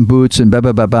reissues and boots and blah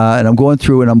blah blah blah, and I'm going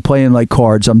through and I'm playing like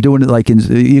cards. I'm doing it like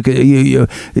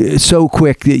so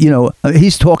quick that,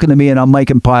 he's talking to me and I'm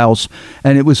making piles,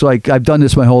 and it was like I've done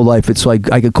this my whole life. It's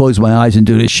like I could close my eyes and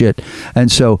do this shit.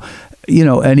 And so,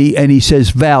 and he says,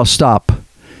 "Val, stop.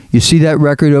 You see that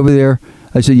record over there?"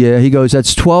 I said, "Yeah." He goes,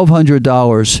 "That's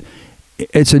 $1,200.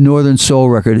 It's a Northern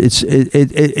Soul record. It's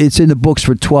in the books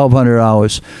for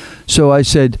 $1,200. So I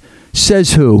said,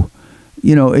 "Says who?"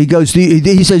 He goes,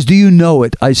 he says, "Do you know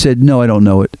it?" I said, "No, I don't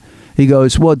know it." He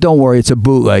goes, "Well, don't worry. It's a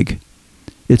bootleg.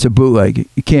 It's a bootleg.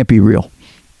 It can't be real."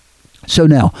 So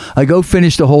now I go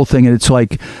finish the whole thing, and it's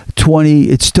like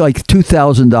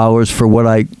 $2,000 for what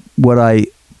I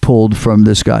pulled from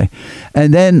this guy.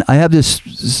 And then I have this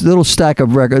little stack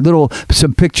of records,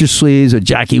 some picture sleeves of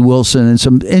Jackie Wilson and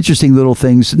some interesting little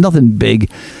things, nothing big.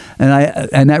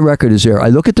 And that record is there. I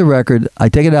look at the record, I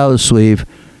take it out of the sleeve.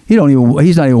 He's not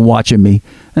even watching me.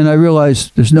 And I realize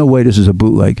there's no way this is a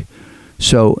bootleg.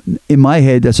 So in my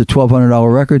head, that's a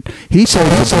 $1,200 record. He said,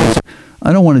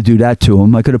 I don't want to do that to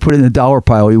him. I could have put it in the dollar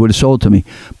pile. He would have sold it to me.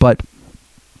 But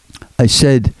I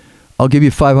said, I'll give you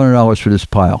 $500 for this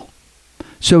pile.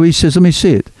 So he says, "Let me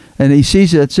see it." And he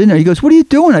sees it's in there. He goes, "What are you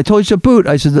doing? I told you it's a boot."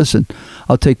 I said, "Listen,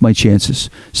 I'll take my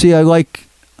chances. See, I'm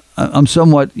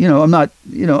somewhat, I'm not,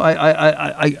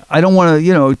 I don't want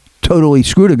to, totally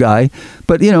screw the guy.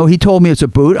 But, he told me it's a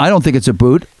boot. I don't think it's a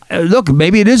boot. Look,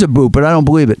 maybe it is a boot, but I don't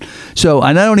believe it. So,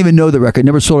 and I don't even know the record.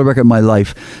 Never sold a record in my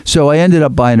life. So I ended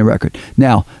up buying a record.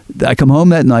 Now, I come home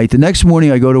that night. The next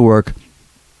morning I go to work.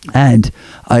 And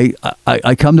I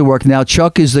come to work. Now,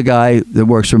 Chuck is the guy that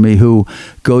works for me who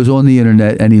goes on the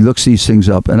internet and he looks these things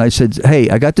up. And I said, "Hey,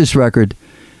 I got this record.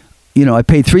 I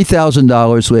paid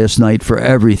 $3,000 last night for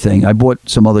everything. I bought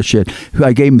some other shit.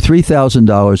 I gave him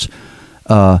 $3,000.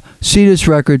 See this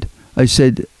record?" I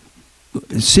said,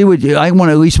 "See what I want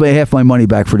to at least pay half my money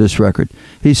back for this record."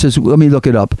 He says, "Let me look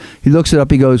it up." He looks it up.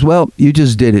 He goes, "Well, you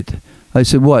just did it." I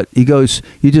said, "What?" He goes,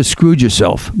 "You just screwed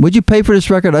yourself. What'd you pay for this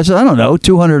record?" I said, "I don't know,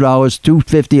 $200,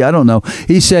 $250, I don't know."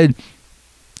 He said,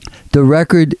 "The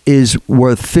record is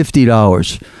worth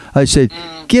 $50. I said,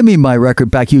 "Give me my record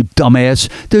back, you dumbass.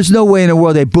 There's no way in the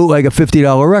world they bootleg a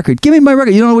 $50 record. Give me my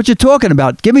record. You don't know what you're talking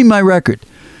about. Give me my record."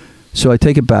 So I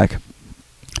take it back.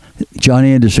 John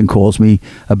Anderson calls me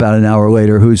about an hour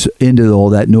later, who's into all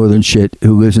that northern shit,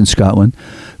 who lives in Scotland,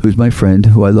 who's my friend,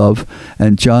 who I love.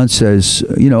 And John says,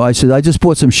 I said, I just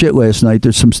bought some shit last night.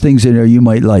 There's some things in there you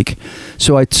might like.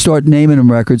 So I start naming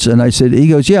him records, and I said, he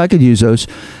goes, yeah, I could use those.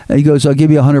 And he goes, I'll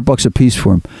give you $100 a piece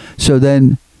for them. So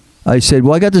then I said,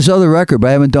 well, I got this other record, but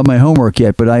I haven't done my homework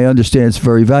yet, but I understand it's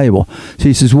very valuable. So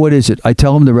he says, what is it? I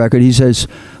tell him the record. He says,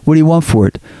 what do you want for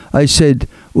it? I said,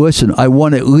 listen, I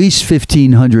want at least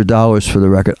 $1,500 for the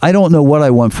record. I don't know what I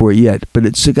want for it yet, but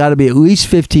it's got to be at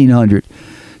least $1,500.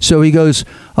 So he goes,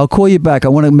 I'll call you back. I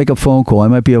want to make a phone call. I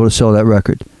might be able to sell that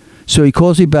record. So he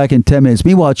calls me back in 10 minutes.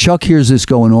 Meanwhile, Chuck hears this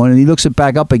going on, and he looks it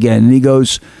back up again, and he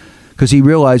goes, because he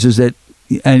realizes that,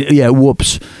 and yeah,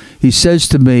 whoops. He says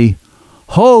to me,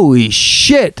 holy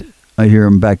shit. I hear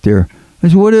him back there. I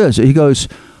said, what is it? He goes,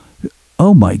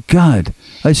 oh my God.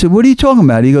 I said, what are you talking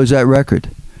about? He goes, that record.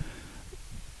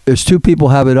 There's two people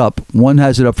have it up. One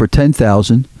has it up for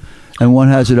 $10,000 and one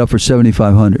has it up for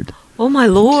 $7,500. Oh my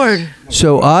Lord.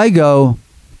 So I go,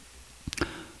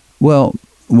 well,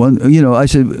 I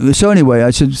said, so anyway,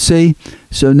 I said, see,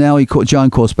 so now John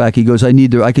calls back. He goes, I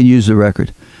can use the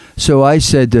record. So I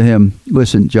said to him,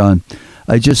 listen, John,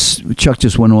 Chuck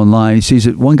just went online. He sees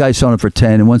it. One guy's selling it for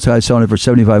 $10,000 and one guy's selling it for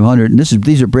 $7,500. And this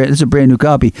is a brand new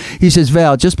copy. He says,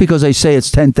 Val, just because they say it's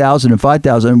 $10,000 and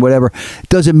 $5,000 and whatever,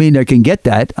 doesn't mean they can get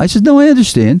that. I said, no, I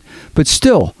understand, but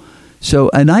still.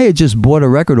 So, and I had just bought a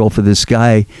record off of this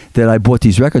guy that I bought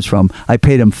these records from. I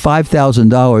paid him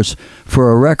 $5,000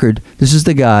 for a record. This is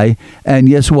the guy, and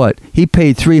guess what? He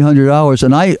paid $300,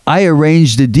 and I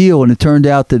arranged the deal, and it turned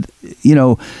out that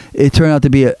it turned out to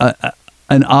be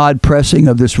an odd pressing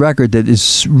of this record that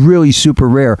is really super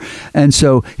rare. And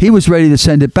so he was ready to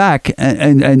send it back.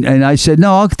 And I said,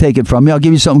 no, I'll take it from you. I'll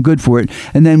give you something good for it.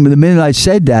 And then the minute I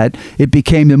said that, it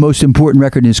became the most important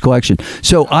record in his collection.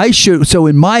 So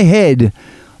in my head,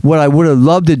 what I would have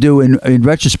loved to do in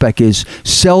retrospect is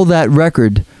sell that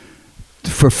record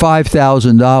for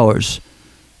 $5,000.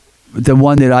 The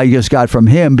one that I just got from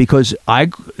him, because I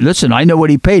know what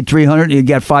he paid, $300. He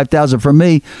got $5,000 from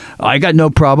me. I got no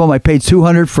problem. I paid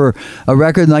 $200 for a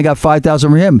record, and I got $5,000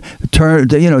 from him.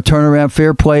 Turn around,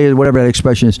 fair play, whatever that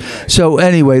expression is. So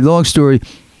anyway, long story.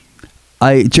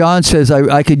 John says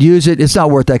I could use it. It's not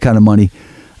worth that kind of money.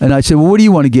 And I said, well, what do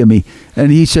you want to give me?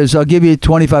 And he says, I'll give you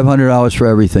 $2,500 for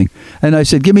everything. And I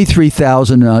said, give me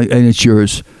 $3,000 and it's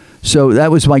yours. So that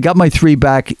was got my $3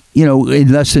 back,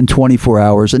 in less than 24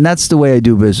 hours. And that's the way I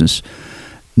do business.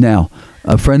 Now,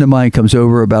 a friend of mine comes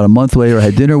over about a month later. I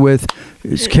had dinner with.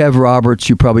 It's Kev Roberts.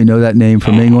 You probably know that name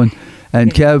from England.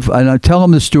 And Kev, and I tell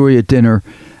him the story at dinner.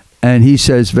 And he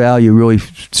says, Val, you really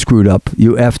screwed up.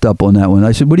 You effed up on that one.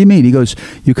 I said, what do you mean? He goes,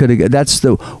 you could have. That's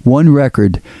the one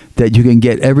record that you can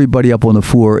get everybody up on the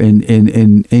floor in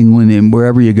England and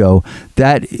wherever you go.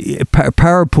 That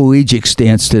paraplegics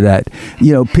dance to that.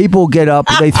 People get up,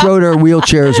 they throw their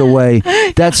wheelchairs away.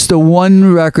 That's the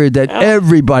one record that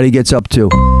everybody gets up to.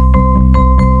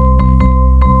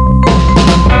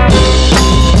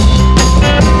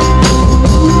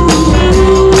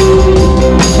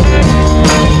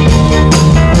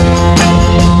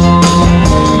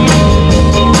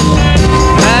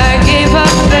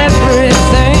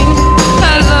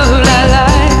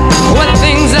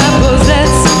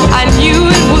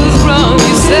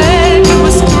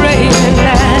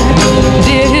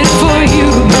 Did it for you,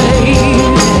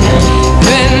 babe.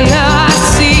 Then I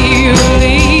see you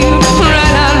leave.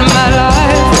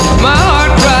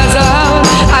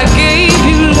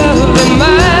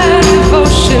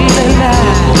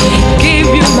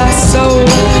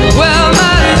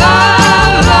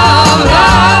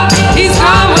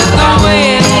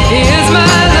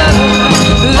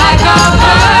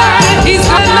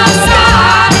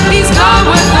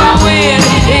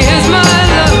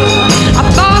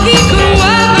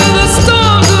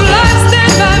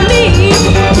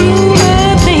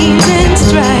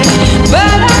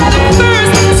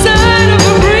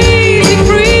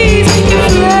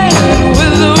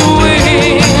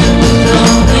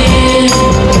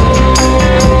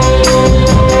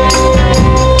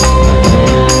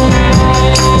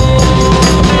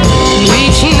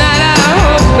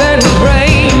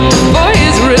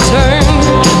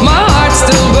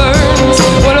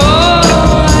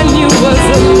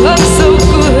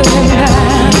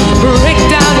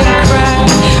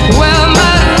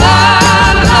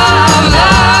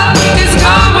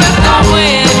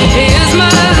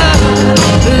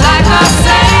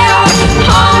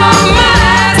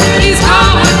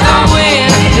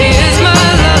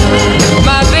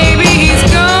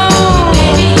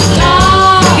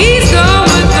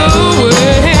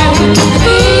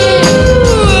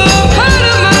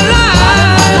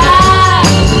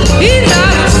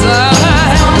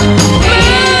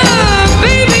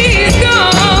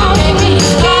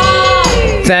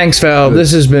 Thanks, Val.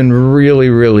 This has been really,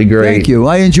 really great. Thank you.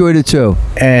 I enjoyed it too.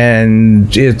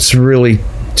 And it's really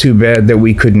too bad that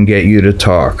we couldn't get you to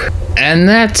talk. And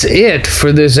that's it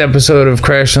for this episode of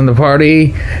Crash on the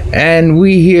Party. And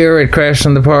we here at Crash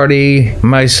on the Party,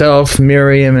 myself,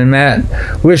 Miriam, and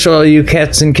Matt, wish all you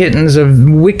cats and kittens a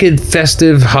wicked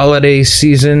festive holiday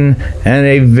season and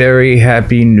a very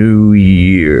happy new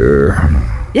year.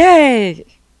 Yay!